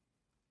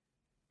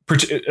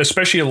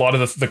 especially a lot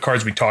of the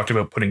cards we talked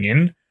about putting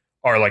in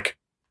are like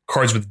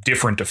cards with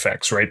different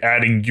effects, right?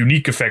 Adding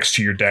unique effects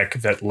to your deck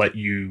that let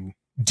you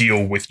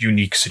deal with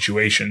unique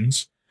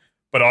situations.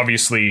 But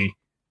obviously,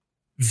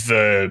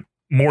 the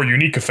more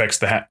unique effects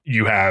that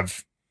you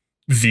have,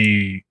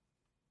 the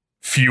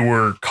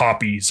fewer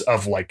copies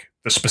of like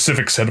the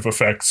specific set of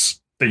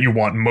effects that you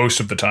want most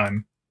of the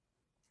time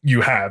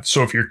you have.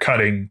 So if you're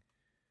cutting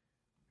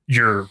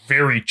your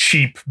very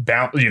cheap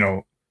bounce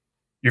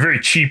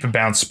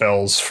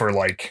spells for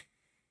like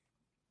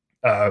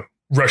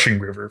Rushing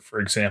River, for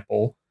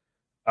example,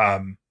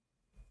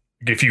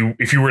 if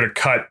you were to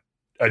cut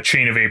a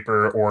Chain of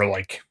Vapor or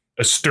like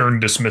a Stern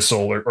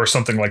Dismissal or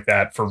something like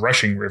that for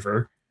Rushing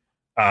River,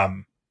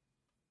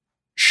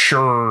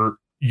 sure,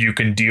 you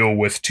can deal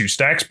with 2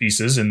 stacks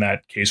pieces in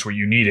that case where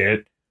you need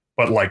it,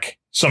 but like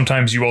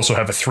sometimes you also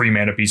have a 3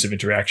 mana piece of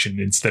interaction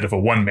instead of a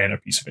 1 mana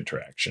piece of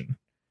interaction.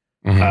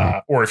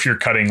 Or if you're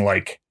cutting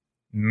like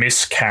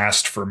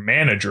Miscast for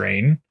mana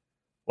drain,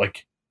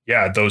 like,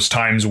 yeah, those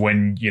times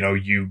when,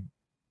 you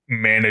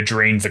mana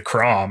drain the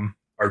Crom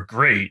are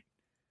great.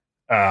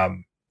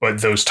 But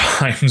those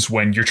times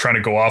when you're trying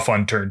to go off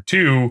on turn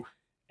 2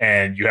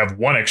 and you have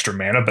 1 extra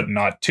mana, but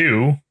not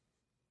 2,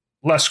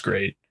 less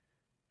great.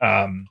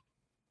 And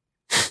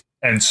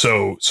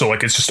so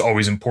like, it's just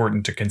always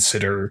important to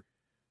consider,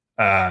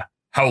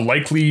 how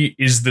likely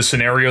is the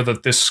scenario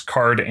that this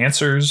card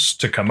answers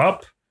to come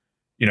up?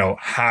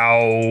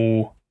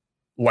 How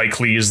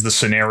likely is the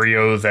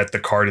scenario that the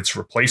card it's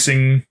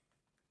replacing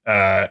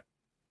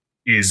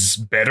is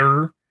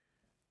better?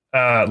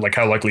 Like,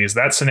 how likely is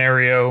that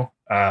scenario?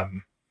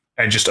 And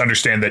just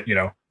understand that,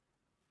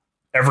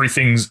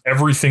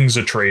 everything's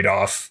a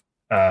trade-off.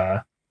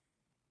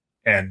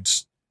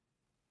 And,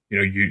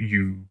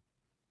 you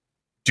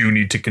do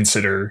need to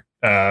consider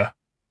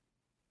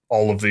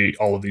all of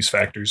these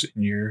factors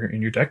in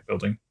your deck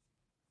building.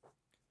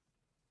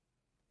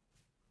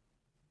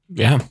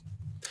 Yeah.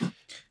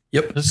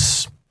 Yep.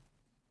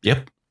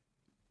 Yep.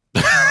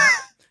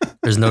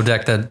 There's no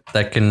deck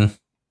that can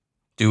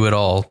do it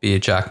all, be a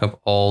jack of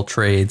all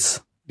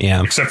trades.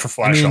 Yeah. Except for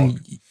Flash Hulk.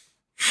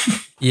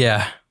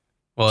 Yeah.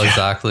 Well,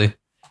 exactly.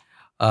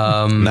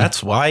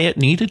 That's why it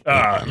needed.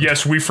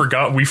 Yes, we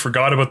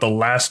forgot about the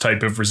last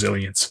type of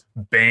resilience.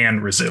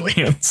 Ban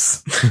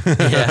resilience.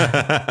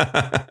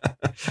 Yeah.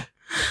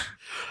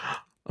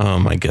 Oh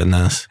my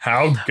goodness.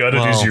 How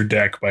gutted is your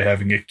deck by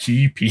having a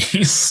key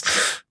piece?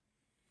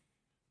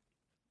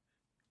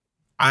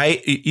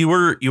 You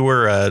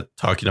were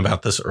talking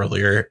about this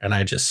earlier, and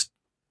I just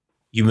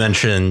you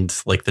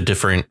mentioned like the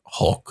different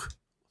Hulk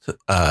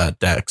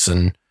decks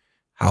and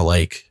how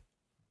like,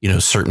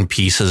 certain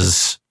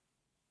pieces,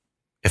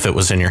 if it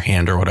was in your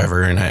hand or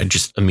whatever. And I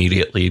just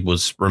immediately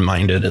was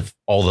reminded of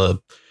all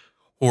the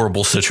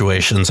horrible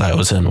situations I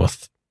was in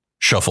with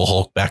Shuffle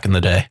Hulk back in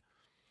the day.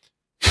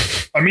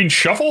 I mean,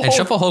 Shuffle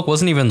Hulk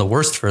wasn't even the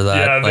worst for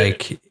that.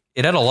 Yeah,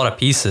 it had a lot of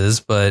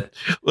pieces, but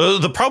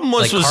the problem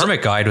was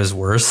Karmic Guide was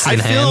worse. I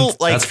feel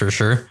like that's for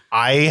sure.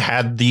 I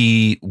had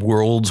the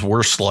world's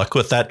worst luck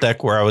with that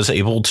deck where I was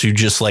able to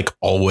just like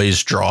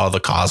always draw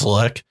the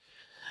Kozilek.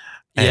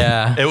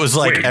 Yeah, it was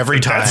like every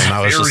time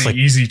I was just like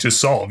easy to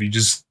solve. You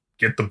just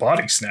get the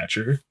Body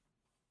Snatcher.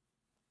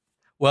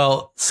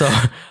 Well, so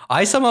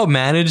I somehow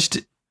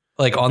managed,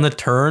 like on the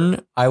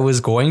turn, I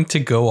was going to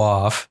go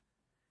off.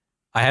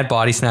 I had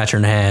Body Snatcher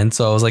in hand,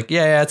 so I was like,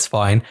 yeah, it's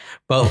fine.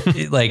 But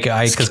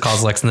because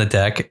Kozilek's in the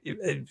deck,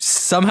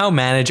 somehow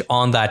manage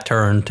on that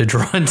turn to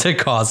draw into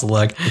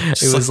Kozilek.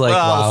 It was like,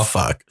 wow,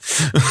 fuck.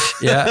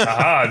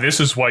 Yeah. This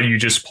is why you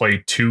just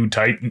play 2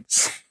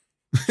 Titans.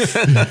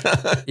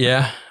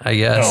 Yeah, I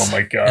guess. Oh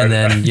my God. And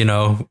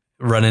then,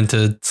 run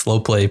into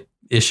slow play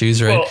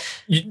issues, right?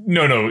 Well,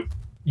 no.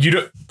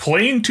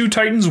 Playing 2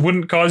 Titans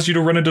wouldn't cause you to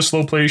run into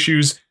slow play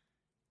issues.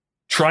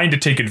 Trying to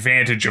take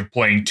advantage of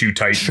playing 2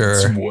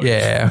 Titans would.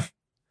 Yeah,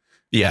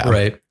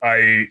 right.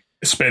 I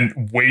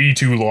spent way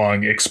too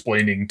long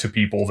explaining to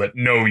people that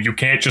no, you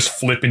can't just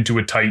flip into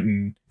a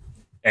Titan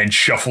and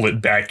shuffle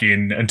it back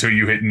in until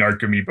you hit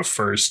Narcomoeba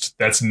first.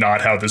 That's not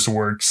how this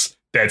works.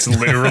 That's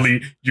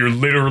literally, you're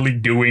literally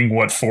doing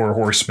what 4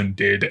 Horsemen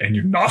did, and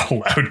you're not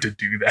allowed to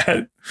do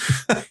that.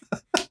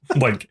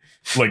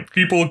 Like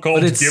people call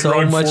but it's Get so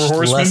Wrong much 4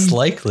 Horsemen. Less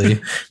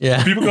likely.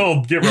 Yeah. People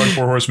call Get Wrong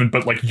 4 Horsemen,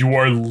 but like you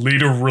are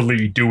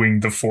literally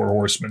doing the 4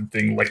 Horsemen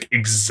thing, like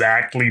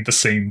exactly the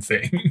same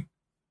thing.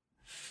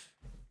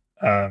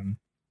 But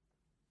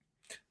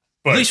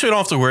at least we don't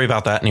have to worry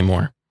about that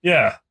anymore.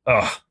 Yeah.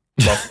 Oh,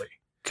 lovely.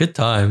 Good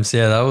times.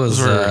 Yeah, that was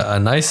a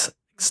nice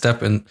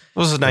step in. It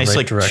was a nice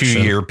right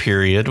 2-year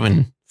period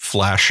when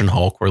Flash and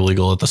Hulk were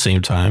legal at the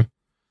same time.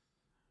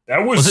 That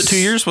was it 2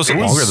 years? Was it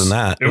longer than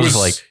that? It was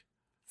like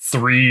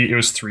 3. It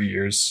was 3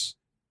 years.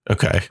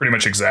 Okay, pretty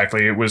much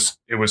exactly. It was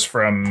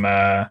from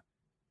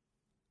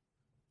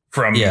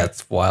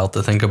it's wild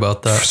to think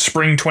about that.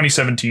 Spring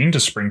 2017 to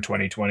spring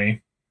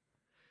 2020.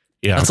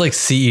 Yeah, that's like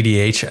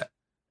cEDH,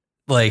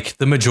 like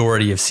the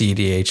majority of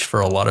cEDH for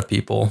a lot of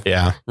people.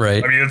 Yeah,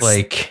 right. I mean, it's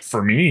like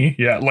for me,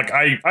 yeah. Like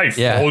I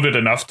followed it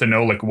enough to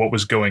know like what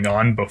was going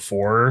on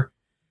before,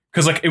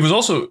 because like it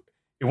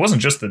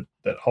wasn't just that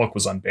Hulk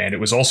was unbanned. It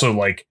was also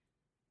like,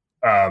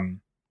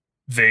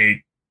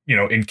 they.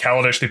 In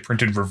Kaladesh, they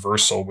printed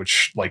Reversal,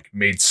 which like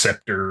made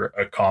Scepter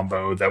a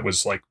combo that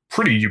was like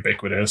pretty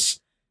ubiquitous.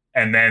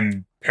 And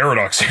then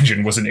Paradox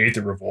Engine was an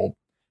Aether Revolt,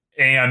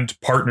 and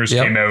Partners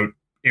came out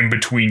in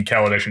between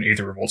Kaladesh and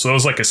Aether Revolt. So it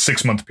was like a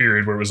 6-month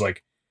period where it was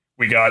like,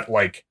 we got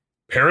like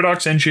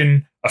Paradox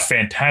Engine, a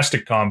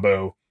fantastic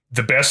combo,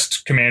 the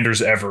best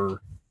commanders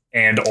ever,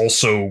 and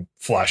also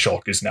Flash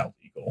Hulk is now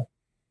legal.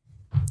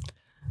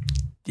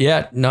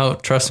 Yeah, no,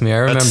 trust me, I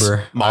remember.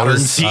 That's modern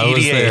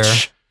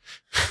cEDH.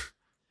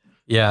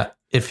 Yeah,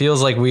 it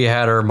feels like we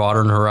had our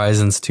Modern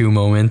Horizons 2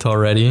 moment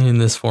already in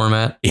this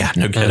format. Yeah,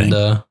 no kidding.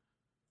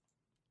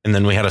 And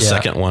then we had a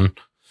second one.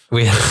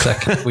 We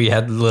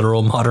had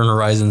literal Modern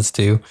Horizons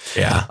 2.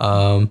 Yeah.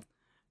 Well,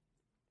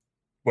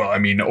 I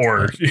mean,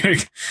 or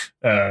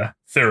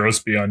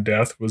Theros Beyond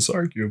Death was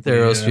arguably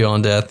Theros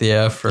Beyond Death,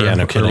 yeah, for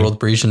World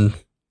Breach and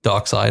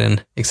Dockside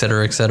and et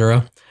cetera, et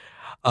cetera.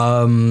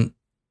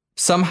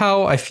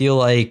 Somehow I feel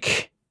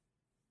like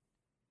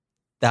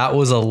that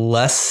was a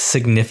less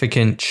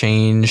significant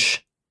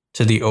change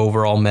to the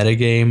overall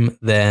metagame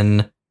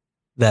than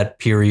that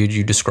period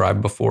you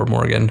described before,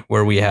 Morgan,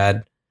 where we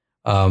had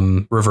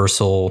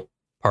Reversal,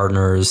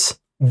 Partners,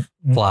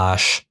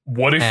 Flash,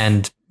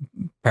 and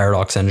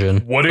Paradox Engine.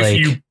 What if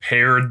you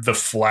paired the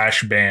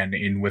Flash ban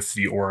in with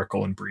the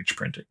Oracle and Breach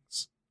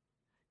printings?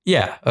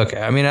 Yeah,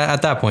 okay. I mean,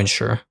 at that point,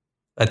 sure.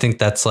 I think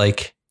that's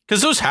like...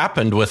 Because those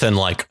happened within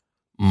like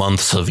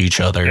months of each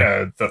other.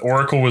 Yeah, the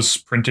Oracle was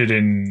printed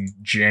in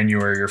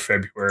January or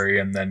February,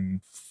 and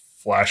then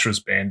Flash was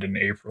banned in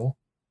April.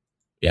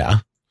 Yeah.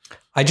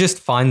 I just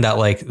find that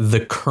like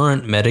the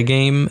current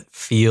metagame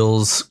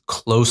feels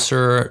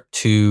closer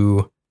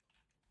to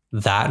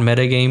that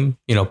metagame,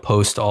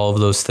 post all of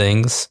those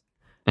things,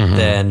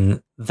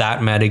 than that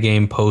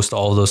metagame post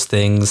all of those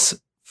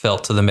things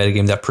felt to the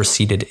metagame that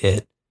preceded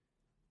it.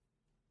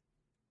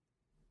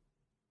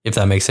 If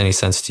that makes any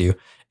sense to you.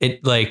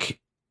 It like,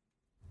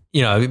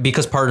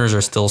 because Partners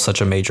are still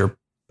such a major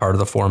part of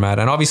the format.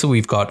 And obviously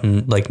we've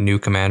gotten like new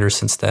commanders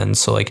since then.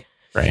 So like,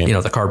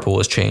 the card pool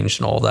has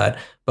changed and all that.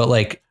 But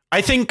like,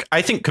 I think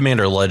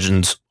Commander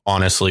Legends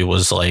honestly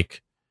was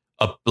like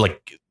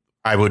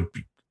I would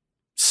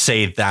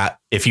say that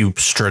if you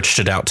stretched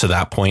it out to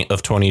that point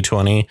of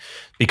 2020,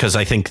 because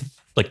I think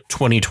like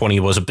 2020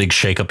 was a big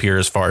shakeup year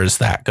as far as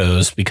that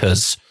goes,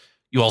 because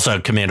you also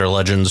had Commander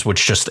Legends,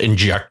 which just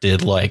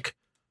injected like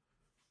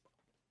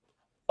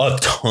a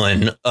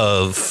ton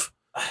of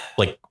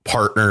like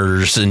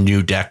partners and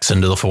new decks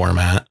into the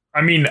format.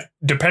 I mean,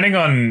 depending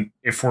on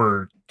if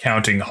we're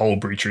counting Hull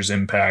Breacher's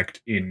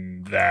impact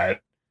in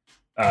that,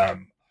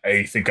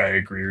 I think I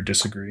agree or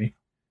disagree.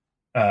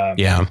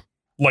 Yeah.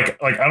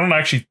 Like I don't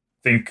actually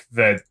think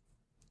that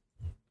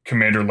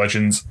Commander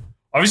Legends,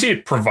 obviously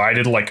it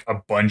provided like a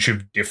bunch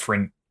of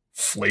different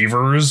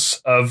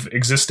flavors of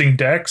existing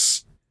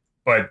decks,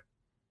 but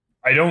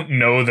I don't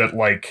know that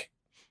like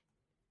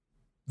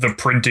the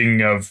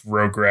printing of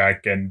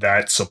Rograk and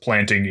that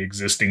supplanting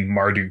existing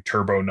Mardu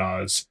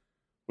Turbonaz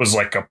was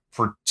like a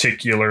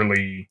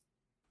particularly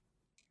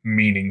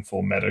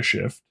meaningful meta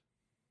shift.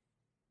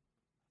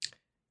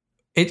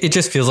 It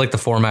just feels like the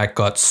format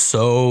got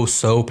so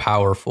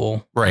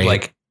powerful. Right.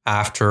 Like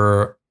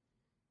after,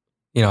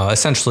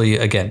 essentially,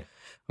 again,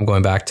 I'm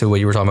going back to what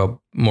you were talking about,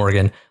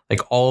 Morgan,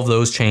 like all of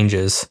those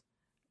changes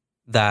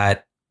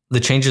the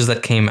changes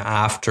that came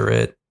after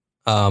it,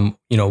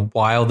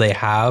 while they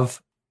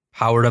have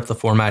powered up the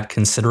format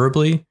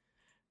considerably,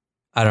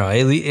 I don't know,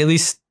 at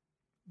least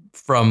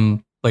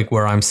from like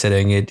where I'm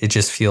sitting, it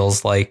just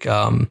feels like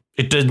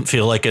it didn't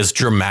feel like as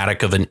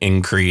dramatic of an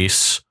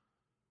increase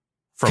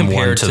from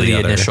compared one to the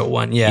other. initial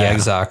one. Yeah,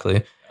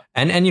 exactly.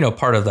 And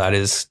part of that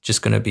is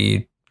just going to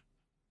be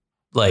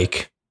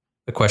like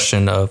a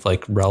question of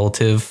like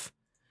relative.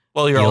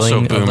 Well, you're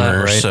also a boomer,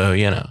 that, right? so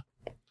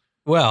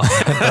Well,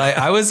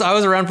 I was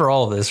around for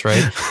all of this,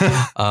 right?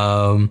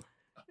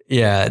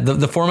 Yeah,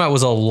 the format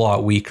was a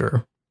lot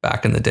weaker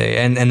back in the day,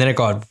 and then it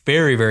got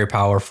very, very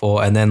powerful,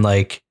 and then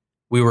like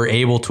we were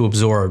able to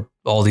absorb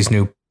all these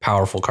new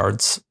powerful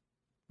cards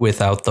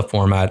without the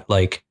format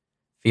like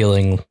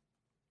feeling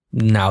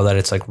now that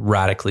it's like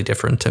radically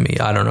different to me.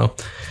 I don't know.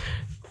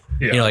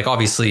 Yeah. Like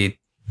obviously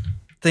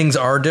things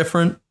are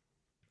different.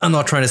 I'm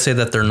not trying to say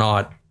that they're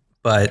not,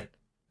 but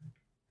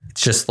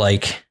it's just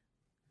like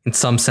in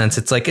some sense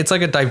it's like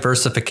a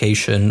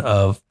diversification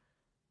of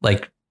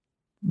like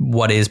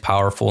what is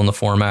powerful in the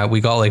format.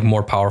 We got like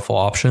more powerful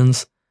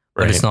options,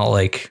 but it's not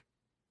like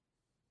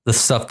the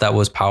stuff that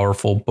was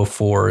powerful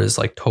before is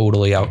like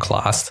totally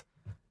outclassed.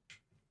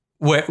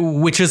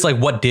 Which is like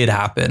what did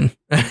happen,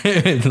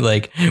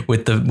 like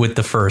with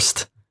the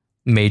first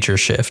major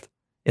shift,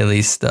 at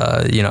least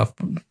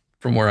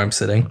from where I'm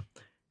sitting.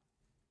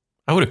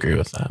 I would agree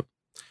with that.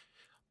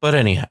 But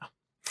anyhow,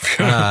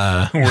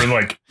 we're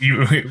like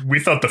we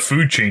thought the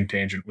food chain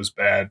tangent was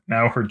bad.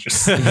 Now we're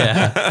just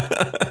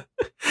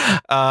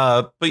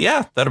but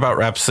yeah, that about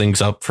wraps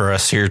things up for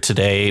us here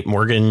today.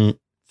 Morgan,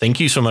 thank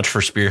you so much for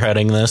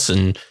spearheading this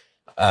and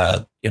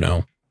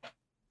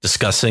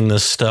discussing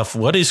this stuff.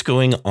 What is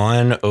going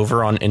on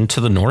over on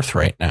Into the North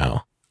right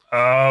now?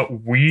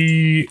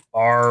 We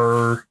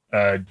are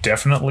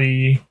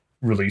definitely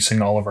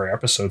releasing all of our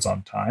episodes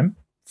on time,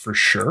 for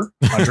sure,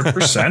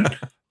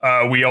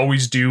 100%. We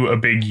always do a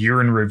big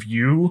year in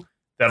review.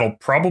 That'll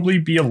probably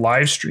be a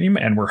live stream,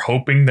 and we're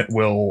hoping that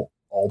we'll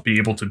all be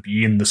able to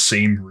be in the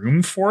same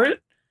room for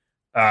it,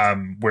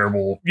 where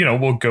we'll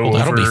go over.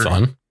 That'll be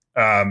fun.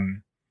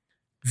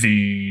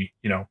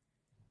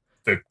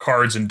 The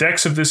cards and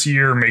decks of this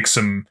year, make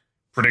some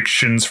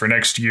predictions for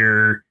next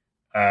year,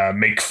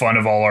 make fun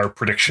of all our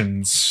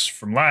predictions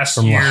from last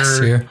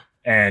year.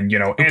 And,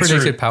 who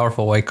predicted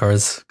powerful white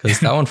cards? Because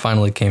that one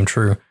finally came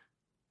true.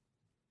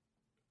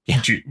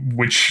 Yeah.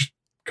 Which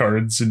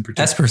cards in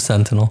particular? Esper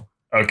Sentinel.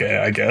 Okay,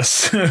 I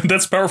guess.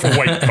 That's powerful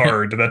white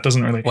card. That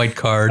doesn't really... White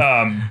card.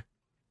 And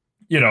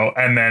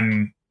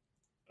then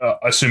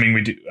assuming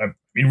we do...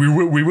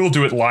 we will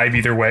do it live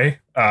either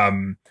way.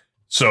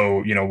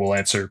 So, we'll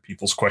answer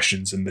people's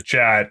questions in the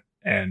chat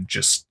and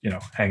just,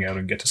 hang out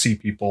and get to see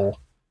people.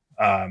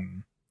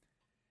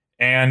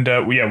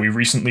 We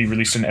recently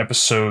released an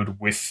episode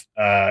with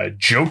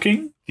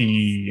Joking,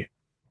 the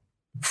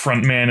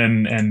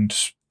frontman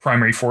and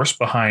primary force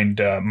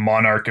behind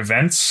Monarch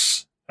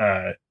Events,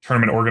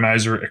 tournament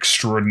organizer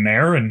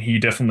extraordinaire. And he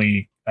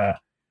definitely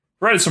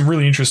provided some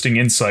really interesting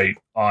insight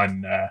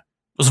on it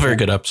was a very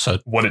good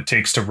episode. What it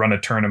takes to run a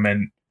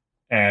tournament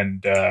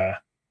and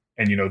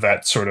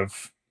that sort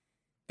of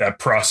that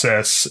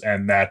process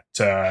and that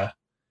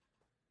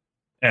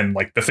and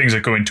like the things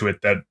that go into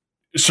it, that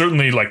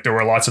certainly like there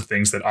were lots of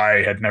things that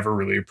I had never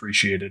really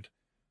appreciated.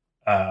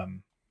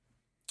 And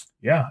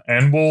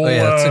we'll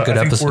that's a good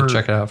episode.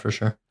 Check it out for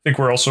sure. I think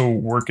we're also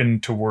working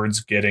towards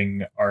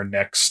getting our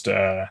next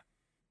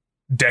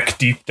deck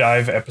deep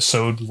dive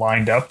episode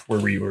lined up where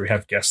we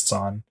have guests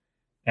on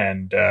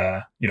and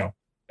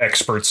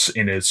experts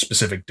in a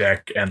specific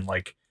deck and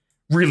like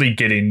really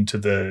get into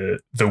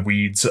the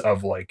weeds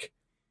of like,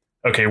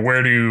 okay,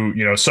 where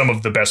do some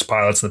of the best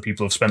pilots and the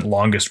people who've spent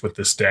longest with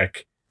this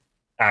deck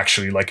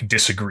actually like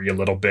disagree a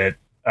little bit,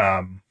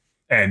 and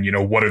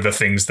what are the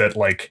things that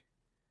like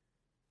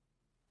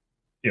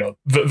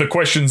the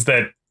questions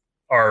that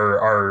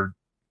are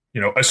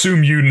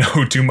assume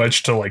know too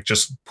much to like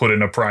just put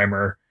in a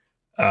primer,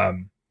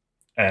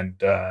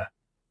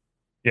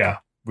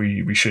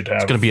 we should have.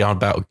 It's gonna be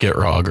about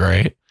Gitrog,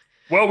 right?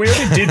 Well, we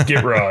already did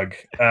Gitrog,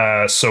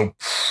 so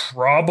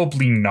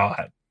probably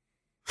not.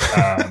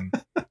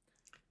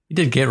 You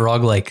did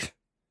Gitrog like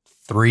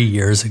 3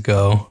 years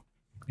ago.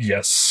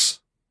 Yes.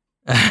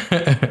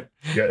 Yeah,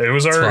 it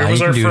was our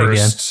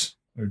first.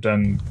 We've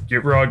done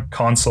Gitrog,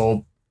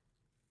 Consult,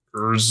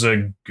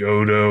 Urza,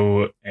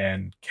 Godo,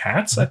 and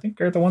Cats, I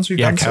think, are the ones we've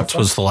done. Yeah, Cats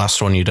was the last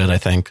one you did, I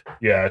think.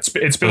 Yeah, it's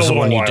been a little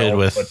while. The one you did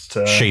with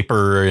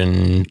Shaper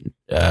and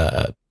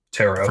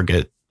Tarot.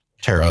 Forget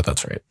Tarot,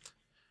 that's right.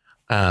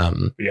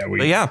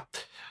 But yeah,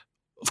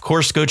 of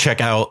course, go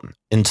check out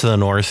Into the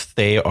North.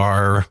 They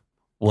are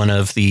one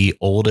of the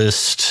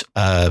oldest,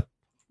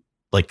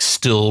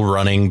 still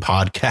running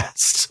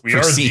podcasts for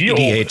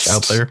cEDH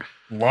out there.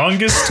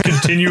 Longest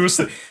continuous.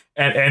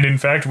 And in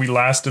fact, we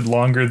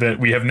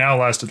have now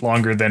lasted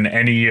longer than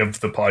any of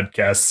the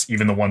podcasts,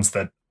 even the ones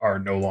that are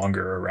no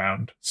longer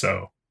around.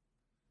 So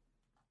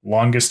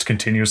longest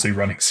continuously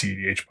running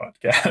cEDH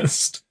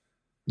podcast.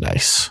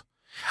 Nice.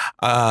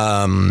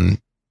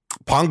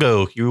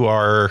 Pongo, you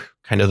are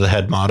kind of the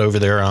head mod over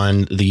there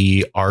on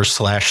the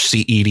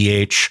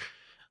r/cEDH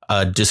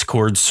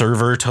Discord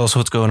server. Tell us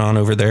what's going on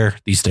over there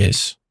these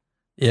days.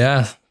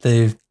 Yeah,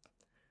 they've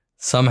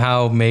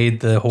somehow made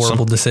the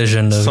horrible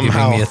decision of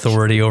giving me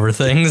authority over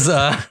things.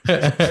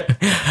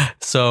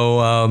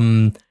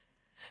 So,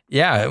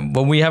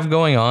 what we have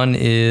going on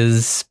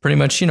is pretty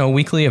much,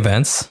 weekly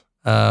events.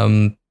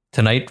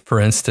 Tonight, for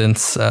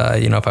instance,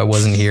 if I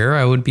wasn't here,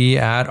 I would be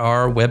at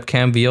our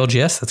webcam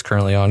VLGS that's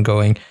currently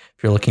ongoing.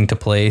 If you're looking to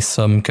play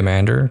some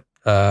Commander,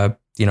 and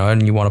you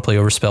want to play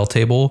over Spell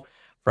Table,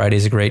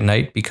 Friday's a great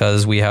night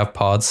because we have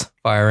pods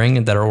firing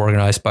and that are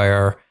organized by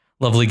our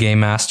lovely game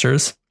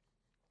masters.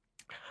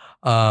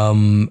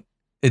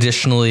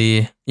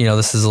 Additionally,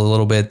 this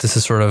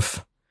is sort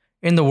of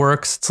in the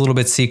works. It's a little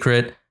bit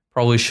secret.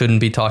 Probably shouldn't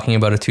be talking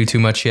about it too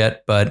much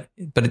yet, but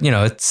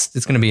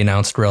it's going to be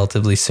announced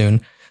relatively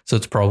soon. So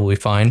it's probably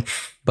fine.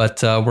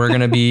 But we're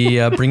going to be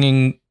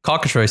bringing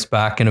Cockatrice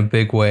back in a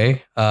big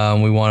way.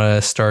 We want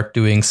to start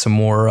doing some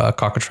more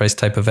Cockatrice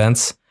type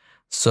events.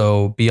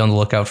 So be on the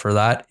lookout for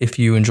that. If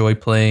you enjoy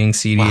playing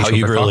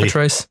cEDH over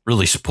Cockatrice.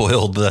 Really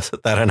spoiled that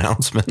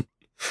announcement.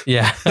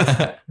 Yeah.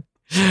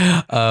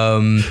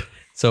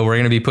 So we're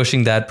going to be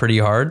pushing that pretty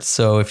hard.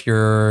 So if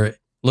you're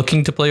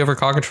looking to play over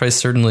Cockatrice,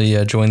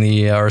 certainly join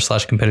the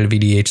r/competitive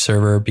EDH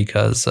server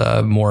because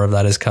more of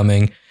that is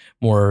coming.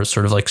 More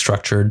sort of like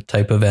structured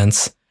type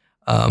events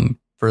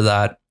for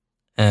that.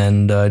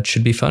 And it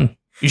should be fun.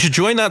 You should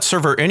join that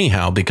server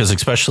anyhow, because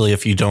especially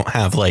if you don't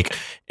have like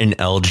an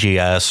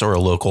LGS or a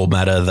local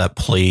meta that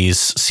plays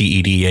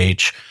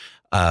cEDH,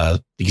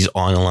 these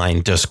online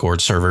Discord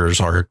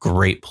servers are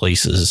great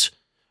places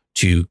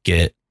to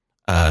get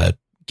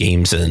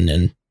games in.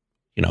 And,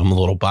 I'm a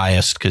little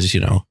biased because,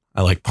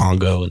 I like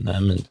Pongo and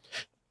them, and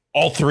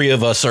all three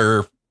of us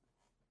are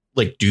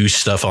do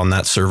stuff on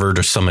that server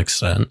to some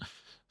extent.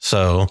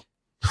 So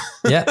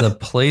yeah, the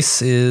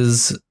place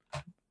is,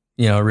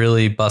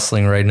 really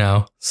bustling right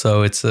now.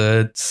 So it's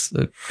a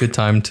good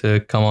time to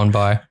come on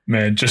by.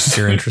 Man, just if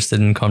you're interested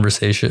in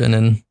conversation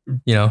and,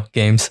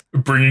 games.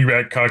 Bringing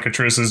back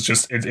Cockatrice is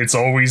just, it's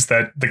always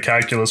the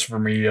calculus for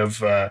me of,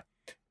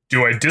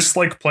 do I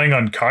dislike playing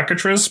on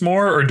Cockatrice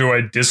more, or do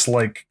I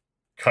dislike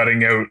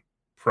cutting out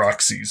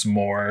proxies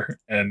more?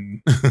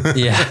 And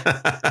yeah,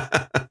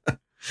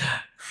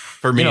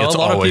 for me, it's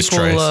always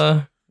Trice.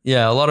 A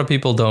lot of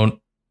people don't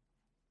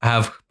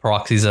have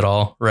proxies at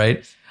all,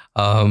 right?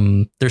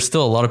 There's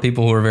still a lot of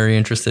people who are very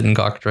interested in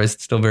Cockatrice.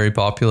 It's still very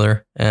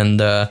popular.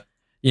 And,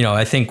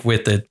 I think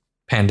with the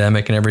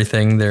pandemic and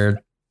everything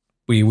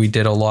we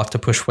did a lot to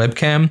push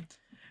webcam,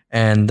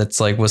 and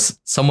that's was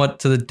somewhat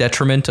to the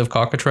detriment of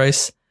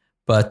Cockatrice.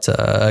 But,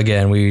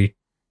 again, we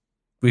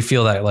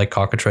feel that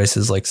Cockatrice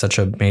is such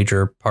a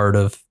major part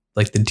of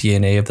the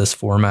DNA of this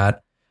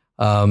format,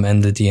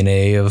 and the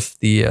DNA of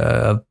the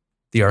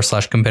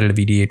r/competitive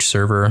EDH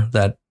server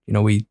that,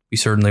 we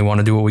certainly want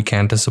to do what we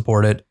can to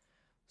support it.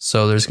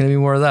 So there's going to be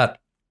more of that.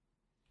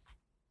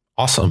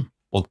 Awesome.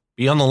 Well,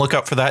 be on the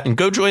lookout for that and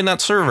go join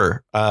that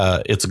server.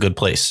 It's a good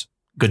place.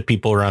 Good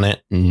people run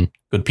it and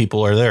good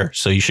people are there.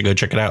 So you should go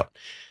check it out.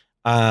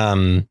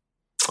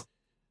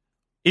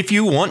 If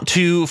you want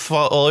to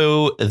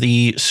follow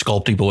the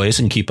Sculpty Boys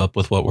and keep up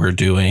with what we're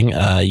doing,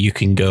 you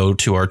can go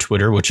to our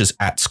Twitter, which is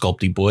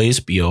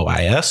 @SculptyBoys,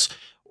 BOIS.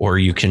 Or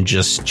you can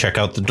just check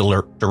out the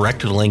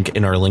direct link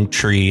in our link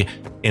tree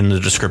in the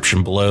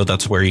description below.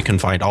 That's where you can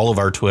find all of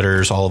our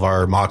Twitters, all of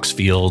our Mox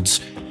fields.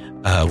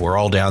 We're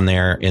all down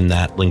there in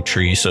that link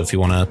tree. So if you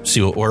want to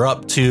see what we're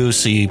up to,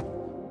 see,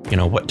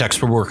 what decks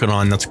we're working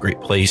on, that's a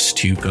great place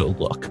to go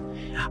look.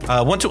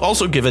 I want to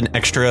also give an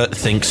extra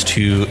thanks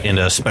to and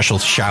a special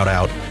shout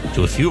out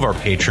to a few of our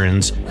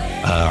patrons,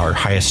 our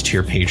highest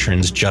tier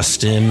patrons,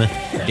 Justin,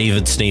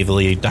 David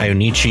Snavely,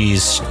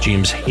 Dionysius,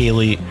 James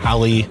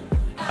Halley,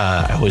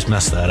 I always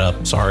mess that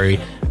up. Sorry.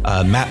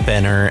 Matt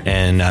Benner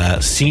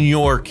and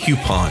Senior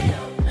Coupon.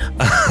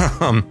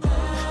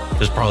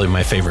 Is probably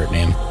my favorite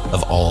name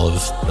of all of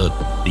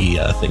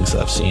the things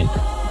that I've seen.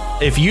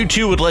 If you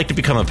too would like to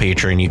become a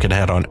patron, you can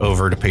head on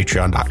over to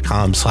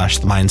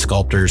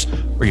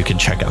patreon.com/themindSculptors, or you can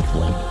check out the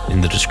link in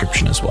the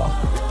description as well.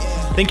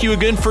 Thank you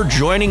again for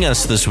joining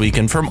us this week,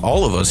 and from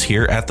all of us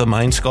here at The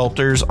Mind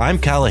Sculptors, I'm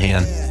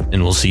Callahan,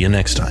 and we'll see you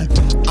next time.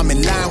 I'm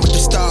in line with the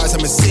stars, I'm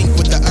in sync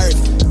with the earth.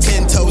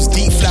 10 toes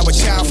deep, flower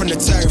child from the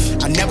turf.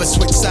 I never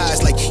switch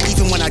sides, like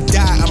even when I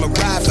die, I'm a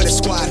ride for the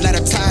squad, light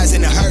up tires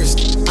in the hearse.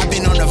 I've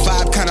been on a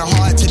vibe, kinda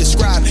hard to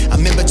describe.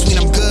 I'm in between,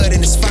 I'm good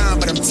and it's fine,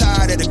 but I'm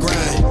tired of the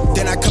grind.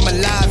 Then I come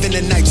alive in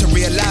the night to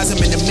realize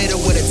I'm in the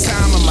middle of the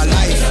time of my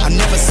life. I'm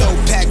never so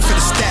packed for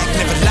the stack,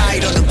 never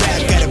lied on the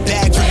rap. Got a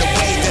bag from the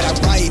way that I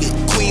write it.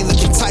 Queen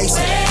looking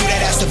Tyson, do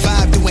that ass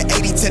survive, doing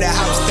 80 to the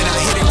house. Then I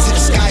hit it to the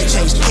sky,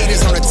 change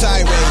haters on a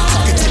tirade.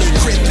 Talking to their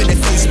grip in the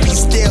face, be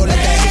still, let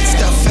that hate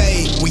stuff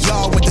fade. We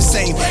all want the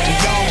same, we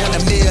all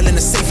want a meal in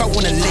the safe. I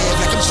wanna live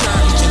like I'm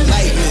trying to reach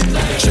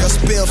enlightenment. Trail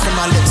spill from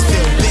my lips,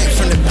 feel bent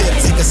from the bib.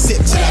 Take a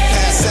sip till I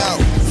pass out.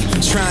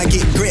 Try and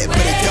get grit, but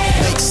it don't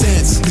make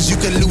sense. Cause you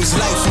can lose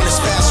life on this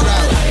fast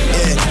route.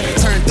 Yeah,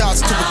 turn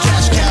thoughts to a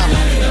cash cow.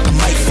 I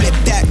might flip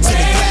that to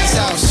the glass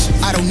house.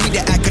 I don't need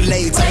the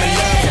accolades, I'm in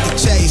love with the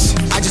chase.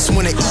 I just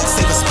wanna eat,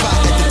 save a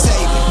spot at the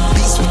table.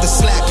 Beats with the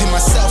slap, pin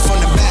myself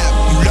on the map.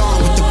 You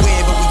long with the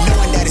wind, but we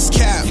knowing that it's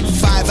cap.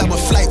 5-hour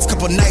flights,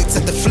 couple nights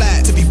at the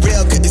flat. To be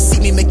real, couldn't see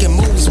me making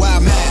moves while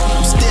I'm at.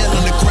 I'm still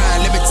on the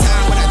grind, limit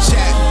time when I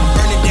chat. I'm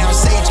burning down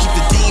sage, keep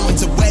the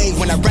demons away.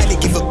 When I write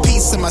it, give a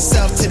piece of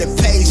myself to the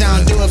page. I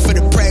don't do it for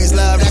the praise,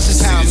 love, that's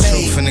just how I'm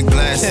made. Truth in the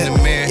glass in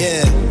the mirror.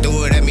 Yeah.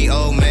 Do it at me,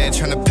 old man,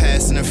 trying to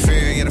pass in the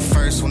fear. You're the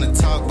first one to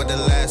talk, but the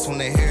last one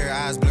to hear.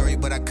 Eyes blurry,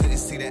 but I couldn't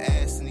see the ass.